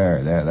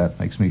 There. That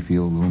makes me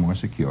feel a little more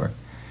secure.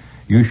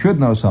 You should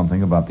know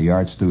something about the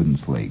Art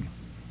Students League.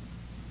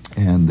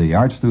 And the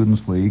Art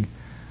Students League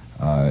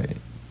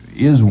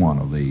is one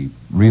of the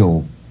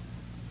real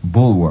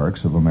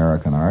bulwarks of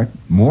American art.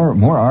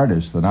 More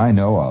artists than I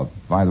know of.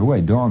 By the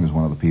way, Dong is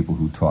one of the people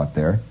who taught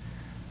there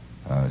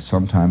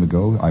some time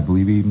ago. I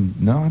believe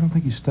I don't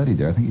think he studied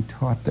there. I think he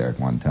taught there at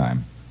one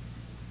time.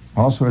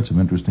 All sorts of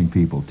interesting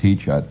people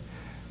teach at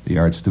the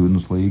Art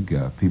Students League.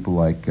 People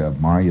like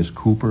Marius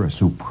Cooper, a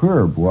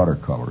superb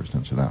watercolorist,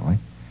 incidentally.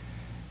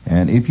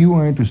 And if you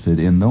are interested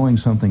in knowing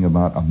something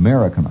about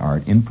American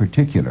art in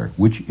particular,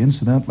 which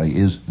incidentally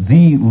is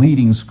the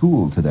leading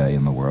school today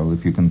in the world,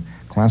 if you can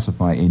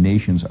classify a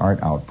nation's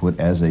art output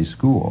as a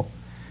school,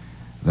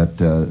 that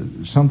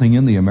something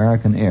in the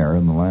American air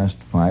in the last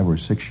 5 or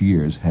 6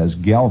 years has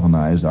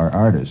galvanized our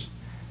artists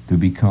to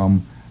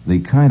become the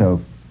kind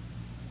of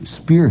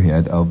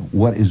spearhead of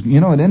what is,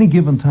 at any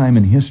given time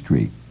in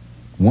history,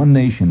 one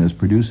nation is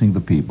producing the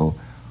people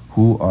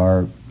who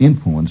are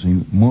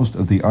influencing most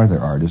of the other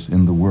artists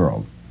in the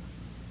world.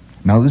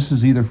 Now, this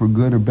is either for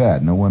good or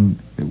bad.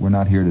 We're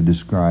not here to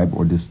describe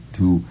or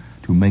to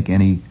make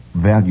any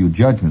value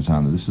judgments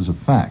on it. This is a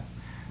fact.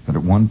 That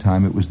at one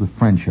time it was the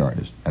French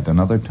artist. At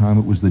another time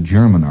it was the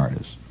German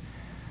artist.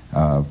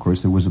 Of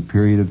course, there was a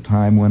period of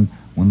time when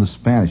the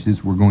Spanish,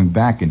 we're going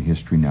back in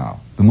history now.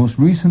 The most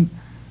recent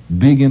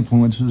big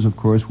influences, of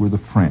course, were the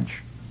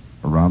French,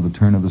 around the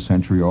turn of the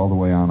century all the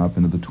way on up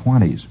into the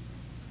 20s.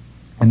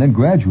 And then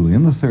gradually,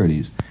 in the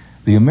 30s,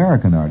 the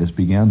American artist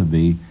began to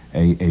be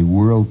a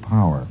world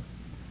power.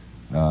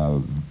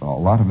 A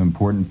lot of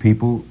important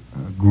people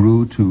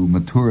grew to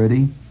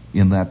maturity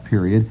in that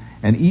period,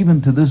 and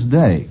even to this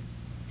day,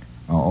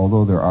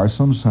 although there are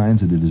some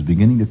signs that it is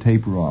beginning to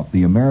taper off,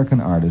 the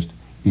American artist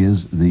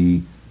is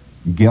the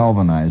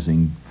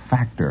galvanizing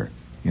factor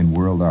in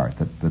world art.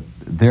 That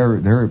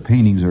their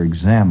paintings are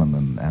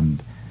examined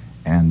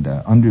and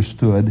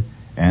understood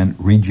and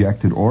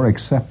rejected or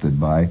accepted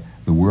by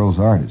the world's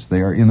artists.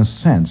 They are, in a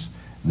sense,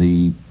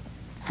 the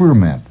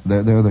ferment.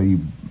 They're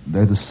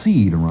the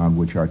seed around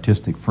which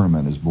artistic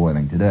ferment is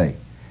boiling today.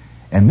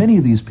 And many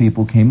of these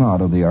people came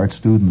out of the Art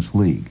Students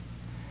League.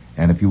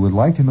 And if you would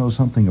like to know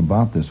something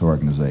about this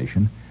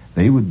organization,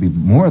 they would be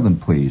more than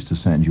pleased to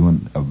send you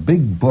a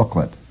big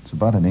booklet. It's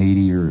about an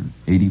 80 or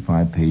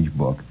 85-page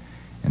book,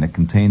 and it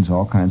contains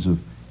all kinds of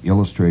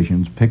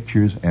illustrations,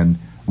 pictures, and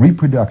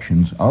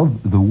reproductions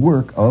of the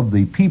work of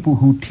the people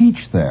who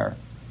teach there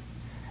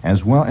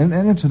as well. And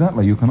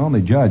incidentally, you can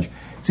only judge.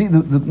 See,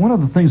 one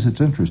of the things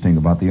that's interesting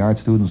about the Art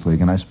Students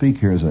League, and I speak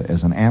here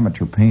as an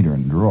amateur painter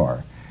and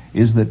drawer,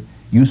 is that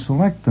you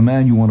select the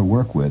man you want to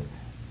work with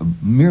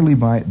merely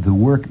by the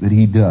work that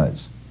he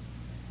does.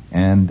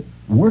 And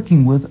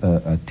working with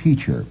a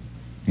teacher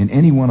in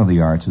any one of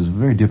the arts is a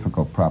very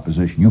difficult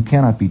proposition. You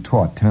cannot be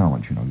taught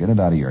talent, Get it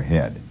out of your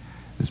head.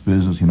 This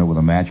business, with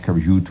the match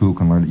covers, you too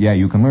can learn. Yeah,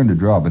 you can learn to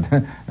draw, but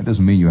that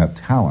doesn't mean you have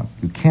talent.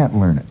 You can't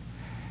learn it.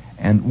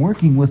 And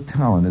working with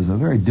talent is a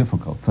very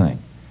difficult thing.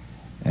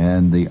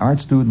 And the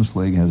Art Students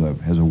League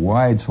has a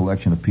wide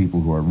selection of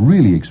people who are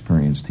really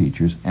experienced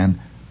teachers, and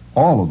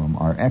all of them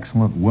are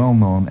excellent,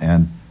 well-known,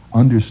 and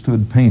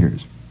understood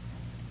painters.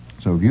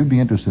 So if you'd be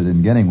interested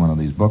in getting one of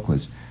these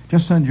booklets,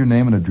 just send your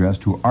name and address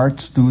to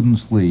Art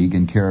Students League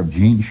in care of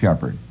Gene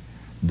Shepard,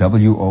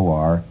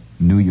 WOR,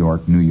 New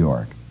York, New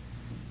York.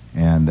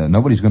 And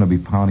nobody's going to be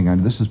pounding on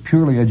you. This is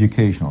purely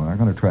educational. They're not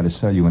going to try to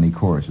sell you any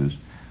courses,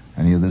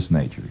 any of this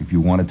nature. If you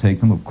want to take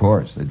them, of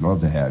course, they'd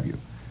love to have you.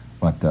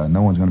 But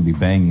no one's going to be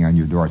banging on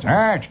your doors.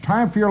 It's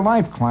time for your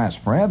life class,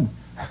 Fred.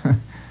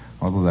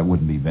 Although that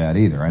wouldn't be bad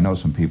either. I know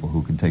some people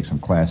who can take some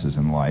classes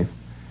in life.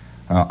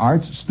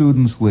 Art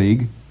Students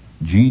League,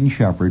 Gene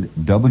Shepard,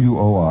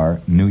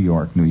 WOR, New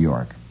York, New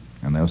York.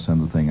 And they'll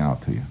send the thing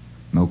out to you.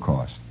 No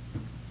cost.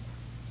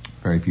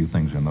 Very few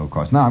things are no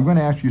cost. Now, I'm going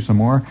to ask you some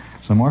more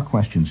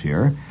questions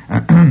here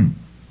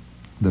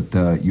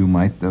that you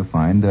might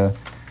find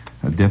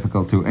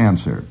difficult to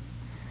answer.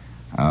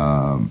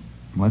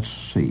 Let's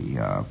see.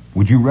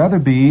 Would you rather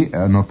be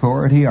an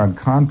authority on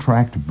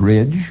contract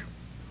bridge,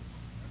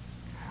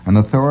 an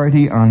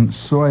authority on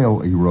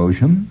soil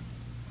erosion,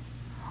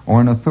 or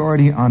an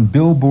authority on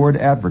billboard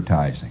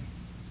advertising?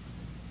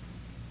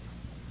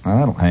 Now,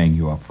 that'll hang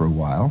you up for a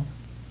while.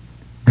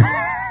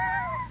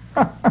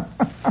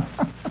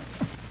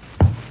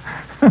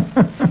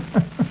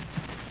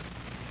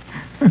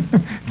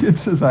 Kid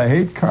says, I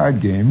hate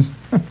card games.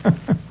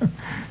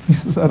 He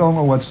says, I don't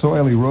know what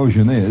soil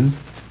erosion is.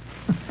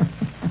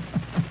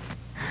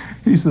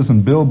 He says,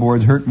 and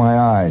billboards hurt my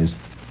eyes.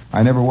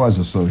 I never was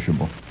a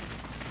sociable.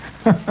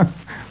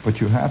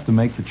 But you have to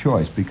make the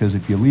choice, because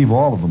if you leave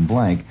all of them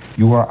blank,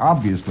 you are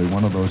obviously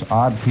one of those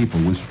odd people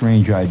with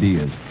strange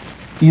ideas.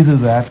 Either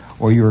that,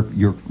 or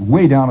you're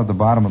way down at the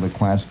bottom of the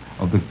class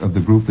of the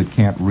group that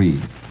can't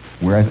read.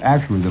 Whereas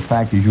actually the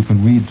fact is you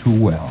can read too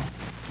well.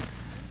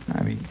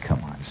 I mean,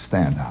 come on,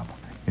 stand up.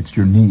 It's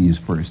your knees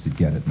first that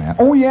get it, man.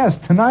 Oh, yes,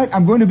 tonight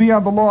I'm going to be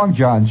on the Long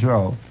John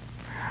Show.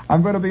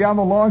 I'm going to be on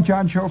the Long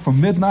John Show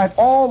from midnight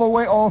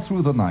all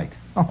through the night.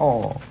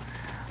 Oh,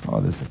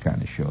 this is the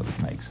kind of show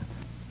that makes it.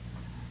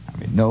 I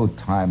mean, no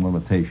time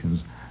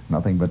limitations,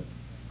 nothing but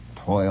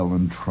toil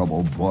and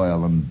trouble,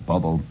 boil and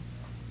bubble.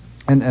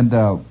 And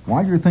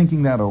while you're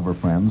thinking that over,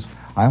 friends,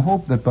 I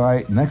hope that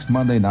by next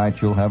Monday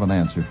night you'll have an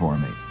answer for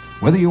me.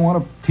 Whether you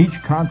want to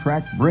teach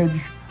contract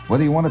bridge,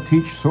 whether you want to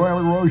teach soil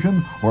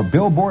erosion or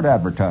billboard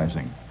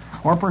advertising,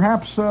 or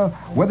perhaps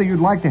whether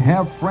you'd like to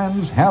have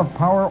friends, have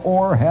power,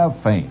 or have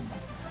fame.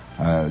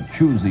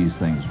 Choose these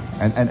things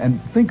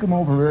and think them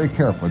over very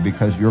carefully,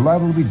 because you're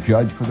liable to be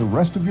judged for the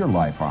rest of your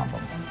life on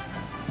them.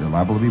 You're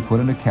liable to be put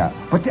in a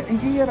But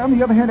yet, on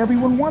the other hand,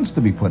 everyone wants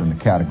to be put in a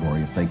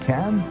category if they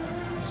can.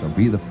 So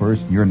be the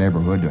first in your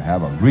neighborhood to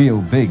have a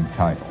real big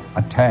title,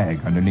 a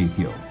tag underneath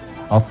you.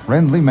 A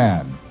friendly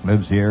man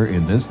lives here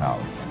in this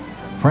house.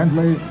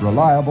 Friendly,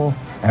 reliable,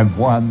 and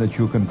one that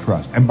you can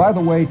trust. And by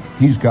the way,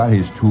 he's got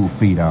his 2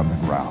 feet on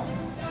the ground.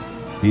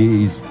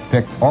 He's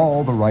picked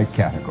all the right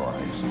categories.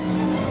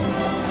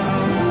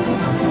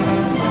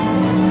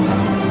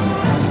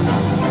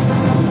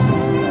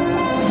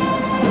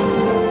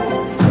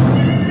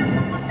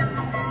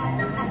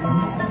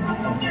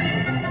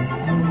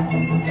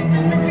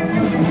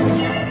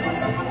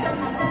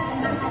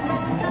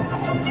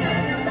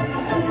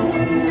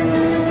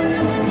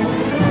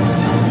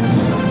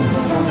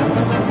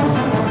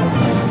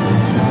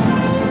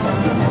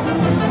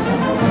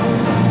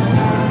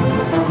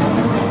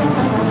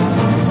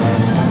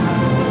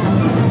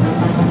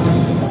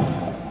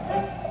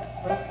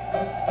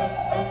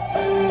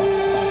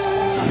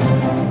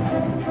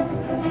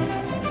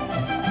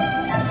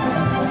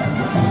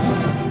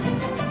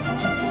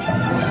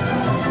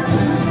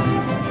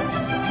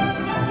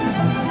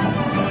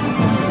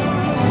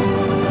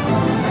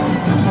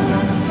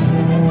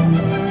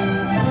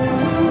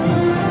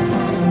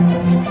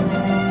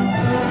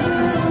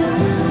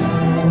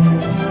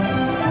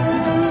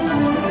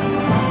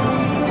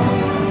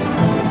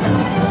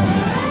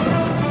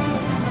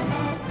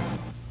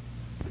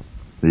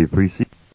 The preceding